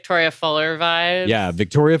game. Victoria Fuller vibes. Yeah,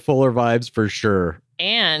 Victoria Fuller vibes for sure.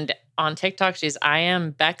 And on TikTok, I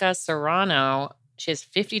am Becca Serrano. She has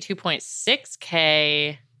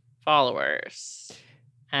 52.6K followers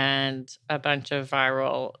and a bunch of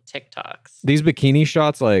viral TikToks. These bikini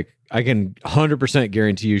shots, like I can 100%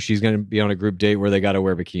 guarantee you she's going to be on a group date where they got to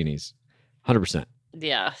wear bikinis. 100%.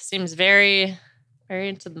 Yeah, seems very, very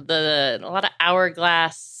into a lot of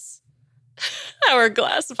hourglass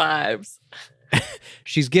vibes.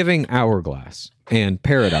 She's giving hourglass and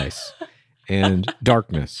paradise and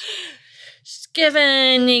darkness. She's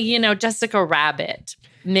given, Jessica Rabbit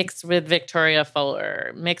mixed with Victoria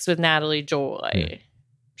Fuller, mixed with Natalie Joy. Yeah.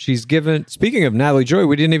 She's given, speaking of Natalie Joy,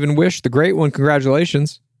 we didn't even wish the great one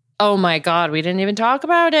congratulations. Oh my God, we didn't even talk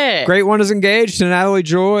about it. Great one is engaged to Natalie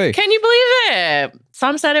Joy. Can you believe it?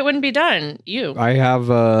 Some said it wouldn't be done. You. I have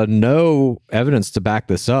no evidence to back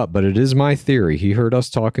this up, but it is my theory. He heard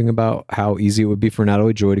us talking about how easy it would be for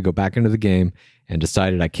Natalie Joy to go back into the game and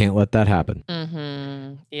decided I can't let that happen.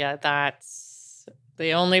 Mm-hmm. Yeah, that's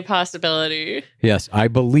the only possibility. Yes, I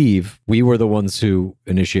believe we were the ones who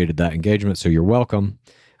initiated that engagement, so you're welcome.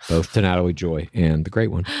 Both to Natalie Joy and the great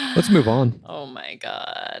one. Let's move on. Oh my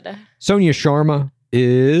God. Sonia Sharma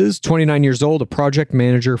is 29 years old, a project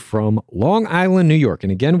manager from Long Island, New York.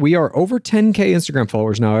 And again, we are over 10K Instagram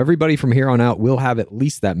followers now. Everybody from here on out will have at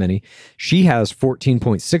least that many. She has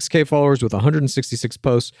 14.6K followers with 166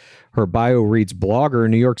 posts. Her bio reads blogger,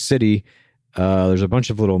 New York City. There's a bunch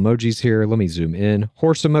of little emojis here. Let me zoom in.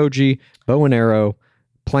 Horse emoji, bow and arrow,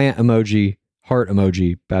 plant emoji, heart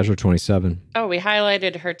emoji, Bachelor 27. Oh, we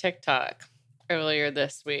highlighted her TikTok earlier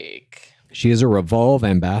this week. She is a Revolve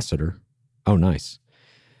ambassador. Oh, nice.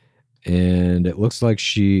 And it looks like if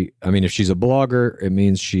she's a blogger, it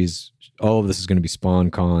means all of this is going to be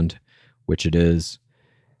spawn-conned, which it is.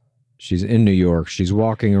 She's in New York. She's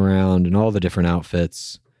walking around in all the different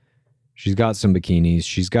outfits. She's got some bikinis.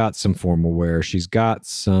 She's got some formal wear. She's got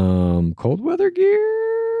some cold weather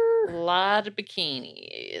gear. A lot of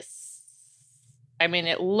bikinis. I mean,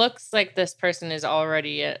 it looks like this person is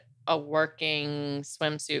already a working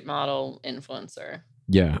swimsuit model influencer.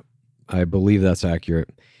 Yeah, I believe that's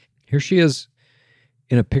accurate. Here she is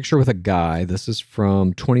in a picture with a guy. This is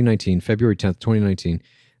from 2019, February 10th, 2019.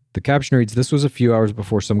 The caption reads, "This was a few hours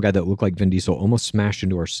before some guy that looked like Vin Diesel almost smashed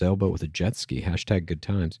into our sailboat with a jet ski. # good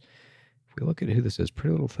times." If we look at who this is,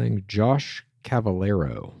 pretty little thing, Josh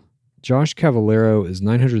Cavallero. Josh Cavallero is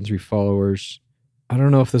 903 followers. I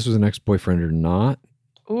don't know if this was an ex-boyfriend or not.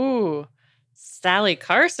 Ooh, Sally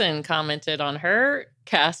Carson commented on her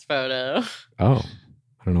cast photo. Oh,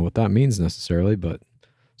 I don't know what that means necessarily, but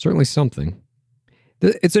certainly something.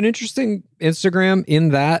 It's an interesting Instagram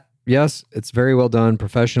in that, yes, it's very well done,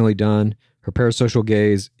 professionally done. Her parasocial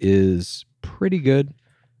gaze is pretty good.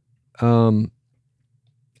 I'm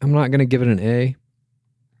not going to give it an A.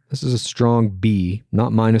 This is a strong B,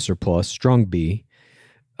 not minus or plus, strong B.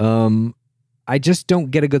 I just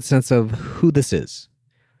don't get a good sense of who this is.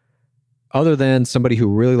 Other than somebody who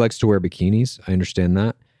really likes to wear bikinis, I understand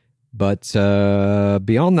that. But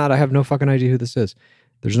beyond that, I have no fucking idea who this is.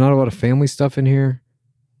 There's not a lot of family stuff in here.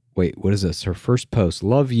 Wait, what is this? Her first post.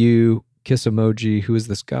 Love you. Kiss emoji. Who is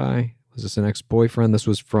this guy? Was this an ex-boyfriend? This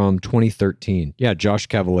was from 2013. Yeah, Josh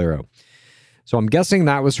Cavallero. So I'm guessing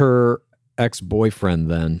that was her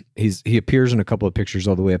ex-boyfriend then. He appears in a couple of pictures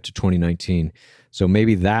all the way up to 2019. So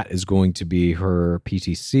maybe that is going to be her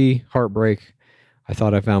PTC heartbreak. I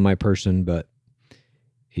thought I found my person, but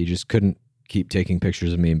he just couldn't keep taking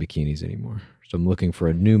pictures of me in bikinis anymore. So I'm looking for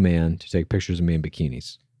a new man to take pictures of me in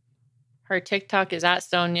bikinis. Her TikTok is at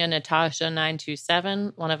Sonia Natasha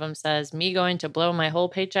 927. One of them says, me going to blow my whole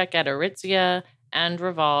paycheck at Aritzia and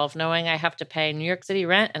Revolve, knowing I have to pay New York City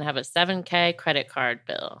rent and have a $7,000 credit card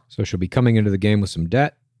bill. So she'll be coming into the game with some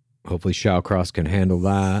debt. Hopefully Shawcross can handle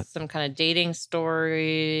that. Some kind of dating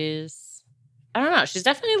stories. I don't know. She's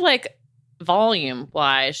definitely like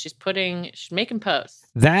volume-wise. She's making posts.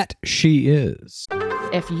 That she is.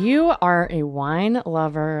 If you are a wine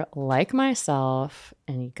lover like myself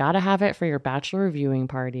and you got to have it for your bachelor viewing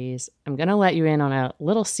parties, I'm going to let you in on a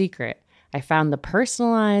little secret. I found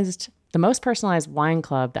the most personalized wine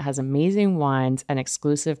club that has amazing wines and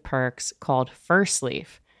exclusive perks called First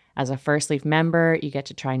Leaf. As a First Leaf member, you get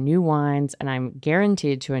to try new wines, and I'm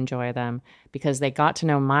guaranteed to enjoy them because they got to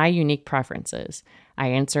know my unique preferences. I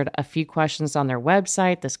answered a few questions on their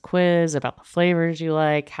website, this quiz about the flavors you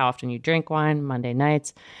like, how often you drink wine, Monday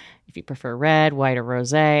nights, if you prefer red, white, or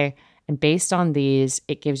rosé. And based on these,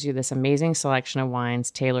 it gives you this amazing selection of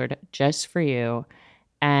wines tailored just for you.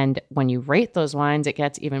 And when you rate those wines, it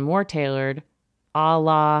gets even more tailored, a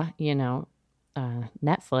la,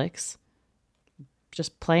 Netflix.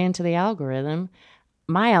 Just play into the algorithm.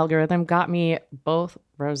 My algorithm got me both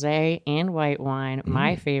rosé and white wine,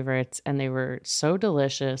 my favorites, and they were so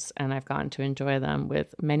delicious, and I've gotten to enjoy them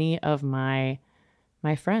with many of my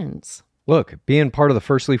friends. Look, being part of the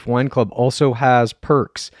First Leaf Wine Club also has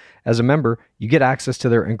perks. As a member, you get access to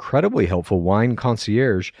their incredibly helpful wine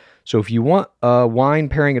concierge. So if you want wine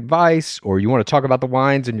pairing advice or you want to talk about the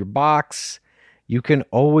wines in your box, you can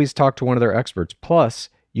always talk to one of their experts. Plus,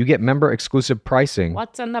 you get member-exclusive pricing.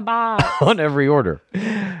 What's in the box? On every order.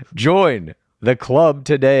 Join the club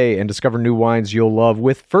today and discover new wines you'll love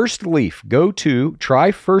with First Leaf. Go to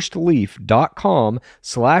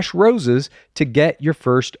tryfirstleaf.com/roses to get your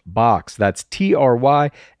first box. That's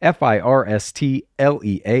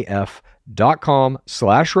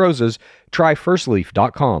tryfirstleaf.com/roses.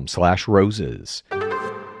 Tryfirstleaf.com/roses.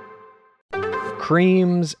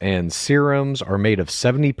 Creams and serums are made of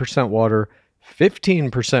 70% water,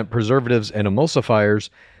 15% preservatives and emulsifiers,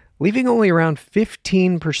 leaving only around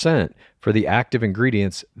 15% for the active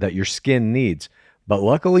ingredients that your skin needs. But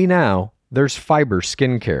luckily now, there's Fiber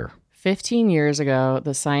Skincare. 15 years ago,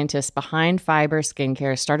 the scientists behind Fiber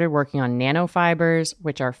Skincare started working on nanofibers,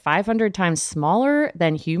 which are 500 times smaller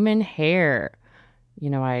than human hair.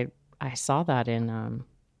 I saw that in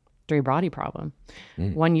Three Body Problem.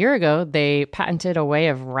 1 year ago, they patented a way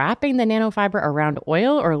of wrapping the nanofiber around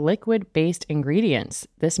oil or liquid-based ingredients.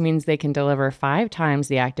 This means they can deliver 5 times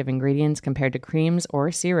the active ingredients compared to creams or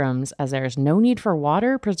serums, as there is no need for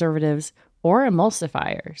water, preservatives, or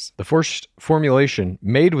emulsifiers. The first formulation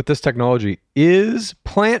made with this technology is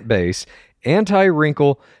plant-based,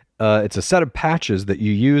 anti-wrinkle. It's a set of patches that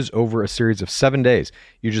you use over a series of 7 days.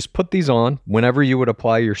 You just put these on whenever you would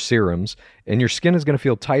apply your serums, and your skin is going to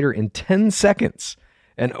feel tighter in 10 seconds.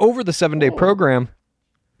 And over the 7-day program,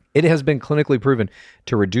 it has been clinically proven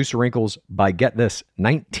to reduce wrinkles by, get this,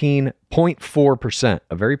 19.4%,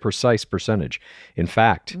 a very precise percentage. In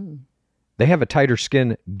fact, they have a tighter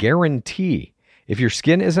skin guarantee. If your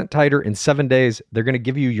skin isn't tighter in 7 days, they're going to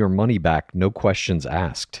give you your money back, no questions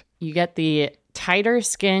asked. You get the tighter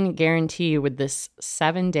skin guarantee with this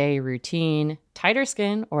 7-day routine. Tighter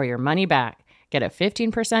skin or your money back. Get a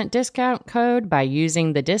 15% discount code by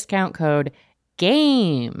using the discount code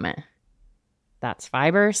GAME. That's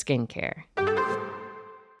Fiber Skincare.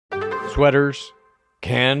 Sweaters,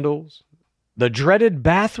 candles, the dreaded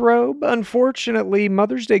bathrobe. Unfortunately,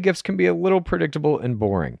 Mother's Day gifts can be a little predictable and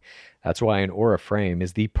boring. That's why an Aura frame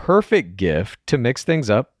is the perfect gift to mix things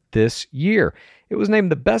up this year. It was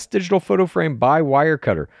named the best digital photo frame by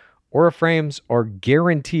Wirecutter. Aura frames are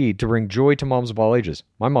guaranteed to bring joy to moms of all ages.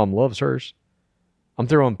 My mom loves hers. I'm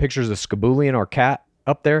throwing pictures of Skaboolian, our cat,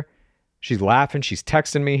 up there. She's laughing. She's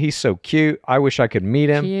texting me. He's so cute. I wish I could meet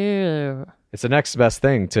him. Cute. It's the next best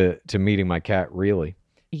thing to meeting my cat, really.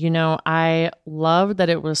 I love that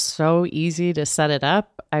it was so easy to set it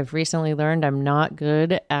up. I've recently learned I'm not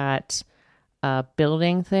good at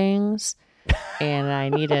building things. and I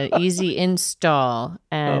need an easy install.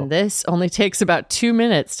 And Oh. this only takes about 2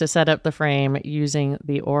 minutes to set up the frame using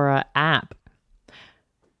the Aura app.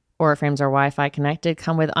 Aura frames are Wi-Fi connected,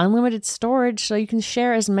 come with unlimited storage, so you can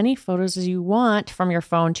share as many photos as you want from your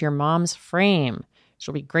phone to your mom's frame.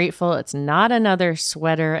 She'll be grateful it's not another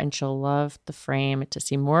sweater, and she'll love the frame to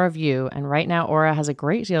see more of you. And right now, Aura has a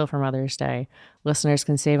great deal for Mother's Day. Listeners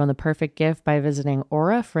can save on the perfect gift by visiting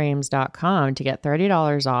auraframes.com to get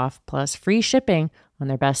 $30 off plus free shipping on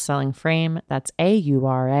their best-selling frame. That's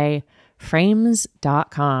AURA,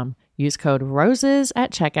 frames.com. Use code ROSES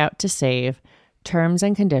at checkout to save. Terms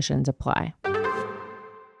and conditions apply.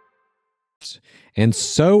 And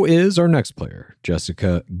so is our next player,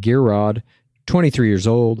 Jessica Girod, 23 years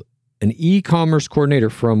old, an e-commerce coordinator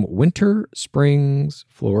from Winter Springs,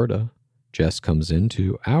 Florida. Jess comes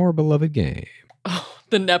into our beloved game. Oh,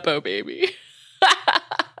 the Nepo baby.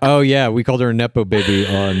 Oh, yeah. We called her a Nepo baby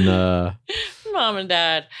on... Mom and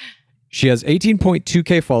Dad. She has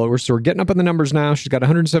 18.2K followers, so we're getting up in the numbers now. She's got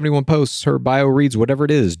 171 posts. Her bio reads, whatever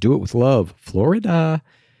it is, do it with love. Florida.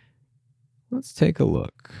 Let's take a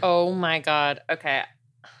look. Oh my God. Okay.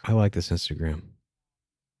 I like this Instagram.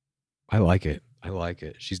 I like it.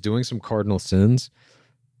 She's doing some cardinal sins.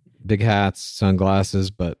 Big hats,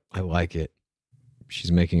 sunglasses, but I like it.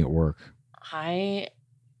 She's making it work. I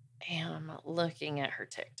am looking at her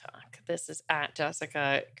TikTok. This is at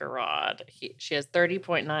Jessica Garrod. She has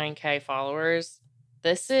 30.9K followers.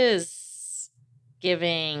 This is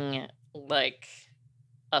giving like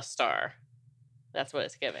a star. That's what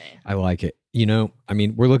it's giving. I like it. You know, I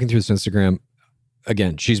mean, we're looking through this Instagram.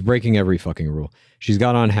 Again, she's breaking every fucking rule. She's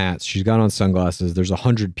got on hats. She's got on sunglasses. There's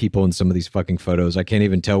 100 people in some of these fucking photos. I can't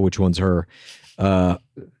even tell which one's her.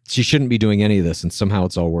 She shouldn't be doing any of this, and somehow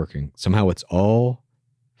it's all working. Somehow it's all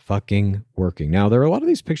fucking working. Now, there are a lot of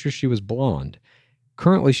these pictures she was blonde.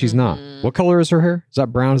 Currently, she's not. What color is her hair? Is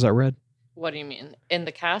that brown? Is that red? What do you mean? In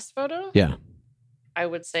the cast photo? Yeah. I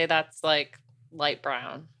would say that's like light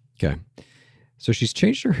brown. Okay. So she's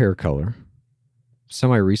changed her hair color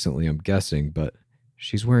semi-recently, I'm guessing, but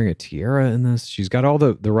she's wearing a tiara in this. She's got all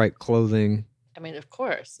the right clothing. I mean, of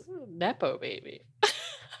course. Ooh, Nepo baby.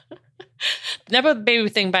 Nepo baby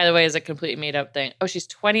thing, by the way, is a complete made-up thing. Oh, she's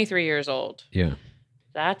 23 years old. Yeah.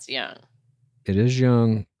 That's young. It is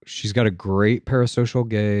young. She's got a great parasocial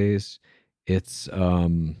gaze. It's a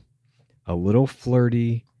little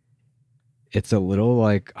flirty. It's a little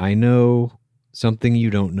like, I know something you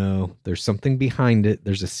don't know. There's something behind it.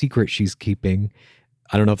 There's a secret she's keeping.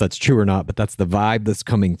 I don't know if that's true or not, but that's the vibe that's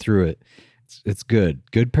coming through it. It's good.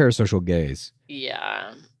 Good parasocial gaze.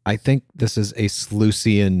 Yeah. I think this is a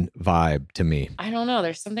Sluician vibe to me. I don't know.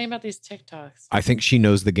 There's something about these TikToks. I think she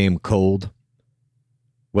knows the game cold,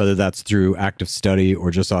 whether that's through active study or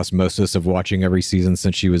just osmosis of watching every season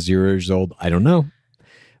since she was 0 years old. I don't know.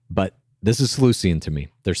 But this is Sluician to me.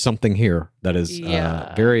 There's something here that is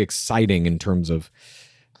very exciting in terms of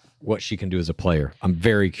what she can do as a player. I'm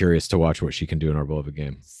very curious to watch what she can do in our beloved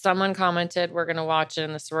game. Someone commented, we're going to watch it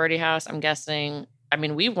in the sorority house. I'm guessing, I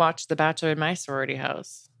mean, we watched The Bachelor in my sorority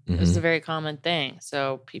house. This is a very common thing.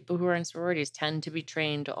 So people who are in sororities tend to be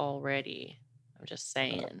trained already. I'm just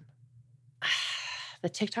saying. The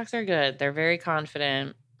TikToks are good. They're very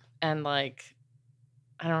confident. And like,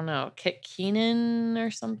 I don't know, Kit Keenan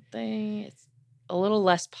or something. It's a little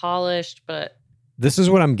less polished, but... This is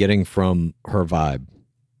what I'm getting from her vibe.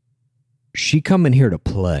 She come in here to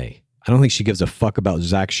play. I don't think she gives a fuck about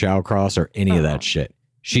Zach Shawcross or any of that shit.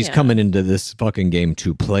 She's coming into this fucking game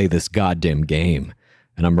to play this goddamn game.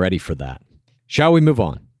 And I'm ready for that. Shall we move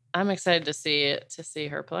on? I'm excited to see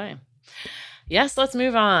her play. Yes, let's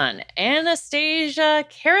move on. Anastasia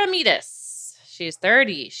Karamidas. She's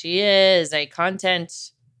 30. She is a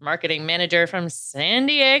content marketing manager from San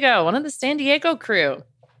Diego, one of the San Diego crew.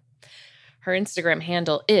 Her Instagram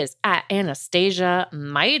handle is at Anastasia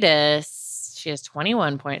Midas. She has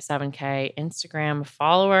 21.7K Instagram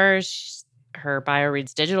followers. Her bio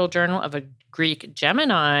reads Digital Journal of a Greek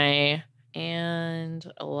Gemini. And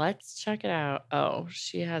let's check it out. Oh,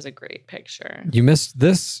 she has a great picture. You missed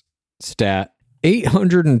this stat.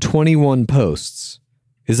 821 posts.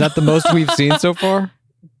 Is that the most we've seen so far?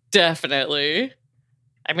 Definitely.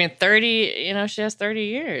 I mean, 30, she has 30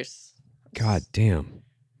 years. God damn.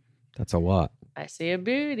 That's a lot. I see a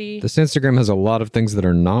booty. This Instagram has a lot of things that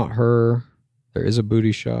are not her. There is a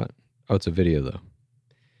booty shot. Oh, it's a video, though.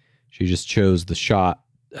 She just chose the shot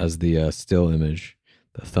as the still image,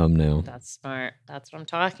 the thumbnail. That's smart. That's what I'm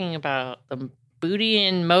talking about. The booty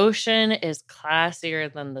in motion is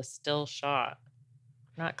classier than the still shot.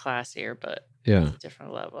 Not classier, but it's a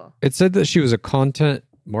different level. It said that she was a content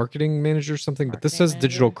marketing manager or something, but this says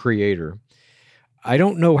digital creator. I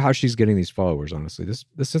don't know how she's getting these followers, honestly. This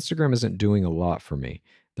Instagram isn't doing a lot for me.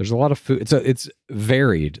 There's a lot of food. It's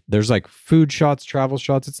varied. There's like food shots, travel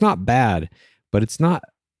shots. It's not bad, but it's not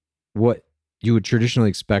what you would traditionally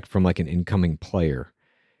expect from like an incoming player.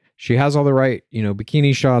 She has all the right,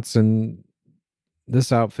 bikini shots and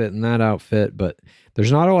this outfit and that outfit, but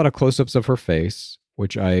there's not a lot of close-ups of her face,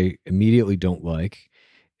 which I immediately don't like.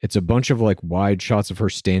 It's a bunch of like wide shots of her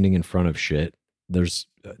standing in front of shit. There's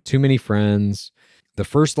too many friends. The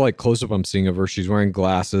first like close-up I'm seeing of her, she's wearing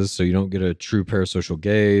glasses, so you don't get a true parasocial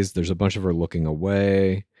gaze. There's a bunch of her looking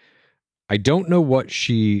away. I don't know what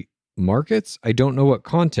she markets. I don't know what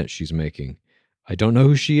content she's making. I don't know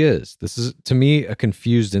who she is. This is, to me, a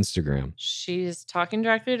confused Instagram. She's talking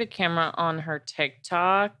directly to camera on her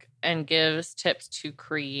TikTok and gives tips to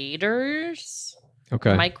creators.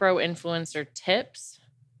 Okay. Micro influencer tips.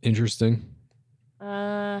 Interesting.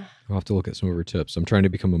 I'll have to look at some of her tips. I'm trying to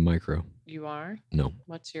become a micro. You are? No.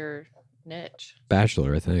 What's your niche?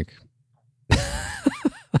 Bachelor, I think.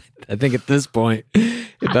 I think at this point,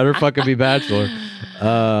 it better fucking be Bachelor.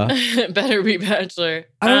 It better be Bachelor.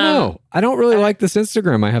 I don't know. I don't really like this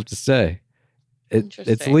Instagram, I have to say. It's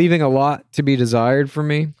Interesting. leaving a lot to be desired for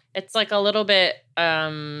me. It's like a little bit,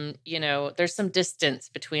 there's some distance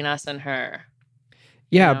between us and her.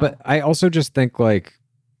 Yeah, know? but I also just think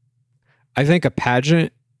I think a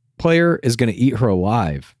pageant player is going to eat her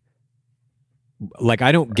alive. Like,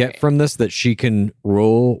 I don't get Right. from this that she can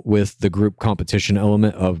roll with the group competition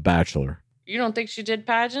element of Bachelor. You don't think she did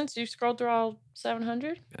pageants? You scrolled through all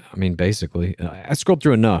 700? I mean, basically, I scrolled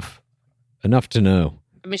through enough to know.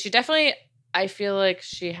 I mean, she definitely, I feel like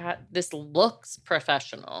this looks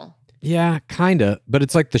professional. Yeah, kind of. But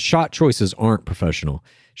it's like the shot choices aren't professional.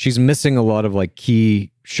 She's missing a lot of like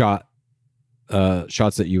key shots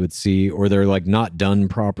that you would see, or they're like not done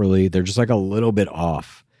properly. They're just like a little bit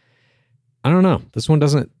off. I don't know. This one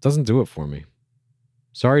doesn't do it for me.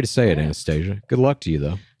 Sorry to say it, Anastasia. Good luck to you,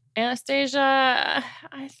 though. Anastasia,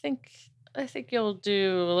 I think you'll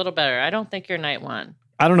do a little better. I don't think you're night one.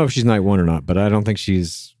 I don't know if she's night one or not, but I don't think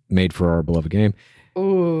she's made for our beloved game.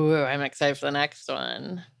 Ooh, I'm excited for the next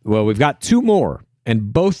one. Well, we've got two more,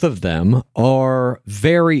 and both of them are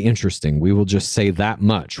very interesting. We will just say that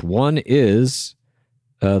much. One is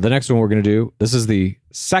the next one we're going to do. This is the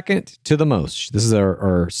second to the most. This is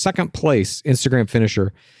our second place Instagram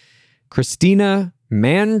finisher, Christina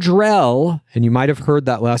Mandrell. And you might have heard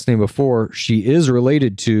that last name before. She is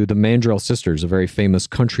related to the Mandrell sisters, a very famous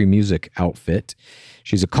country music outfit.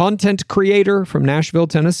 She's a content creator from Nashville,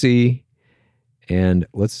 Tennessee. And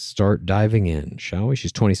let's start diving in, shall we?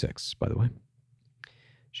 She's 26, by the way.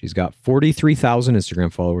 She's got 43,000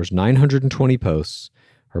 Instagram followers, 920 posts.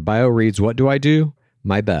 Her bio reads, "What do I do?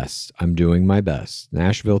 My best. I'm doing my best."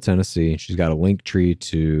 Nashville, Tennessee. She's got a link tree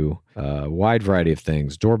to a wide variety of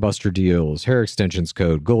things. Doorbuster deals, hair extensions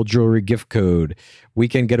code, gold jewelry gift code,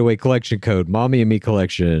 weekend getaway collection code, mommy and me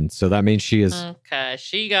collection. So that means she is... Okay,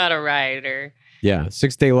 she got a rider. Yeah,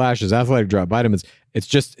 6-day lashes, athletic drop, vitamins.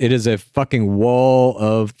 It is a fucking wall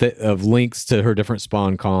of links to her different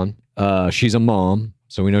Spawn Con. She's a mom,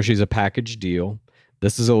 so we know she's a package deal.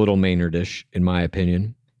 This is a little Maynard-ish, in my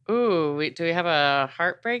opinion. Ooh, do we have a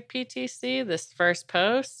heartbreak PTC? This first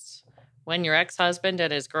post? When your ex-husband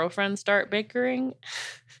and his girlfriend start bickering?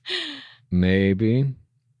 Maybe.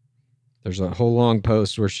 There's a whole long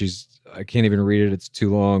post where I can't even read it. It's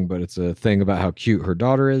too long, but it's a thing about how cute her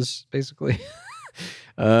daughter is, basically.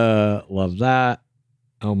 Love that.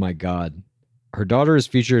 Oh my God. Her daughter is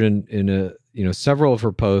featured in several of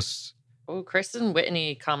her posts. Oh, Kristen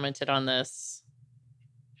Whitney commented on this.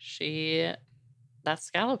 That's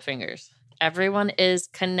scallop fingers. Everyone is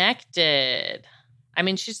connected. I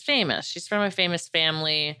mean, she's famous. She's from a famous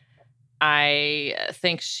family. I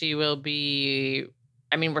think she will be,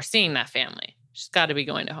 we're seeing that family. She's got to be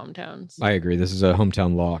going to hometowns. I agree. This is a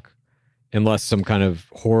hometown lock. Unless some kind of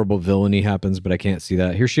horrible villainy happens, but I can't see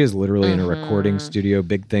that. Here she is literally in a recording studio.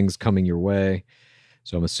 Big things coming your way.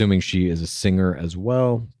 So I'm assuming she is a singer as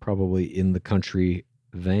well, probably in the country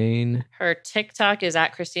vein. Her TikTok is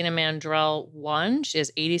at Christina Mandrell 1. She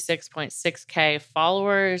has 86.6K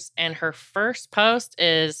followers. And her first post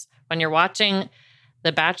is when you're watching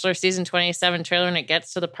the Bachelor Season 27 trailer and it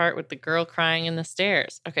gets to the part with the girl crying in the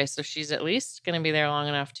stairs. Okay, so she's at least going to be there long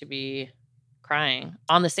enough to be crying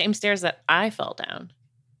on the same stairs that I fell down.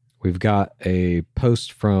 We've got a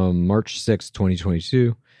post from March 6th,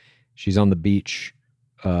 2022. She's on the beach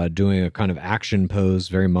doing a kind of action pose,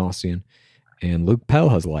 very Mossian. And Luke Pell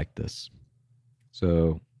has liked this.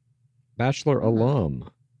 So, Bachelor alum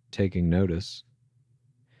taking notice.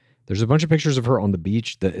 There's a bunch of pictures of her on the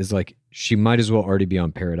beach that is like, she might as well already be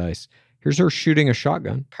on Paradise. Here's her shooting a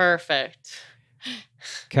shotgun. Perfect.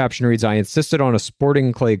 Caption reads, I insisted on a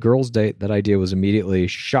sporting clay girls date. That idea was immediately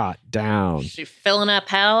shot down. She filling up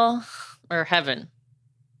hell or heaven?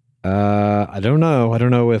 I don't know. I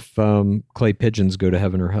don't know if clay pigeons go to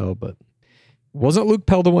heaven or hell, but wasn't Luke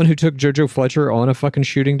Pell the one who took JoJo Fletcher on a fucking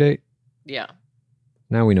shooting date? Yeah.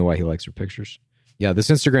 Now we know why he likes her pictures. Yeah, this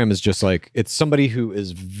Instagram is just like, it's somebody who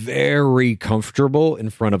is very comfortable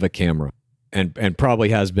in front of a camera and probably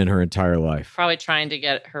has been her entire life. Probably trying to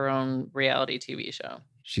get her own reality TV show.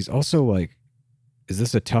 She's also like, is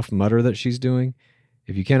this a tough mutter that she's doing?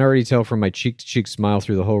 If you can't already tell from my cheek-to-cheek smile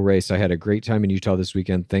through the whole race, I had a great time in Utah this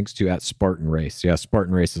weekend thanks to at Spartan Race. Yeah,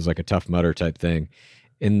 Spartan Race is like a tough mutter type thing.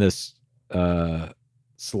 In this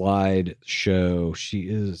slide show, she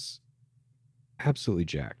is absolutely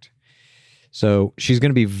jacked. So she's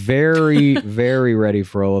going to be very, very ready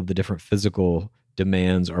for all of the different physical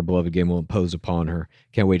demands our beloved game will impose upon her.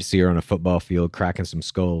 Can't wait to see her on a football field, cracking some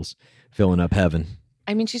skulls, filling up heaven.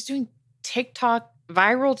 I mean, she's doing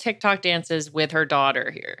viral TikTok dances with her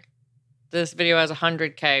daughter here. This video has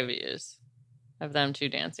 100K views of them two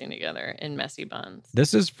dancing together in messy buns.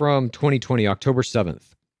 This is from 2020, October 7th.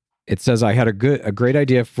 It says, I had a great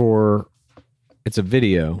idea for, it's a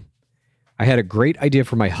video. I had a great idea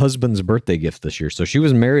for my husband's birthday gift this year. So she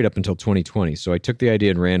was married up until 2020. So I took the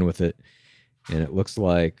idea and ran with it. And it looks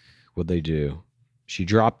like, what'd they do? She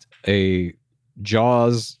dropped a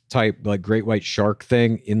Jaws type, like great white shark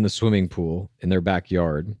thing in the swimming pool in their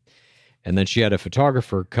backyard. And then she had a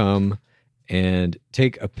photographer come and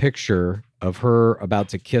take a picture of her about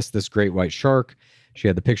to kiss this great white shark. She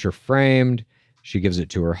had the picture framed. She gives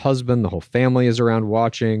it to her husband. The whole family is around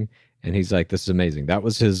watching. And he's like, this is amazing. That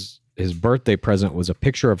was his birthday present, was a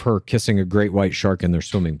picture of her kissing a great white shark in their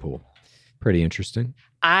swimming pool. Pretty interesting.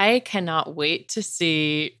 I cannot wait to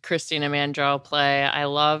see Christina Mandrell play. I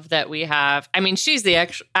love that we have, I mean, she's the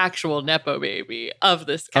actual Nepo baby of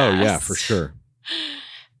this cast. Oh, yeah, for sure.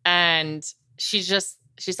 And she's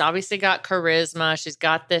obviously got charisma. She's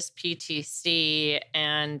got this PTC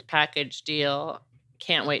and package deal.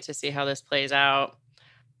 Can't wait to see how this plays out.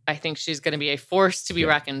 I think she's going to be a force to be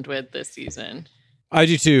reckoned with this season. I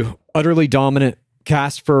do too. Utterly dominant.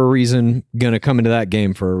 Cast for a reason, gonna come into that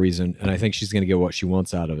game for a reason, and I think she's gonna get what she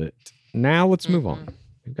wants out of it. Now let's move on.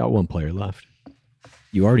 We've got one player left.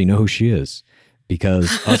 You already know who she is because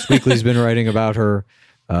Us Weekly's been writing about her.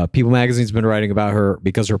 People Magazine's been writing about her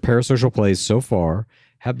because her parasocial plays so far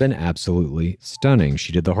have been absolutely stunning.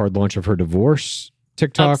 She did the hard launch of her divorce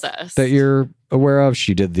TikTok Obsessed. that you're aware of.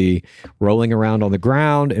 She did the rolling around on the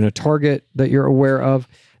ground in a Target that you're aware of.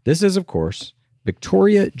 This is, of course,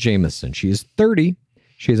 Victoria Jameson. She is 30.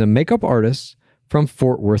 She is a makeup artist from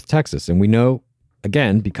Fort Worth, Texas. And we know,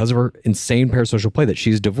 again, because of her insane parasocial play, that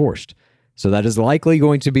she's divorced. So that is likely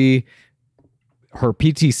going to be her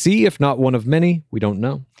PTC, if not one of many. We don't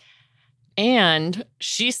know. And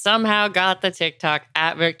she somehow got the TikTok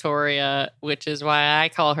at Victoria, which is why I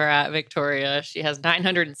call her at Victoria. She has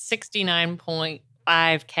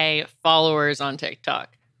 969.5K followers on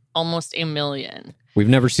TikTok. Almost 1 million. We've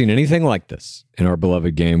never seen anything like this in our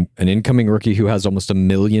beloved game. An incoming rookie who has almost 1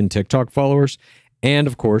 million TikTok followers. And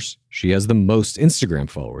of course, she has the most Instagram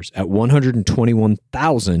followers at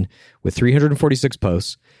 121,000 with 346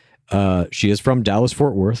 posts. She is from Dallas,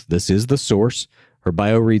 Fort Worth. This is the source. Her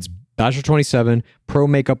bio reads Bachelor 27, pro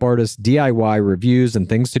makeup artist, DIY reviews and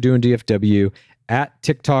things to do in DFW at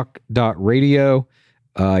TikTok.radio.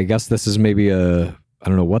 I guess this is maybe I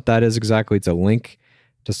don't know what that is exactly. It's a link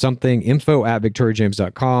to something, info at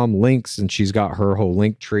victoriajames.com, links, and she's got her whole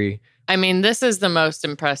link tree. I mean, this is the most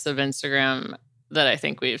impressive Instagram that I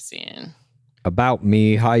think we've seen. About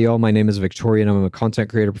me. Hi, y'all. My name is Victoria, and I'm a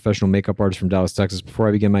content creator, professional makeup artist from Dallas, Texas. Before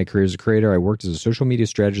I began my career as a creator, I worked as a social media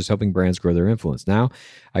strategist helping brands grow their influence. Now,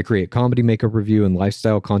 I create comedy, makeup review, and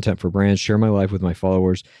lifestyle content for brands, share my life with my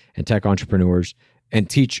followers and tech entrepreneurs, and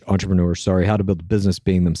teach entrepreneurs, how to build a business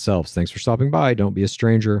being themselves. Thanks for stopping by. Don't be a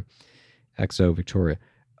stranger. XO Victoria.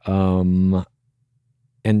 And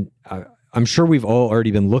I'm sure we've all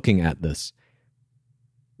already been looking at this.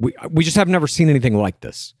 We just have never seen anything like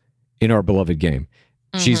this in our beloved game.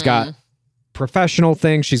 Mm-hmm. She's got professional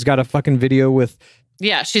things. She's got a fucking video with...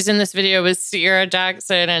 Yeah, she's in this video with Sierra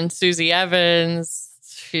Jackson and Susie Evans.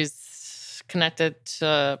 She's connected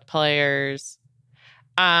to players.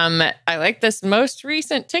 I like this most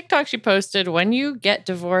recent TikTok she posted. When you get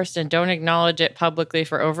divorced and don't acknowledge it publicly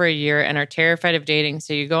for over a year and are terrified of dating,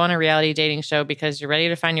 so you go on a reality dating show because you're ready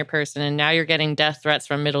to find your person, and now you're getting death threats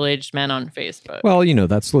from middle-aged men on Facebook. Well,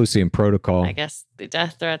 that's Lucy and protocol. I guess the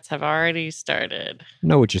death threats have already started.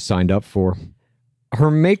 Know what you signed up for.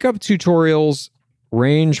 Her makeup tutorials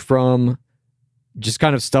range from just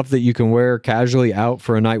kind of stuff that you can wear casually out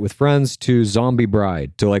for a night with friends to Zombie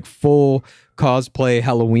Bride to like full cosplay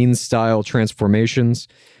Halloween style transformations.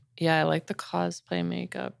 Yeah, I like the cosplay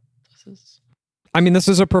makeup. This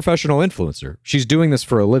is a professional influencer. She's doing this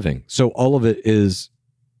for a living. So all of it is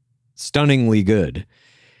stunningly good.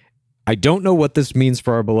 I don't know what this means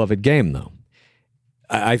for our beloved game, though.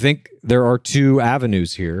 I think there are two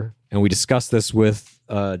avenues here, and we discussed this with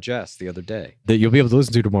Jess the other day, that you'll be able to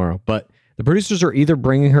listen to tomorrow. But the producers are either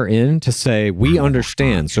bringing her in to say, we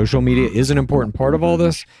understand social media is an important part of all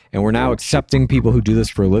this, and we're now accepting people who do this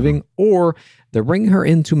for a living, or they're bringing her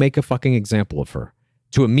in to make a fucking example of her,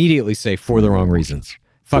 to immediately say, for the wrong reasons.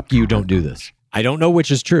 Fuck you, don't do this. I don't know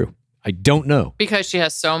which is true. I don't know. Because she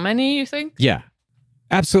has so many, you think? Yeah,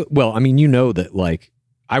 absolutely. Well, you know that, like,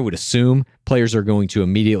 I would assume players are going to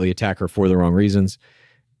immediately attack her for the wrong reasons.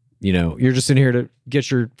 You know, you're just in here to get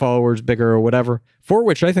your followers bigger or whatever, for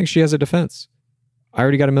which I think she has a defense. I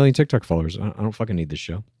already got 1 million TikTok followers. I don't fucking need this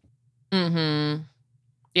show. Mm-hmm.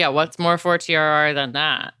 Yeah, what's more for TRR than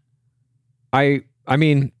that? I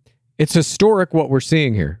mean, it's historic what we're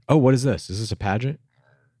seeing here. Oh, what is this? Is this a pageant?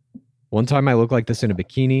 One time I looked like this in a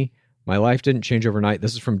bikini. My life didn't change overnight.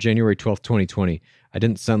 This is from January 12th, 2020. I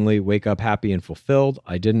didn't suddenly wake up happy and fulfilled.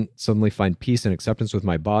 I didn't suddenly find peace and acceptance with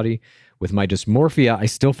my body. With my dysmorphia, I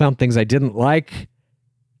still found things I didn't like.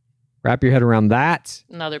 Wrap your head around that.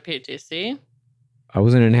 Another PTC. I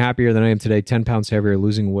wasn't any happier than I am today. 10 pounds heavier,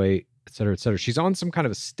 losing weight, et cetera, et cetera. She's on some kind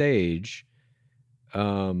of a stage.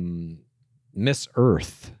 Miss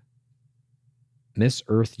Earth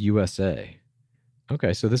USA.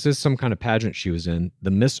 Okay, so this is some kind of pageant she was in.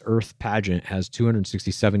 The Miss Earth pageant has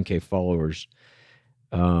 267K followers.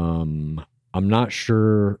 I'm not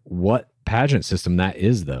sure what pageant system that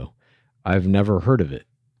is, though. I've never heard of it.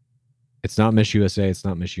 It's not Miss USA. It's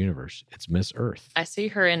not Miss Universe. It's Miss Earth. I see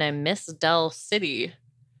her in a Miss Dell City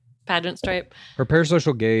pageant stripe. Her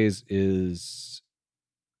parasocial gaze is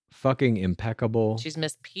fucking impeccable. She's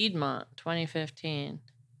Miss Piedmont 2015.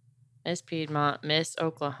 Miss Piedmont, Miss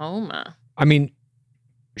Oklahoma.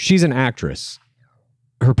 She's an actress.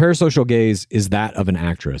 Her parasocial gaze is that of an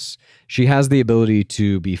actress. She has the ability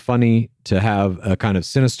to be funny, to have a kind of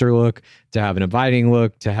sinister look, to have an inviting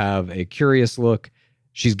look, to have a curious look.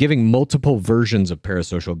 She's giving multiple versions of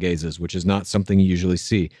parasocial gazes, which is not something you usually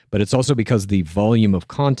see. But it's also because the volume of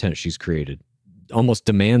content she's created almost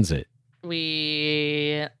demands it.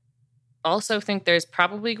 We also think there's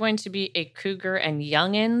probably going to be a Cougar and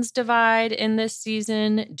Youngins divide in this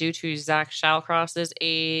season due to Zach Shallcross's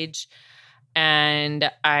age.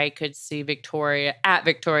 And I could see Victoria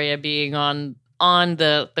being on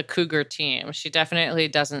the Cougar team. She definitely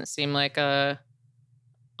doesn't seem like a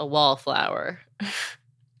wallflower.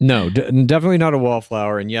 No, definitely not a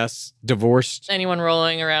wallflower. And yes, divorced. Anyone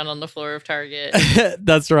rolling around on the floor of Target.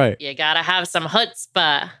 That's right. You gotta have some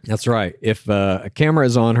chutzpah. That's right. If a camera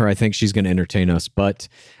is on her, I think she's going to entertain us. But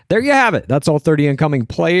there you have it. That's all 30 incoming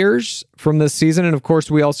players from this season. And of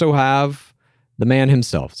course, we also have the man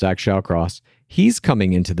himself, Zach Shallcross. He's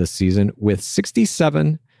coming into this season with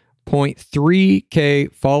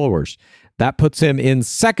 67.3K followers. That puts him in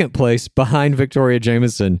second place behind Victoria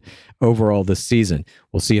Jameson overall this season.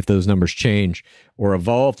 We'll see if those numbers change or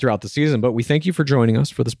evolve throughout the season, but we thank you for joining us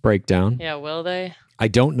for this breakdown. Yeah, will they? I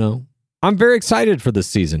don't know. I'm very excited for this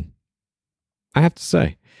season. I have to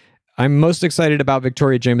say. I'm most excited about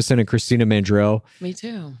Victoria Jameson and Christina Mandrell. Me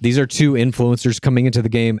too. These are two influencers coming into the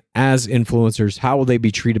game as influencers. How will they be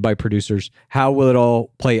treated by producers? How will it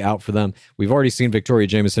all play out for them? We've already seen Victoria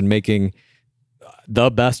Jameson making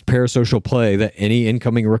the best parasocial play that any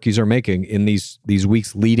incoming rookies are making in these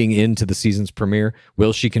weeks leading into the season's premiere.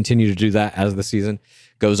 Will she continue to do that as the season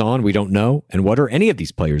goes on? We don't know. And what are any of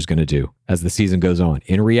these players going to do as the season goes on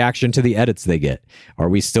in reaction to the edits they get? Are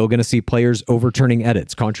we still going to see players overturning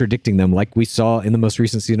edits, contradicting them like we saw in the most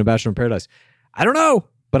recent season of Bachelor in Paradise? I don't know,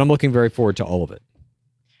 but I'm looking very forward to all of it.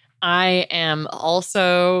 I am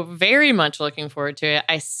also very much looking forward to it.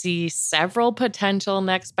 I see several potential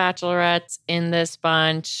next bachelorettes in this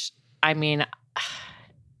bunch. I mean,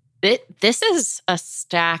 this is a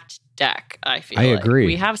stacked deck, I feel I like. agree.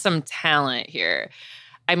 We have some talent here.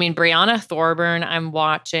 I mean, Brianna Thorburn I'm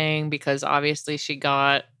watching because obviously she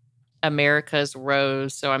got America's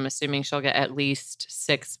Rose, so I'm assuming she'll get at least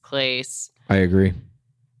 6th place. I agree.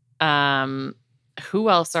 Who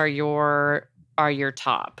else are your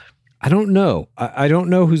top? I don't know. I don't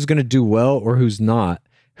know who's going to do well or who's not.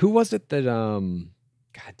 Who was it that,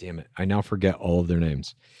 God damn it. I now forget all of their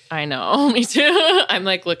names. I know. Me too. I'm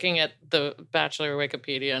like looking at the Bachelor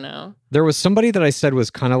Wikipedia now. There was somebody that I said was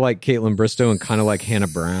kind of like Caitlin Bristow and kind of like Hannah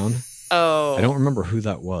Brown. Oh. I don't remember who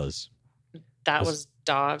that was. That was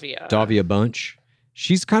Davia. Davia Bunch.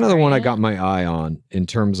 She's kind of the one I Right. got my eye on in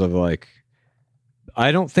terms of like,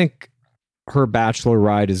 I don't think her Bachelor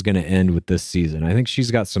ride is going to end with this season. I think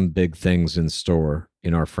she's got some big things in store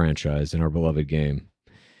in our franchise, in our beloved game.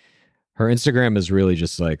 Her Instagram is really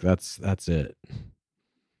just like, that's it.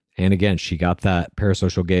 And again, she got that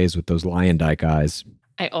parasocial gaze with those lion dyke eyes.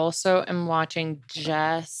 I also am watching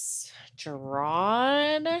Jess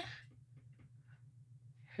Gerard.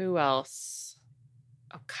 Who else?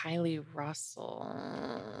 Oh, Kylie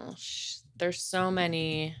Russell. There's so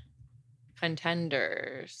many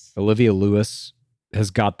contenders. Olivia Lewis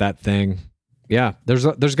has got that thing. Yeah, there's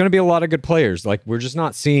going to be a lot of good players. Like, we're just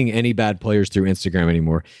not seeing any bad players through Instagram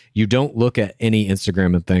anymore. You don't look at any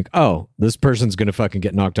Instagram and think, oh, this person's going to fucking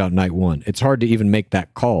get knocked out night one. It's hard to even make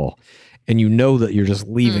that call. And you know that you're just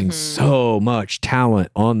leaving so much talent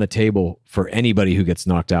on the table for anybody who gets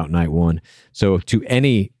knocked out night one. So to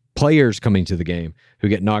any players coming to the game who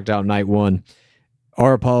get knocked out night one,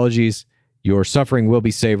 our apologies. Your suffering will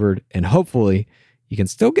be savored. And hopefully you can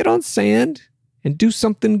still get on sand and do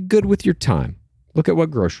something good with your time. Look at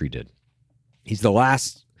what Grocery did. He's the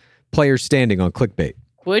last player standing on clickbait.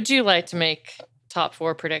 Would you like to make top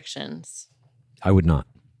 4 predictions? I would not.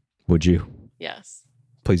 Would you? Yes.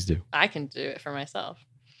 Please do. I can do it for myself.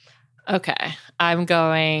 Okay. I'm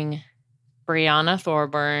going Brianna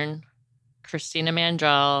Thorburn, Christina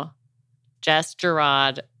Mandrell, Jess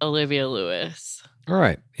Gerard, Olivia Lewis. All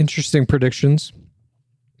right. Interesting predictions.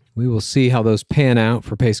 We will see how those pan out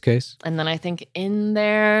for Pace Case. And then I think in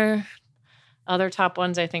there, other top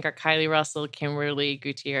ones I think are Kylie Russell, Kimberly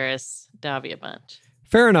Gutierrez, Davia Bunch.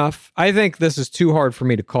 Fair enough. I think this is too hard for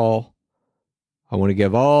me to call. I want to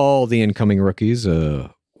give all the incoming rookies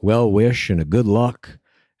a well wish and a good luck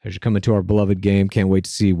as you come into our beloved game. Can't wait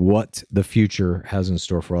to see what the future has in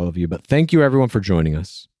store for all of you. But thank you, everyone, for joining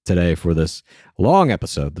us today for this long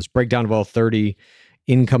episode, this breakdown of all 30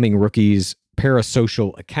 incoming rookies'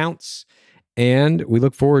 parasocial accounts. And we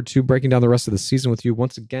look forward to breaking down the rest of the season with you.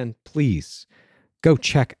 Once again, please go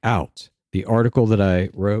check out the article that I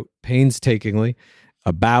wrote painstakingly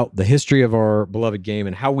about the history of our beloved game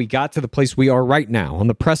and how we got to the place we are right now on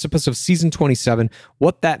the precipice of season 27,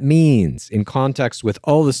 what that means in context with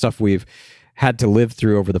all the stuff we've had to live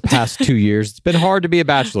through over the past 2 years. It's been hard to be a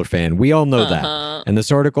Bachelor fan. We all know that. And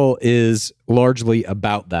this article is largely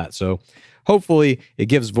about that. So hopefully it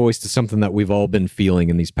gives voice to something that we've all been feeling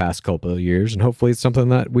in these past couple of years. And hopefully it's something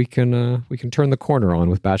that we can turn the corner on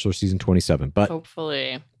with Bachelor season 27. But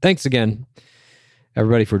Hopefully. thanks again,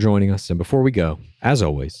 everybody, for joining us. And before we go, as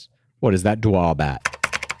always, what is that dwab at?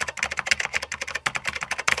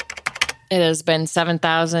 It has been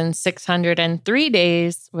 7,603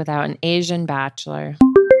 days without an Asian bachelor.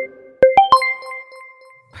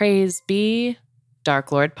 Praise be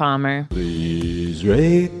Dark Lord Palmer. Please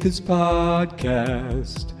rate this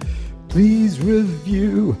podcast. Please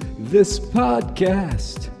review this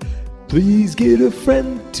podcast. Please get a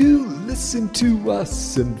friend to listen to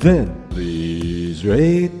us, and then please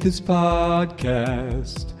rate this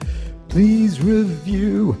podcast. Please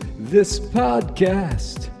review this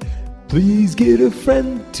podcast. Please get a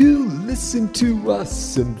friend to listen to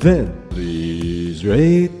us, and then please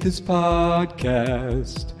rate this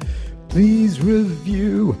podcast. Please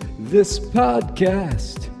review this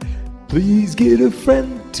podcast. Please get a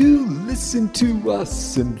friend to listen to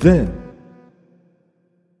us, and then